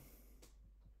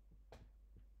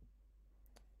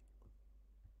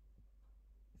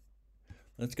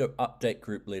let's go update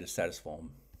group leader status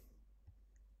form.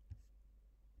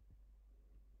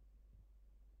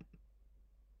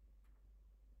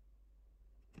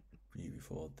 View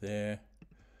before there.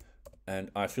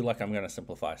 And I feel like I'm going to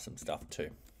simplify some stuff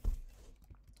too.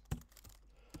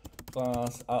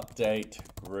 Class update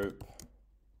group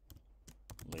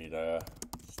leader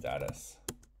status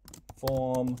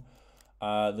form.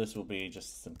 This will be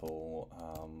just simple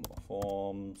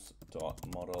forms dot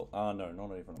model. No,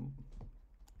 not even.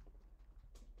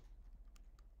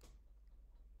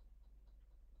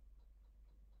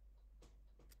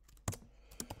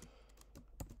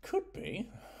 Could be.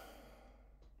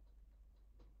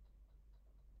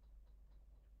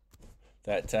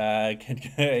 That can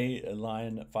a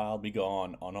line file be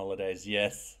gone on holidays?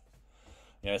 Yes.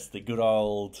 Yes, the good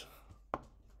old...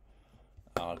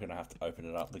 Oh, I'm going to have to open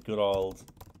it up. The good old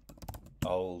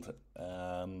 0.26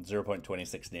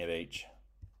 NearBeach.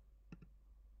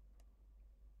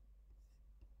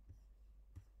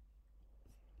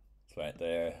 It's right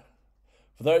there.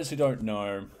 For those who don't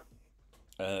know,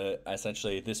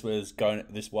 essentially this was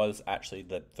actually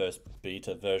the first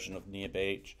beta version of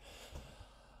NearBeach.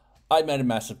 I made a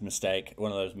massive mistake.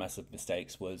 One of those massive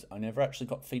mistakes was I never actually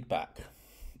got feedback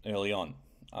early on.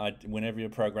 Whenever you're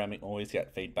programming, always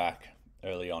get feedback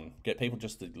early on. Get people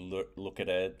just to look at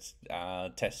it,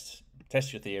 test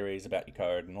your theories about your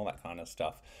code and all that kind of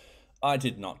stuff. I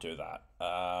did not do that.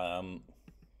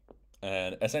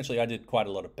 And essentially I did quite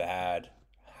a lot of bad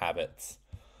habits.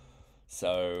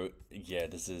 So yeah,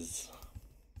 this is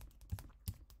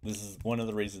one of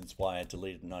the reasons why I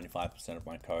deleted 95% of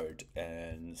my code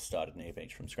and started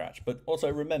NearBeach from scratch. But also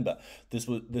remember,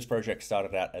 this project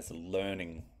started out as a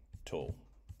learning tool,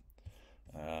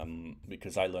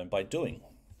 because I learned by doing.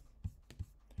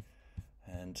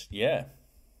 And yeah,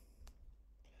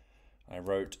 I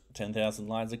wrote 10,000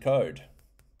 lines of code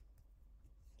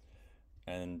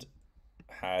and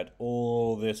had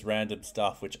all this random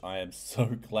stuff, which I am so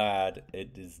glad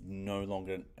it is no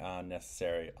longer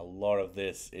necessary. A lot of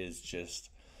this is just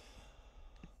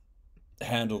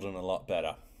handled in a lot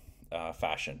better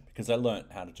fashion because I learned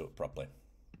how to do it properly.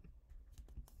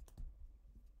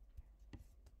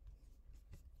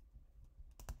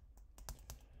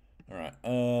 All right,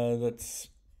 all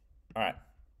right.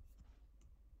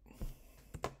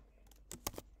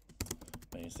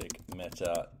 Basic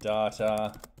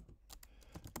metadata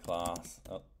class.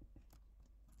 Oh.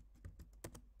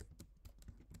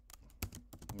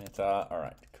 Meta. All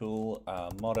right, cool.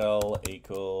 Model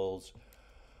equals.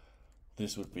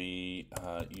 This would be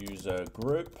user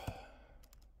group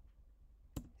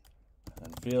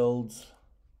and fields.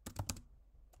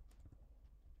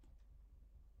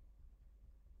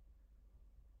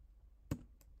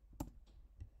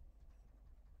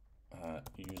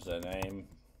 Username.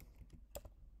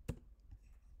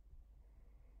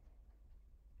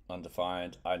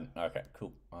 Undefined. Okay,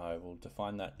 cool. I will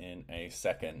define that in a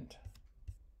second.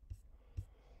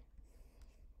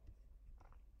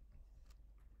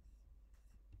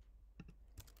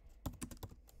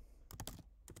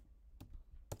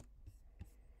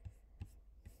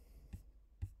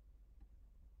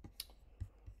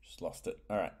 Just lost it.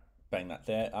 All right, bang that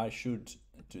there. I should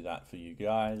do that for you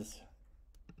guys.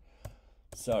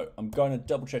 So I'm going to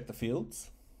double check the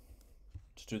fields.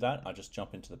 To do that, I just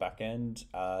jump into the back end.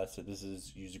 So this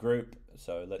is user group.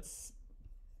 So let's,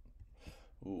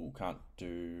 can't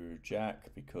do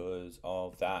Jack because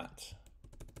of that.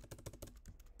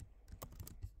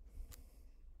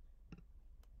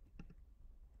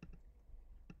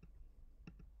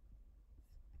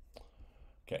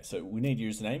 Okay, so we need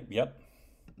username. Yep.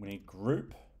 We need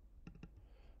group,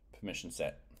 permission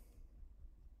set.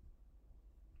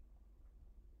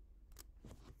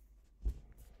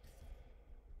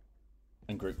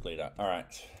 And group leader. All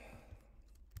right.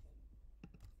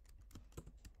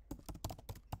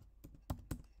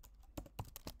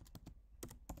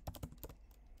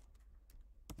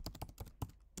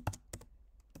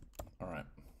 All right.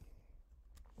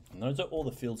 And those are all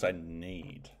the fields I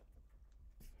need.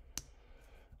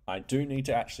 I do need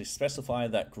to actually specify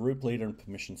that group leader and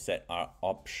permission set are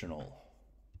optional.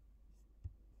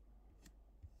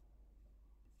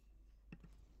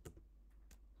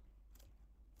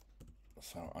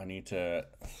 So I need to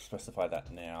specify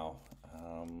that now.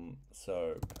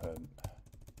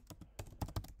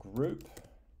 Group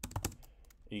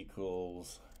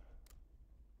equals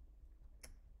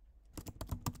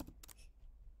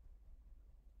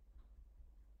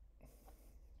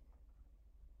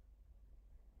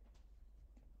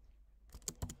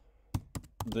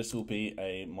this will be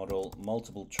a model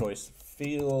multiple choice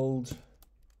field.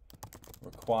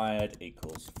 Required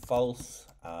equals false.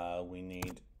 Do we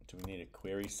need a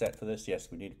query set for this? Yes,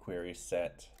 we need a query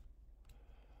set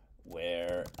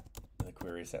where the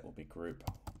query set will be group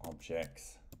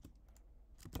objects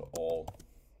for all.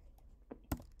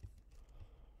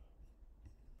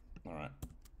 All right.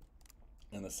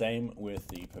 And the same with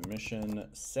the permission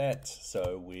set.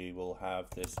 So we will have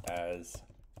this as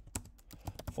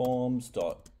forms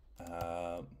dot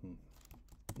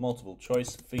multiple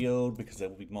choice field because there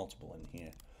will be multiple in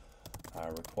here.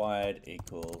 Required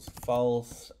equals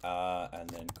false, and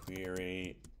then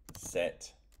query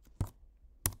set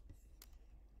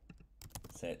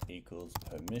equals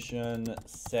permission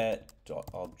set dot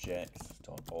objects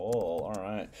dot all. All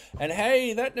right. And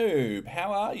hey, that noob,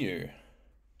 how are you?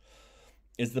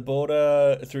 Is the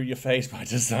border through your face by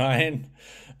design?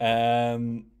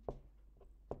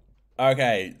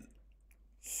 Okay.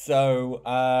 So,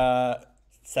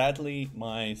 sadly,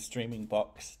 my streaming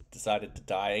box decided to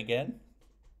die again,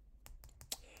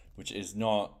 which is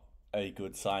not a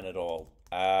good sign at all.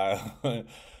 I'm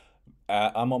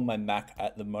on my Mac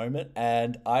at the moment,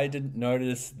 and I didn't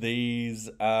notice these.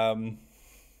 Well,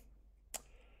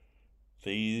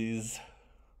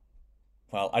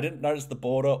 I didn't notice the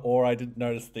border, or I didn't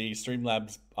notice the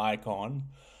Streamlabs icon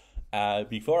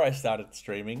before I started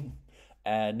streaming.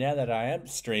 And now that I am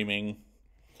streaming,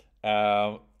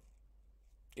 uh,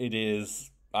 it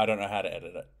is. I don't know how to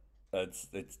edit it.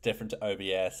 It's different to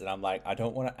OBS, and I'm like, I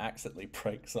don't want to accidentally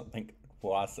break something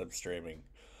whilst I'm streaming.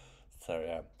 So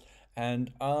yeah, and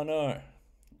oh no,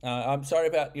 I'm sorry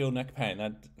about your neck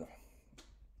pain.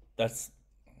 That's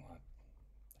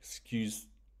excuse,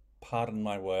 pardon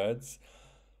my words.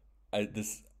 I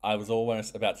was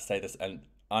almost about to say this and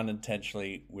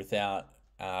unintentionally without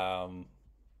the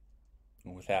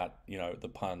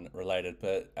pun related,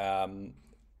 but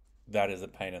that is a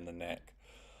pain in the neck.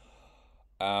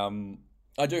 I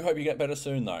do hope you get better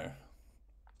soon though.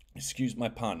 Excuse my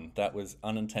pun. That was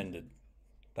unintended.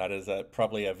 That is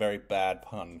probably a very bad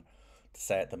pun to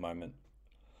say at the moment.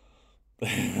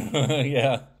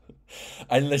 Yeah.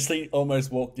 I literally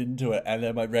almost walked into it, and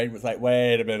then my brain was like,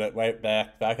 wait a minute, wait,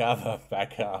 back up,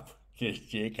 back up.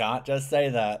 You can't just say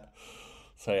that.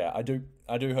 So yeah, I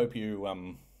do hope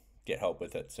you get help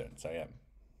with it soon. So yeah,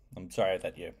 I'm sorry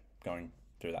that you're going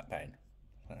through that pain.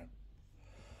 So,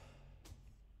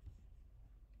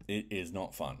 it is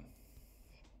not fun.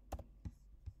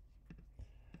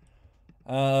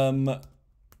 All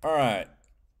right.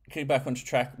 Getting back onto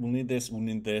track, we'll need this, We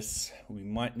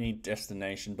might need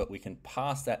destination, but we can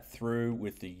pass that through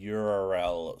with the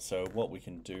URL. So what we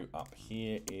can do up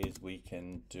here is we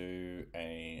can do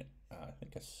I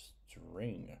think a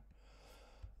string.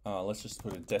 Let's just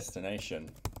put a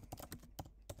destination.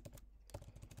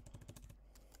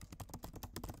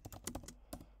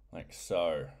 Like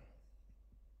so.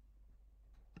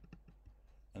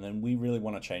 And then we really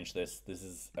want to change this. This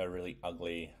is a really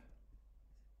ugly.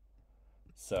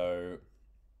 So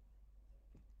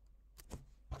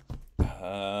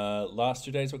last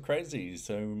 2 days were crazy.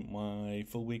 So my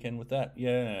full weekend with that,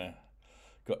 yeah.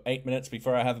 Got 8 minutes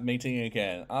before I have a meeting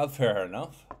again. Fair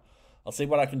enough. I'll see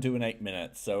what I can do in 8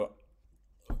 minutes. So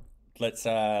let's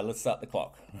start the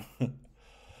clock.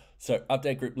 So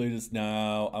update group leaders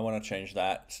now. I want to change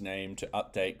that name to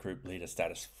update group leader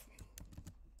status.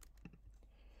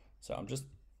 So I'm just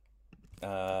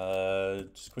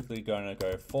quickly going to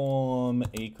go form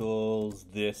equals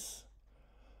this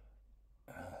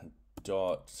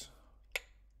dot.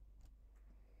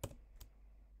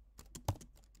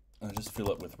 I'll just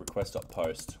fill it with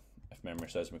request.post if memory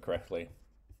serves me correctly.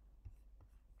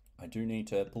 I do need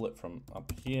to pull it from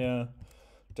up here.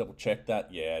 Double check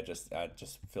that. Yeah, just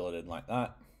fill it in like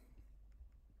that.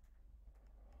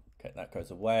 Okay, that goes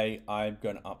away. I'm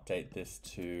going to update this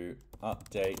to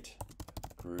update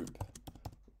group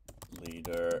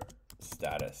leader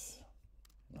status,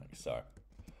 like so.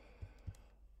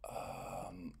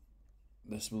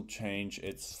 This will change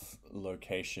its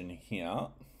location here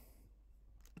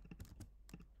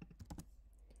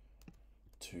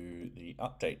to the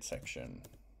update section.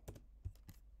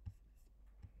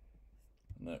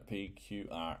 No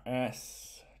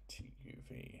PQRS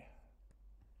TUV.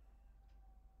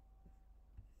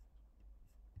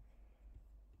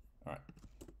 All right,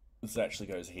 this actually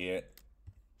goes here.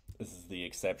 This is the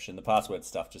exception. The password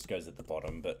stuff just goes at the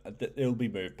bottom, but it'll be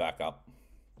moved back up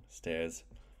stairs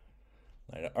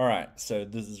later. All right, so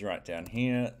this is right down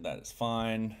here. That is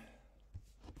fine.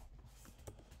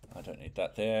 I don't need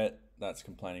that there. That's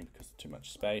complaining because of too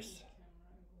much space.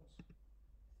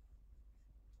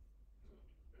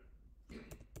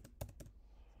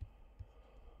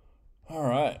 All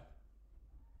right.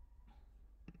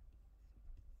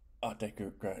 Update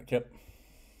group, great. Yep.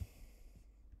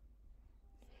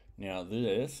 Now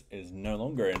this is no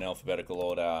longer in alphabetical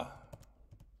order.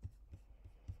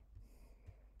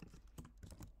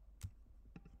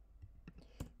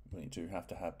 We do have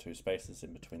to have 2 spaces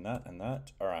in between that and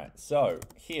that. All right, so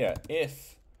here,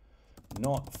 if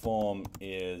not form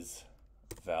is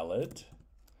valid,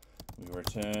 we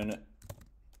return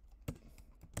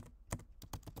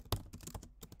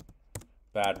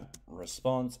bad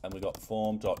response, and we got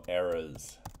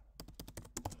form.errors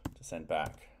to send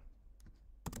back.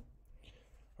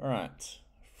 All right,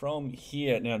 from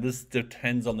here, now this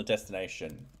depends on the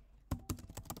destination.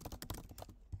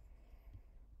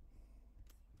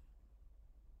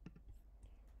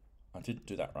 I did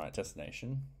do that right,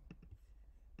 destination.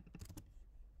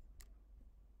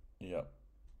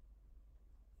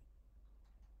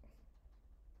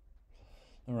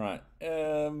 All right.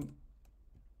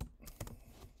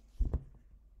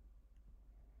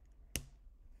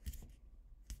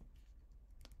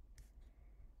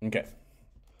 Okay.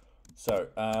 So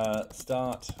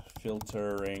start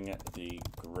filtering the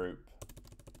group,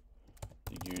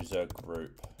 the user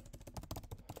group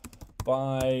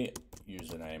by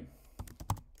username.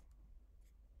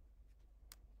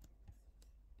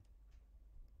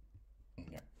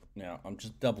 Okay. Now I'm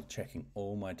just double checking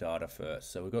all my data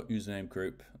first. So we've got username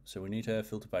group. So we need to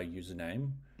filter by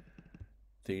username.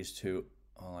 These two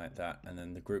are like that. And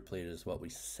then the group leader is what we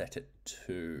set it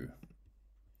to.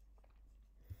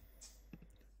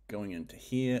 Going into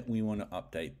here, we want to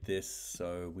update this.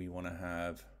 So we want to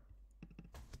have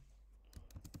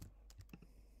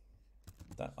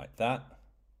that like that.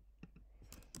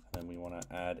 And then we want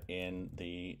to add in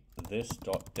the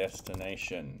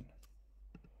this.destination.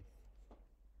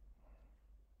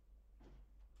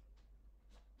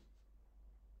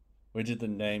 Where did the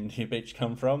name NearBeach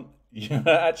come from? Yeah,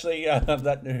 actually,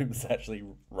 that name's actually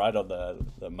right on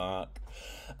the mark.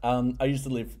 I used to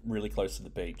live really close to the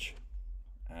beach,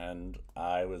 and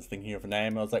I was thinking of a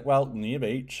name. I was like, well,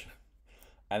 NearBeach.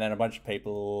 And then a bunch of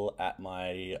people at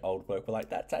my old work were like,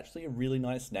 that's actually a really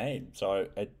nice name. So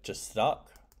it just stuck.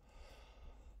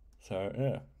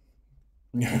 So,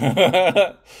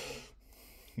 yeah.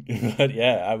 But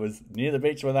yeah, I was near the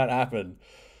beach when that happened.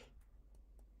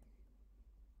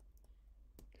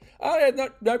 Oh, yeah,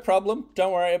 no problem.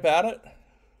 Don't worry about it.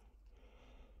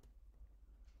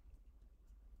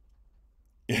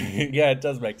 Yeah, it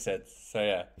does make sense. So,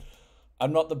 yeah.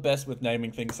 I'm not the best with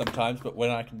naming things sometimes, but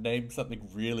when I can name something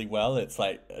really well, it's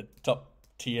like a top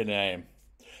tier name.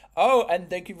 Oh, and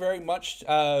thank you very much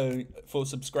for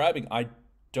subscribing. I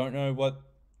don't know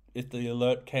if the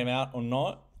alert came out or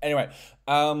not. Anyway,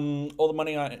 all the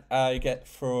money I get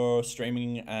for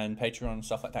streaming and Patreon and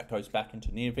stuff like that goes back into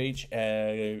NearBeach.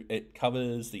 It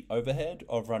covers the overhead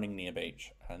of running NearBeach.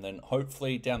 And then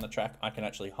hopefully down the track, I can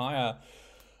actually hire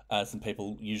some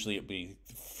people. Usually it'd be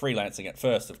freelancing at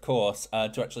first, of course,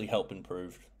 to actually help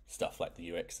improve stuff like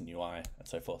the UX and UI and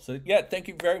so forth. So yeah, thank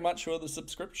you very much for the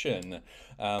subscription.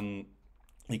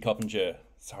 Lee Coppinger.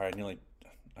 Sorry, I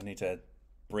need to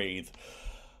breathe.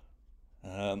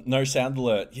 No sound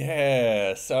alert.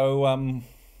 Yeah. So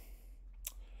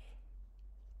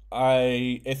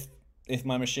if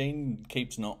my machine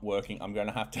keeps not working, I'm going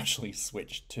to have to actually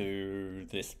switch to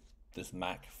this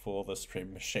Mac for the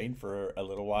stream machine for a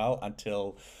little while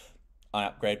until I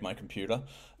upgrade my computer.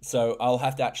 So I'll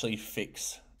have to actually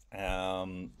fix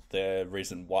the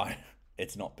reason why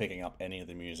it's not picking up any of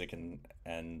the music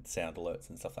and sound alerts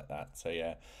and stuff like that. So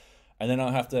yeah. And then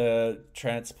I'll have to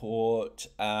transport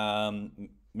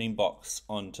Memebox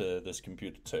onto this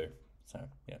computer too. So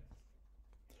yeah.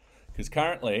 Because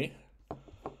currently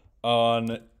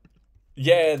the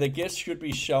GIFs should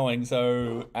be showing.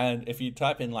 So, and if you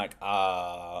type in like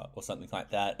or something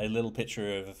like that, a little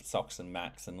picture of Socks and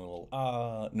Max and a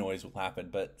little noise will happen.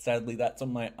 But sadly, that's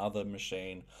on my other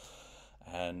machine.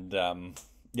 And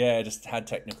yeah, I just had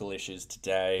technical issues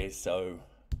today. So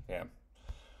yeah,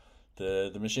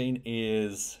 the machine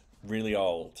is really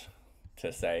old,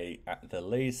 to say at the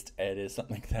least. It is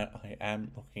something that I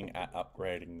am looking at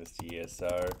upgrading this year.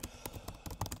 So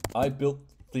I built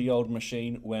the old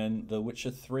machine when The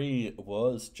Witcher 3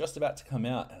 was just about to come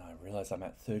out, and I realized I'm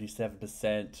at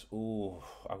 37%. Ooh,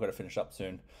 I've got to finish up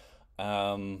soon.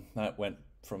 That went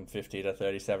from 50 to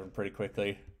 37 pretty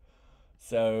quickly.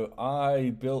 So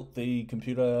I built the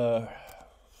computer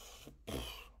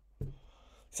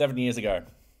 7 years ago,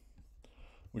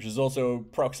 which is also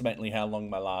approximately how long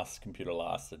my last computer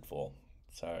lasted for.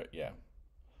 So yeah,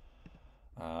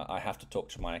 I have to talk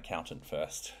to my accountant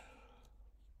first.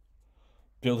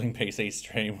 Building PC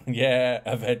stream. Yeah,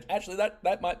 actually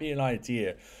that might be an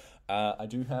idea. I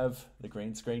do have the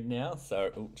green screen now,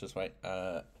 so just wait.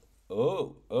 Oh,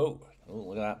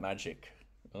 look at that magic.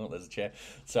 Oh, there's a chair.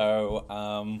 So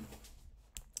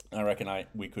I reckon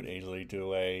we could easily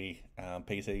do a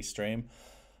PC stream.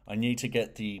 I need to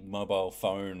get the mobile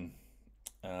phone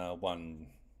one.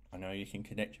 I know you can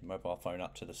connect your mobile phone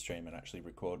up to the stream and actually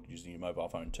record using your mobile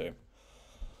phone too.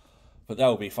 But that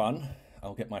will be fun.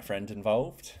 I'll get my friend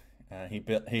involved.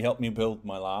 He helped me build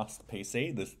my last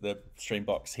PC, the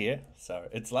Streambox here. So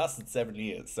it's lasted 7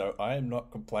 years. So I am not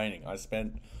complaining. I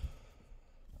spent,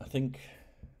 I think,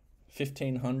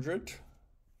 $1,500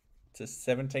 to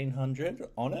 $1,700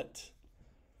 on it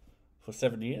for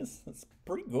 7 years. That's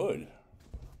pretty good.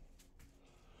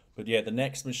 But yeah, the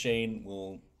next machine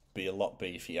will be a lot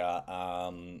beefier.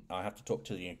 I have to talk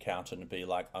to the accountant and be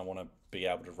like, I want to be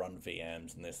able to run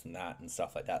VMs and this and that and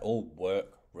stuff like that, all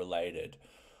work related.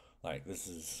 Like, this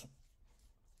is,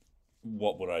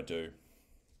 what would I do?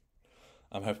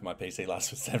 I'm hoping my PC lasts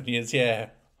for 7 years. Yeah.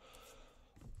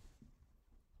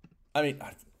 I mean,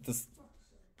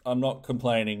 I'm not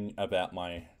complaining about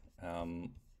my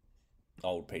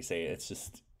old PC. It's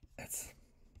just, it's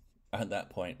at that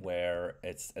point where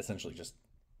it's essentially just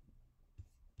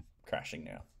crashing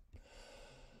now,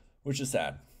 which is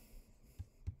sad.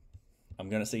 I'm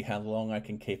going to see how long I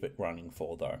can keep it running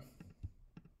for, though,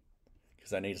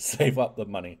 because I need to save up the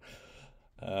money.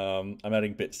 I'm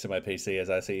adding bits to my PC as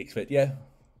I see fit. Yeah,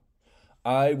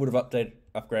 I would have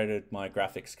upgraded my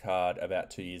graphics card about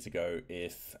 2 years ago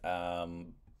if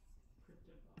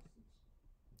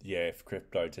if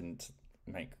crypto didn't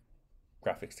make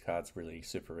graphics cards really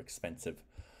super expensive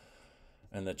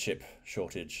and the chip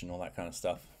shortage and all that kind of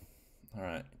stuff. All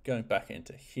right, going back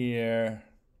into here.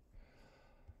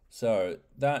 So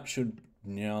that should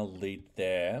now lead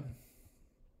there.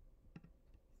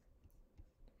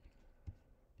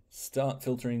 Start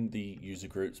filtering the user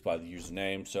groups by the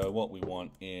username. So what we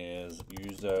want is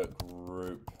user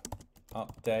group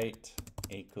update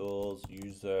equals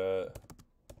user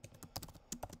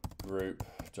group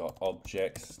dot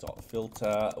objects dot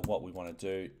filter. What we want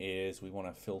to do is we want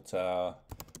to filter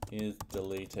is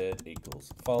deleted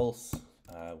equals false.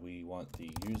 We want the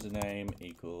username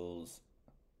equals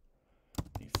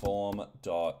the form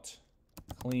dot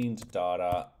cleaned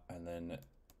data and then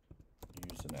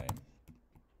username.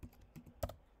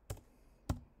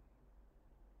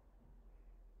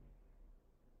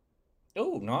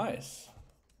 Oh, nice.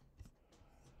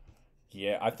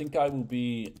 Yeah, I think I will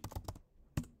be...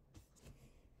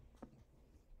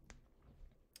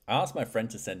 I asked my friend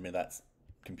to send me that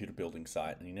computer building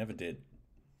site, and he never did.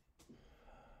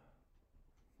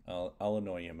 I'll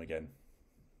annoy him again.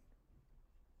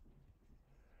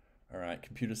 All right,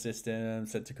 computer system,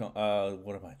 set to...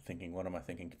 what am I thinking? What am I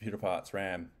thinking? Computer parts,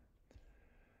 RAM.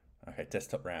 Okay,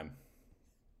 desktop RAM.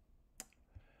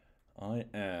 I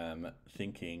am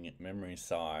thinking memory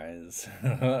size.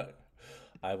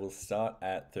 I will start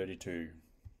at 32.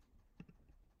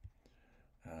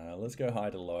 Let's go high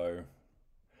to low.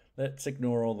 Let's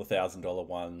ignore all the $1,000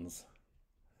 ones.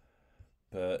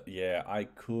 But yeah, I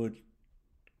could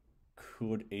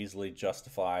easily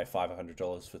justify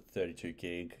 $500 for 32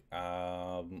 gig.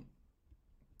 I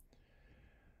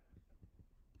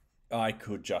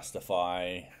could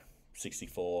justify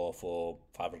 64 for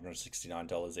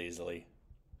 $569 easily.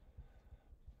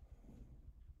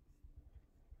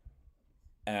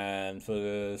 And for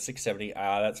the 670,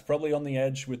 that's probably on the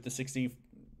edge with the 60,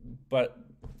 but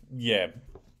yeah.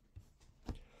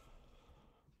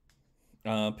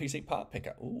 PC part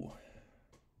picker. Ooh.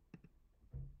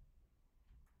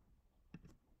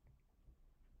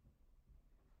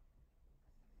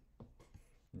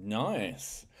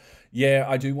 Nice. Yeah,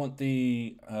 I do want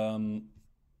the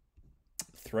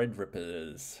thread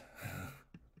rippers.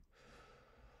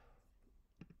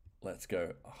 Let's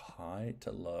go high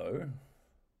to low.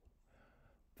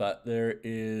 But there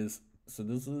is, so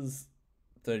this is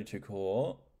 32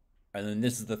 core, and then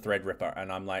this is the thread ripper,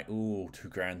 and I'm like, ooh,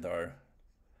 $2,000 though.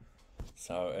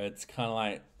 So it's kind of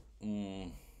like,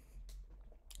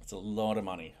 it's a lot of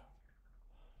money.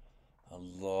 A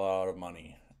lot of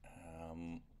money.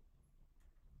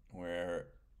 Where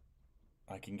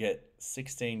I can get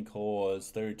 16 cores,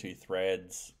 32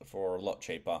 threads for a lot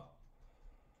cheaper.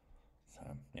 So,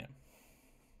 yeah.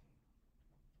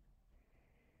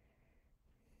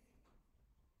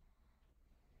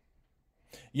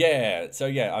 Yeah, so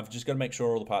yeah, I've just got to make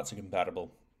sure all the parts are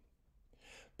compatible.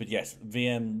 But yes,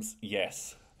 VMs,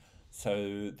 yes.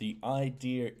 So the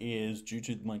idea is, due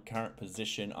to my current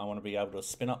position, I want to be able to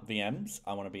spin up VMs.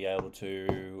 I want to be able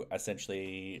to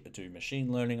essentially do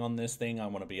machine learning on this thing. I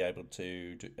want to be able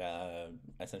to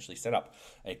essentially set up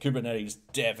a Kubernetes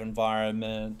dev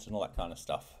environment and all that kind of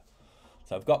stuff.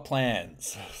 So I've got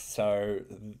plans. So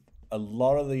a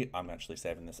lot of the, I'm actually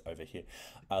saving this over here.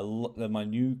 My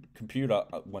new computer,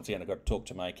 once again, I've got to talk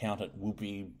to my accountant, will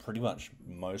be pretty much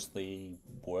mostly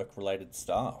work-related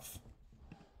stuff.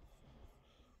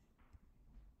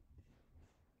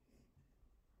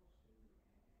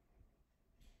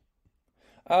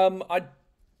 I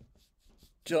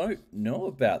don't know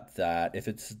about that. If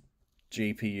it's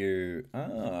GPU,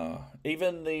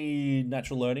 even the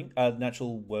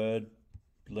natural word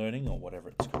learning, or whatever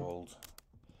it's called,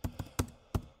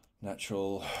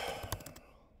 natural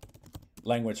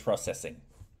language processing.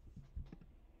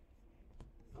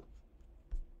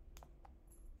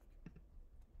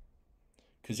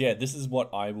 Because yeah, this is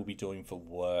what I will be doing for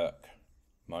work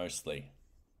mostly.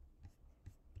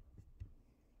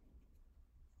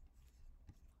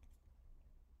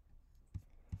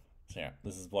 So yeah,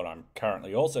 this is what I'm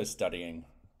currently also studying.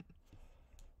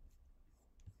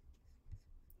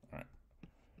 All right.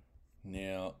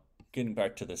 Now, getting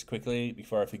back to this quickly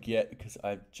before I forget, because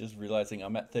I'm just realizing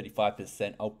I'm at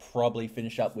 35%. I'll probably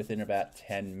finish up within about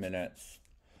 10 minutes.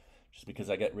 Just because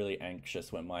I get really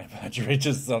anxious when my battery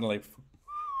just suddenly...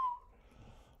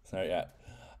 So yeah.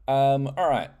 All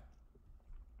right.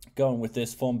 Going with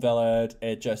this form valid,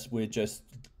 we're just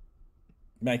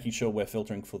making sure we're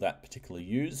filtering for that particular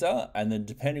user, and then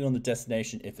depending on the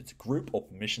destination, if it's a group or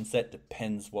permission set,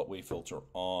 depends what we filter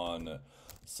on.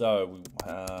 So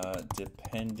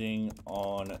depending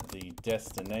on the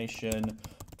destination,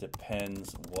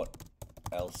 depends what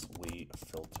else we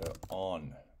filter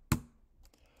on.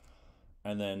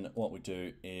 And then what we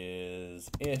do is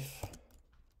if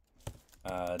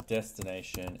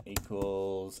destination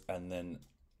equals, and then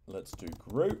let's do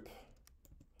group.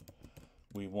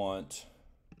 We want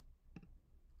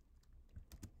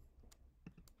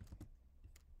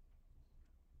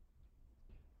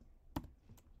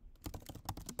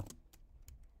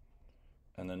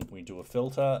and then we do a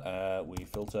filter. We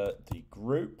filter the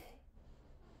group.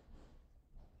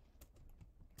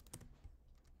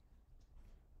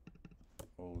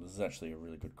 Oh, this is actually a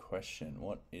really good question.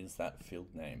 What is that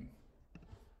field name?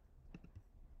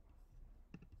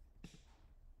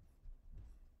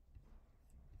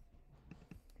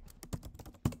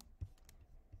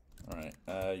 All right.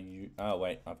 Oh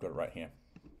wait, I've got it right here.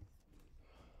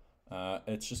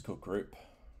 It's just called group.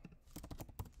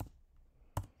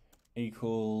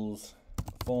 Equals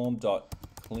form dot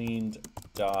cleaned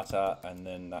data, and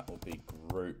then that will be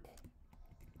group.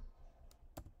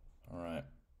 All right.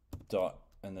 Dot,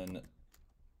 and then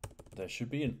there should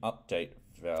be an update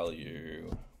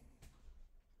value.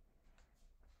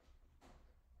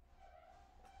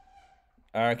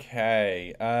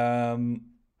 Okay.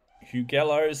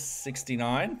 Hugello's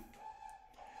 69.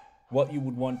 What you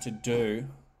would want to do,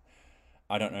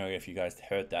 I don't know if you guys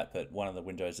heard that, but one of the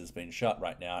windows has been shut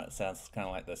right now, and it sounds kind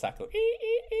of like the cycle.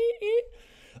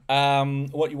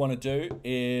 What you want to do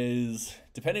is,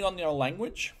 depending on your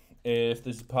language, if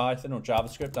this is Python or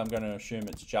JavaScript, I'm going to assume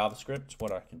it's JavaScript.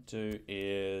 What I can do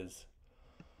is,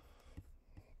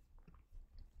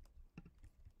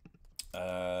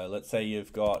 let's say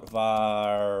you've got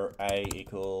var a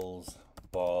equals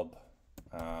Bob.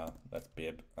 That's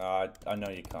Bib. I know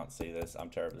you can't see this. I'm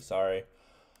terribly sorry.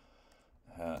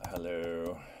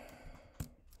 Hello.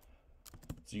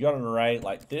 So you got an array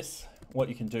like this. What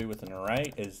you can do with an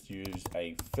array is use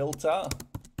a filter.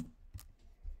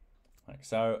 Like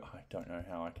so. I don't know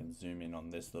how I can zoom in on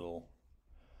this little...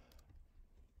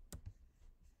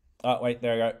 Oh, wait,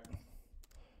 there we go.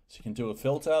 So you can do a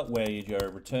filter where you go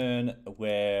return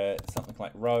where something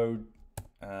like road.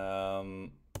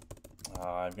 I'm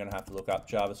going to have to look up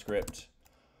JavaScript.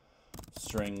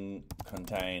 String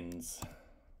contains...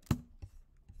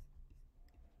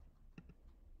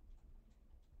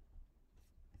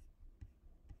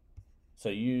 So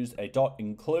use a dot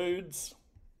includes.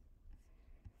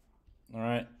 All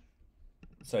right.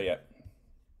 So yeah.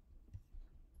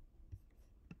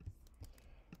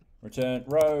 Return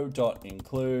row dot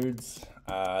includes.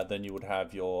 Then you would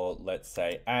have your, let's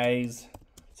say, A's.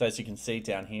 So as you can see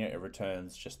down here, it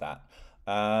returns just that.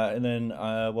 And then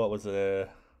what was it?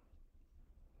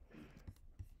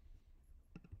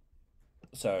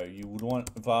 So you would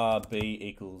want var b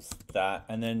equals that,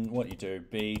 and then what you do,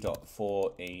 b dot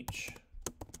for each.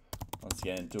 Once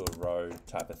again, do a row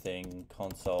type of thing,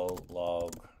 console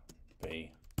log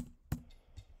b.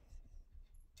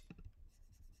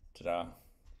 Ta-da.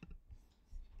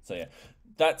 So yeah,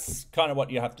 that's kind of what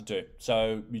you have to do.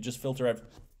 So you just filter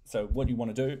so what you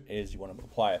want to do is you want to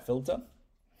apply a filter.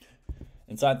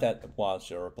 Inside that,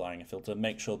 whilst you're applying a filter,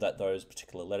 make sure that those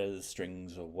particular letters,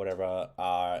 strings, or whatever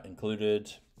are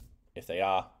included. If they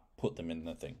are, put them in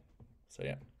the thing. So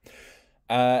yeah.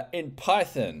 In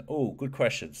Python, oh, good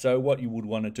question. So what you would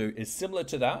want to do is similar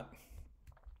to that.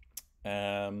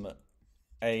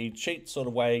 A cheat sort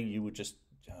of way, you would just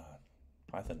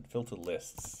Python filter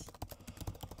lists.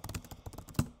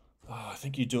 Oh, I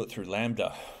think you do it through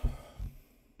Lambda.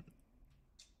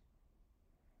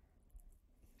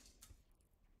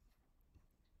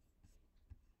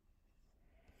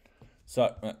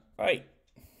 So, right,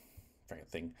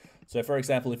 thing. So for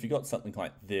example, if you got something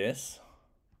like this,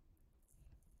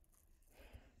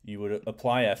 you would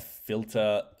apply a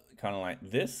filter kind of like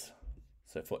this.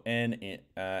 So for n in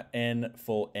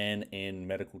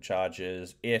medical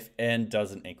charges, if n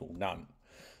doesn't equal none.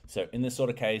 So in this sort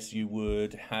of case, you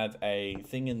would have a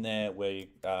thing in there where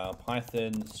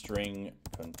Python string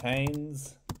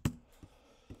contains.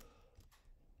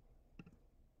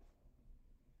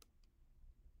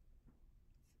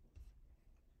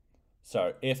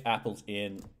 So if apple's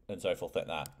in and so forth like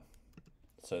that.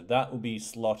 So that will be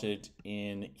slotted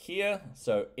in here.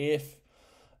 So if,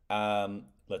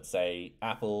 let's say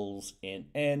apple's in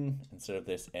n, instead of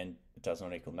this n, it does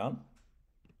not equal none.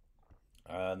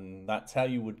 And that's how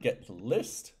you would get the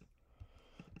list.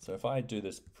 So if I do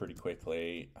this pretty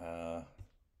quickly,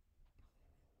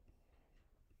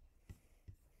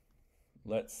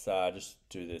 let's just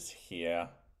do this here.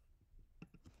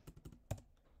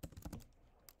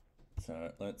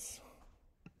 So let's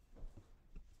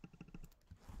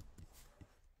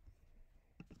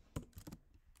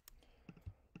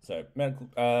medical.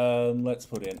 Let's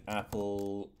put in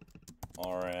apple,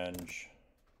 orange,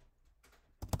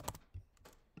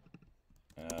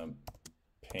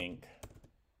 pink.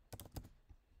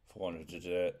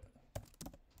 400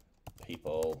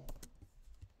 people.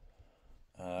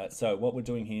 So what we're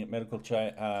doing here, medical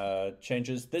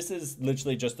changes. This is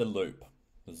literally just a loop.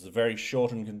 This is a very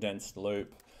short and condensed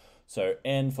loop. So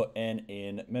n for n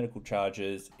in medical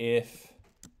charges if,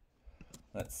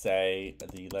 let's say,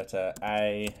 the letter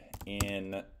A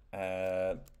in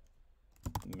A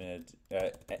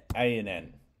in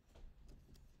N.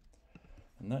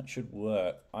 And that should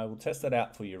work. I will test that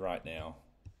out for you right now.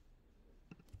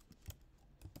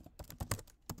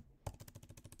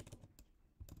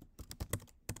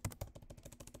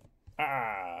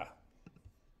 Ah!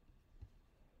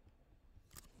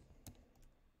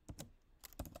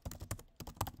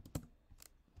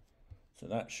 So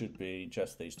that should be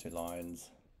just these two lines.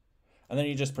 And then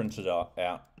you just print it out.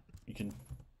 You can...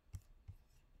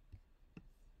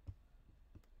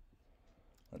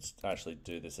 Let's actually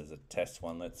do this as a test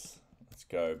one. Let's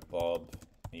go Bob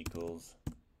equals...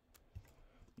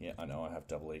 Yeah, I know I have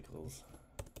double equals.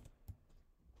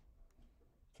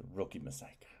 It's a rookie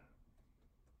mistake.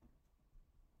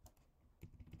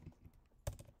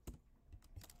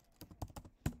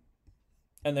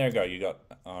 And there you go, you got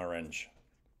orange.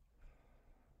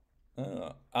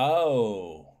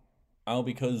 Oh,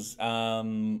 because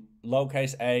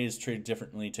lowercase a is treated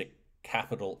differently to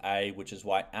capital A, which is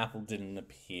why apple didn't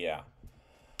appear.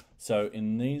 So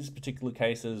in these particular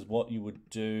cases, what you would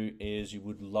do is you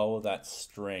would lower that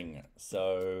string.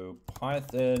 So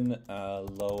Python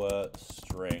lower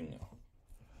string,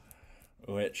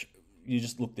 which you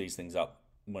just look these things up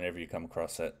whenever you come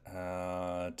across it.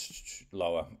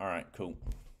 Lower. All right, cool.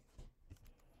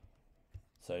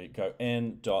 So you go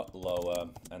n dot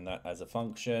lower, and that as a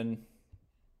function.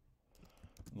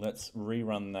 Let's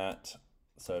rerun that.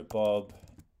 So Bob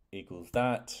equals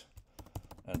that,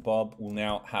 and Bob will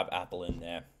now have apple in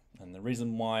there. And the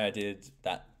reason why I did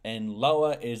that n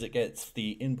lower is it gets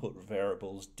the input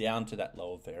variables down to that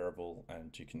lower variable,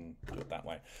 and you can do it that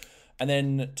way. And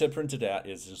then to print it out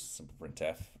is just simple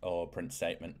printf or print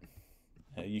statement.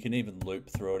 You can even loop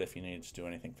through it if you need to do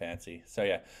anything fancy. So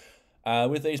yeah,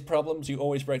 with these problems, you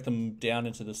always break them down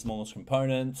into the smallest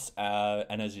components.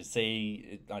 And as you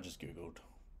see, I just Googled.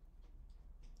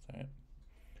 So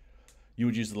you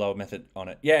would use the lower method on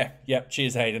it. Yeah, yep,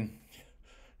 cheers, Hayden.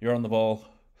 You're on the ball.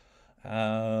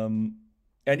 And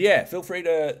yeah, feel free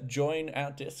to join our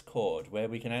Discord where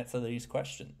we can answer these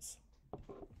questions.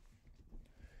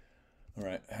 All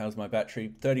right, how's my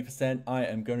battery? 30%. I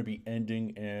am going to be ending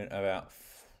in about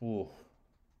a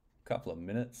couple of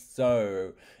minutes.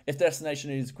 So if destination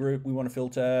is group we want to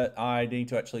filter, I need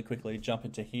to actually quickly jump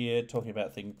into here, talking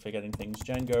about forgetting things.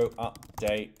 Django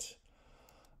update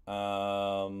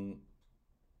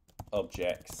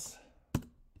objects.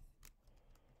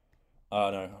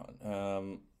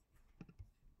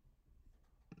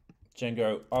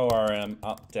 Django ORM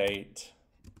update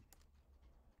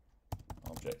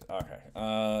object. Okay.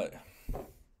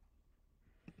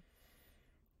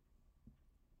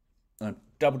 I'm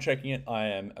double checking it. I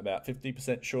am about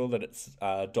 50% sure that it's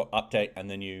dot update, and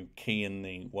then you key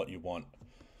in what you want.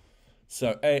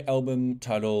 So a album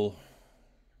title.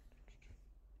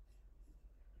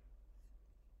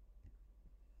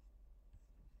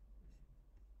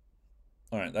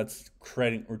 All right, that's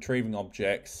retrieving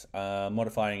objects,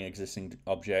 modifying existing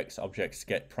objects. Objects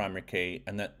get primary key,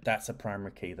 and that's a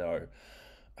primary key though.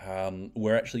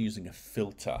 We're actually using a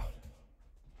filter,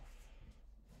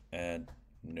 and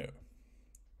no,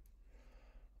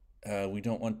 we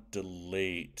don't want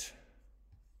delete.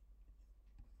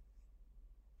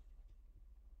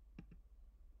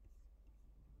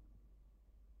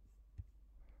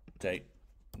 Date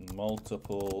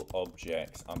multiple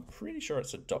objects. I'm pretty sure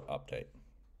it's a dot update.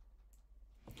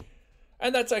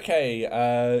 And that's okay.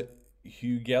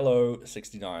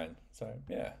 Hugello69. So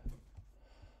yeah,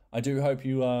 I do hope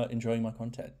you are enjoying my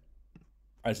content.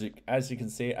 As you can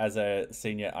see, as a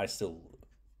senior, I still,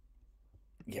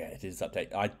 yeah, it is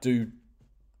update. I do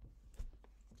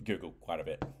Google quite a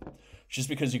bit. Just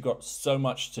because you've got so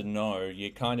much to know,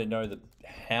 you kind of know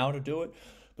how to do it,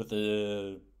 but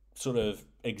the sort of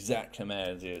exact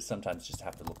commands you sometimes just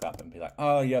have to look up and be like,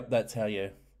 oh, yep, that's how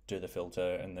you do the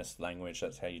filter in this language,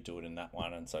 that's how you do it in that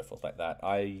one, and so forth like that.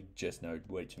 I just know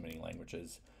way too many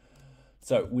languages.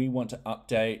 So we want to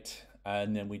update,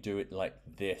 and then we do it like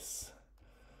this.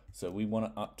 So we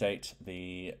want to update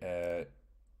the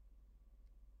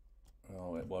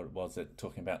what was it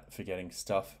talking about forgetting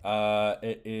stuff?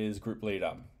 It is group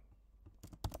leader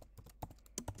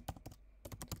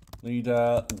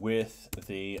with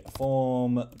the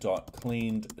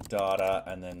form.cleaned data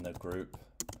and then the group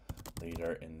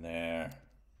leader in there.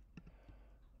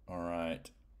 All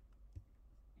right.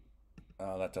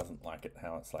 Oh, that doesn't like it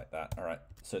how it's like that. All right,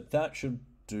 so that should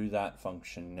do that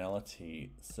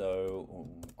functionality. So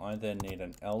I then need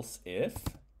an else if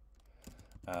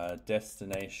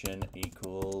destination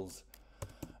equals,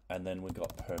 and then we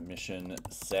got permission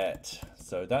set.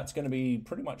 So that's going to be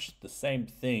pretty much the same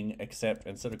thing, except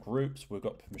instead of groups, we've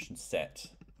got permission set.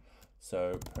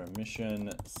 So permission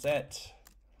set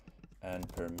and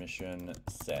permission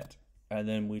set. And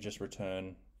then we just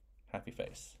return happy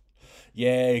face.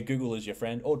 Yeah, Google is your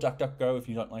friend, or DuckDuckGo if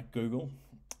you don't like Google.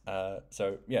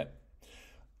 So yeah,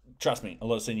 trust me, a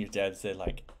lot of senior devs, they're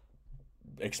like,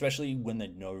 especially when they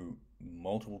know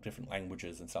multiple different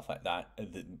languages and stuff like that,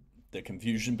 the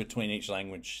confusion between each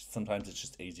language, sometimes it's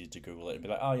just easier to Google it and be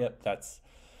like, oh, yep, that's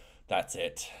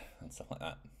it, and stuff like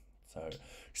that. So,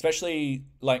 especially,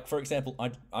 like, for example,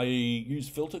 I use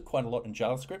filter quite a lot in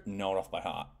JavaScript, not off by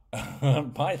heart.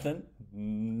 Python,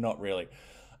 not really.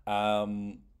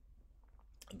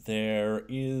 There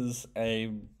is a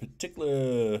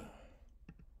particular, I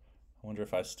wonder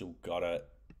if I still got it.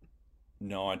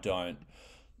 No, I don't.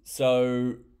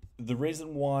 So the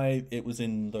reason why it was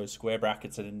in those square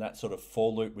brackets and in that sort of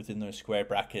for loop within those square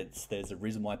brackets, there's a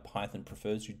reason why Python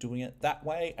prefers you doing it that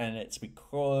way, and it's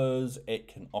because it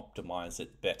can optimize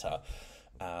it better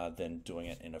than doing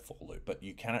it in a for loop. But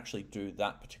you can actually do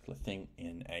that particular thing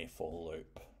in a for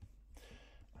loop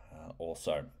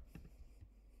also.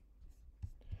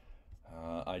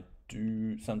 I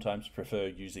do sometimes prefer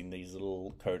using these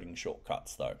little coding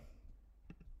shortcuts though.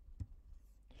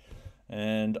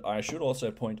 And I should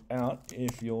also point out,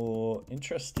 if you're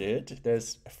interested,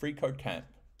 there's a free code camp.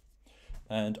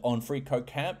 And on free code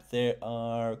camp, there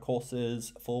are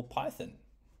courses for Python.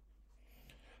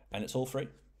 And it's all free.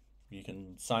 You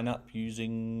can sign up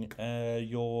using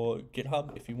your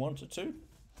GitHub if you wanted to.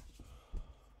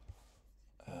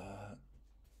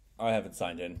 I haven't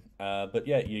signed in. But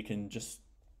yeah, you can just,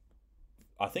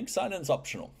 I think sign in's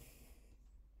optional.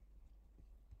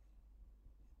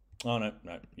 Oh, no,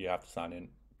 you have to sign in.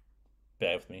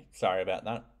 Bear with me. Sorry about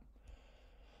that.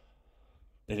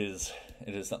 It is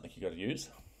something you got to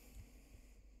use.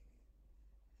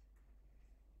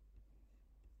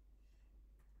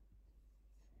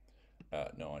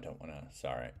 No, I don't want to.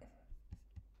 Sorry.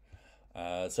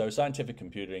 So scientific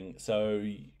computing. So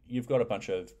you've got a bunch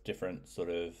of different sort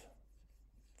of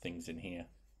things in here.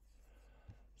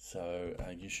 So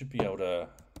you should be able to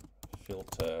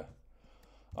filter.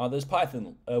 Oh, there's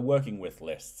Python working with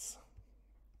lists.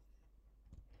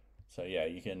 So yeah,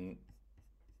 you can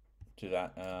do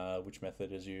that. Which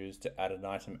method is used to add an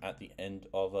item at the end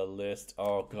of a list?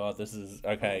 Oh god, this is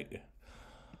okay.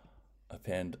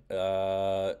 Append.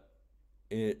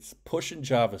 It's push in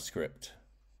JavaScript.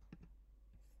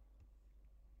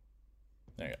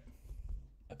 There you go.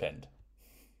 Append.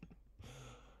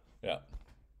 Yeah.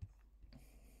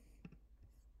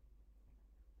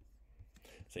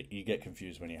 So you get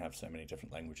confused when you have so many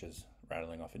different languages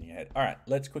rattling off in your head. All right,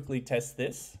 let's quickly test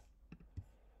this.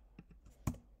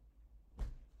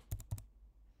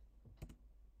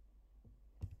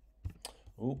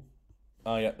 Ooh.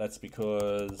 Oh yeah, that's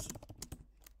because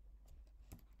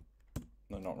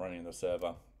they're not running the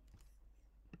server.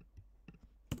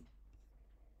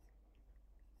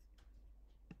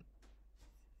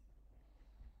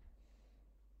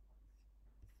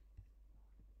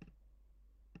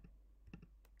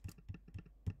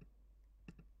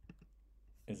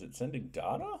 Is it sending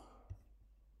data?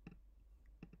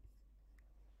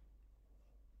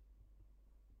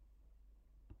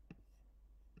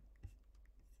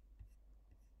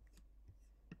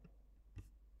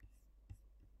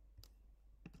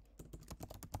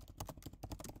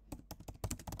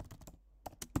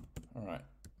 All right.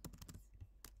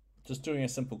 Just doing a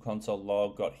simple console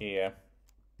log got here.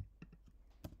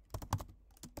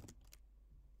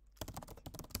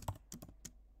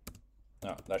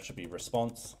 No, that should be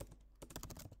response.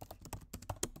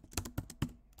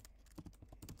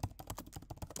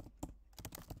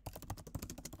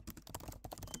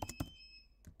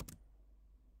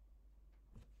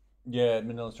 Yeah,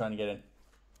 Manila's trying to get in.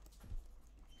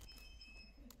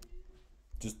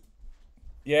 Just,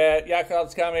 yeah,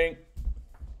 Yakov's coming.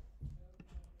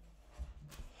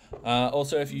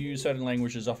 Also, if you use certain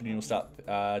languages, often you'll start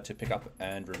to pick up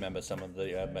and remember some of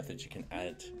the methods you can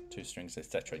add to strings,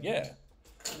 etc. Yeah.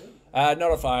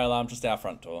 Not a fire alarm, just our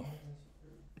front door.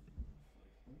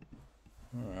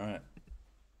 All right.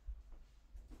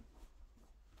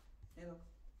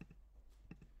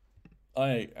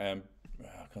 I am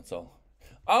console.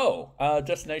 Oh,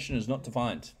 destination is not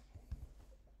defined.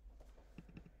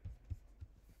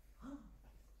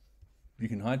 You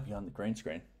can hide behind the green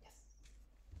screen.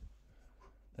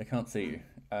 They can't see you.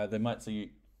 They might see you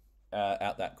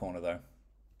out that corner though.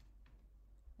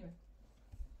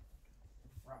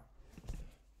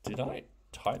 Did I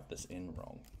type this in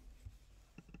wrong?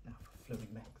 Now for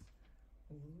floating max.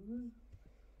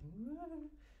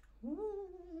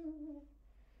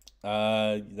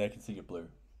 They can see your blue.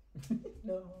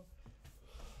 No.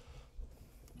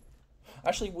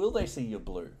 Actually, will they see your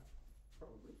blue?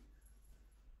 Probably.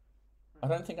 I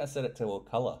don't think I set it to a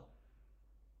color.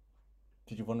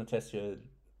 Did you want to test your...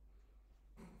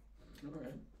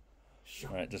 Alright.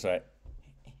 All right, just wait.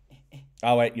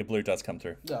 Oh wait, your blue does come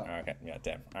through. No. Oh, okay, yeah,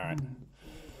 damn. All right.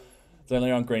 It's only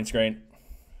on green screen.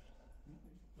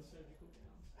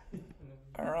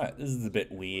 All right, this is a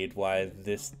bit weird why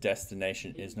this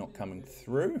destination is not coming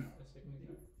through.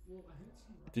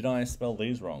 Did I spell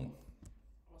these wrong?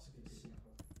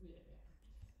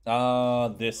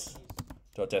 This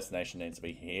dot destination needs to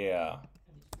be here.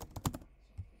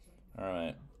 All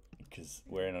right, because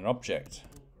we're in an object.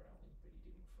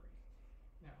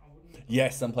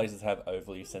 Yes, some places have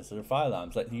overly sensitive fire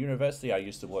alarms, like the university I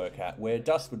used to work at, where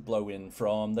dust would blow in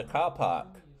from the car park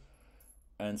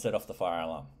and set off the fire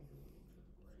alarm.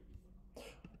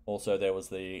 Also, there was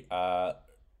the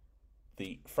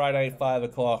Friday 5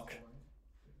 o'clock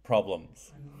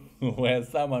problems, where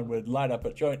someone would light up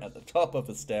a joint at the top of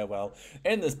a stairwell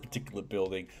in this particular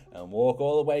building and walk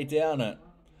all the way down it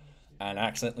and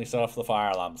accidentally set off the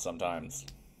fire alarm sometimes.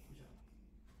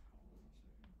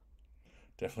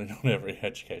 Definitely not every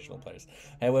educational place.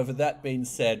 However, that being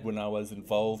said, when I was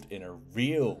involved in a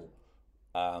real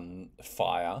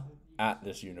fire at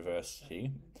this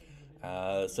university,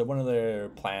 so one of their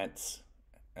plants,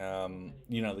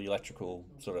 you know, the electrical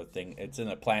sort of thing, it's in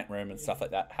a plant room and stuff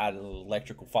like that, had an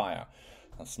electrical fire.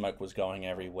 And smoke was going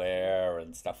everywhere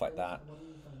and stuff like that.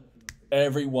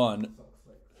 Everyone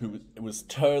who was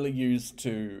totally used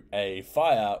to a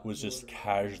fire was just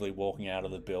casually walking out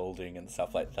of the building and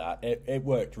stuff like that. It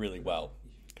worked really well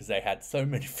because they had so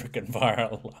many freaking fire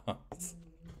alarms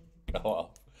go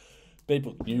off.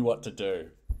 People knew what to do.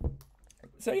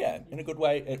 So yeah, in a good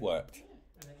way, it worked.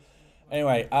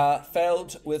 Anyway,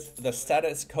 failed with the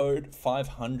status code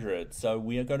 500. So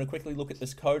we are going to quickly look at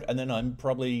this code, and then I'm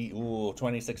probably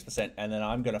 26%, and then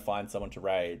I'm going to find someone to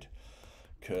raid,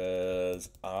 because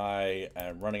I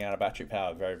am running out of battery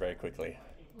power very, very quickly.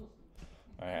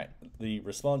 Alright, the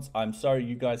response, I'm sorry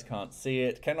you guys can't see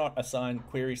it. Cannot assign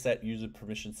query set user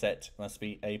permission set. Must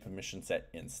be a permission set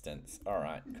instance.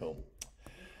 Alright, cool.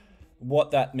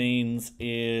 What that means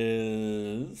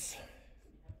is,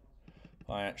 if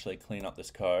I actually clean up this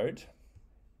code,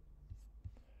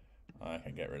 I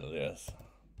can get rid of this.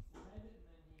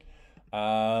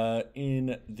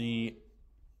 In the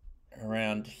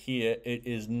around here, it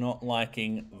is not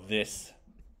liking this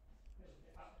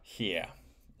here.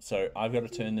 So I've got to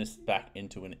turn this back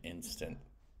into an instant,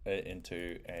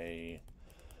 into a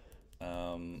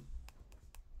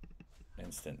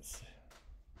instance.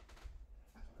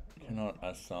 Cannot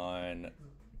assign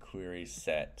query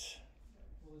set.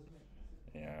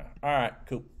 Yeah. All right.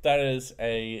 Cool. That is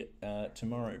a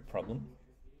tomorrow problem,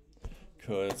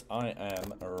 because I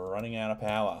am running out of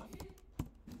power.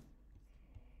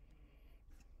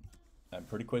 And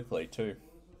pretty quickly too.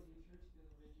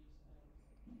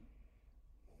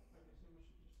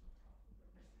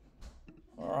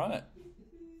 All right.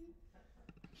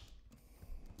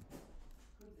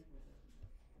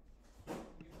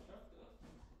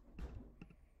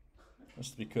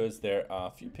 Just because there are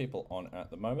a few people on at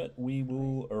the moment, we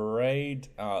will raid.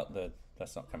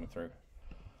 That's not coming through.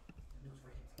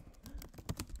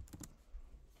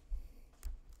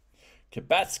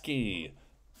 Kibatsky.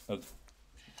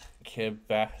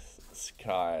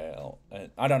 Kibaskyle.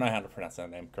 I don't know how to pronounce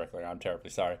that name correctly. I'm terribly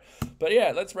sorry. But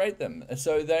yeah, let's rate them.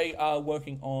 So they are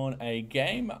working on a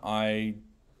game. I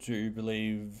do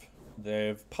believe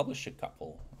they've published a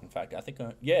couple. In fact, I think,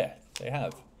 yeah, they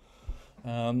have.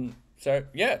 So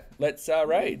yeah, let's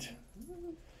raid.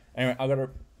 Anyway, I gotta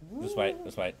just wait.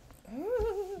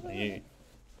 You.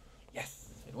 Yes,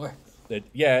 it works.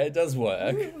 Yeah, it does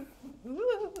work.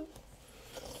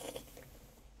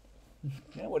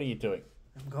 Now, what are you doing?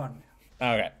 I'm gone.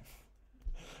 Okay.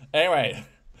 Anyway,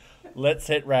 let's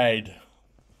hit raid.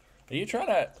 Are you trying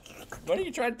to... What are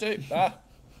you trying to do? Ah.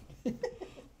 No.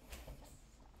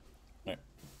 Max,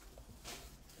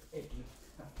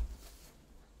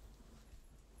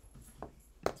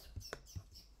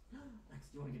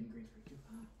 do you want to get in green?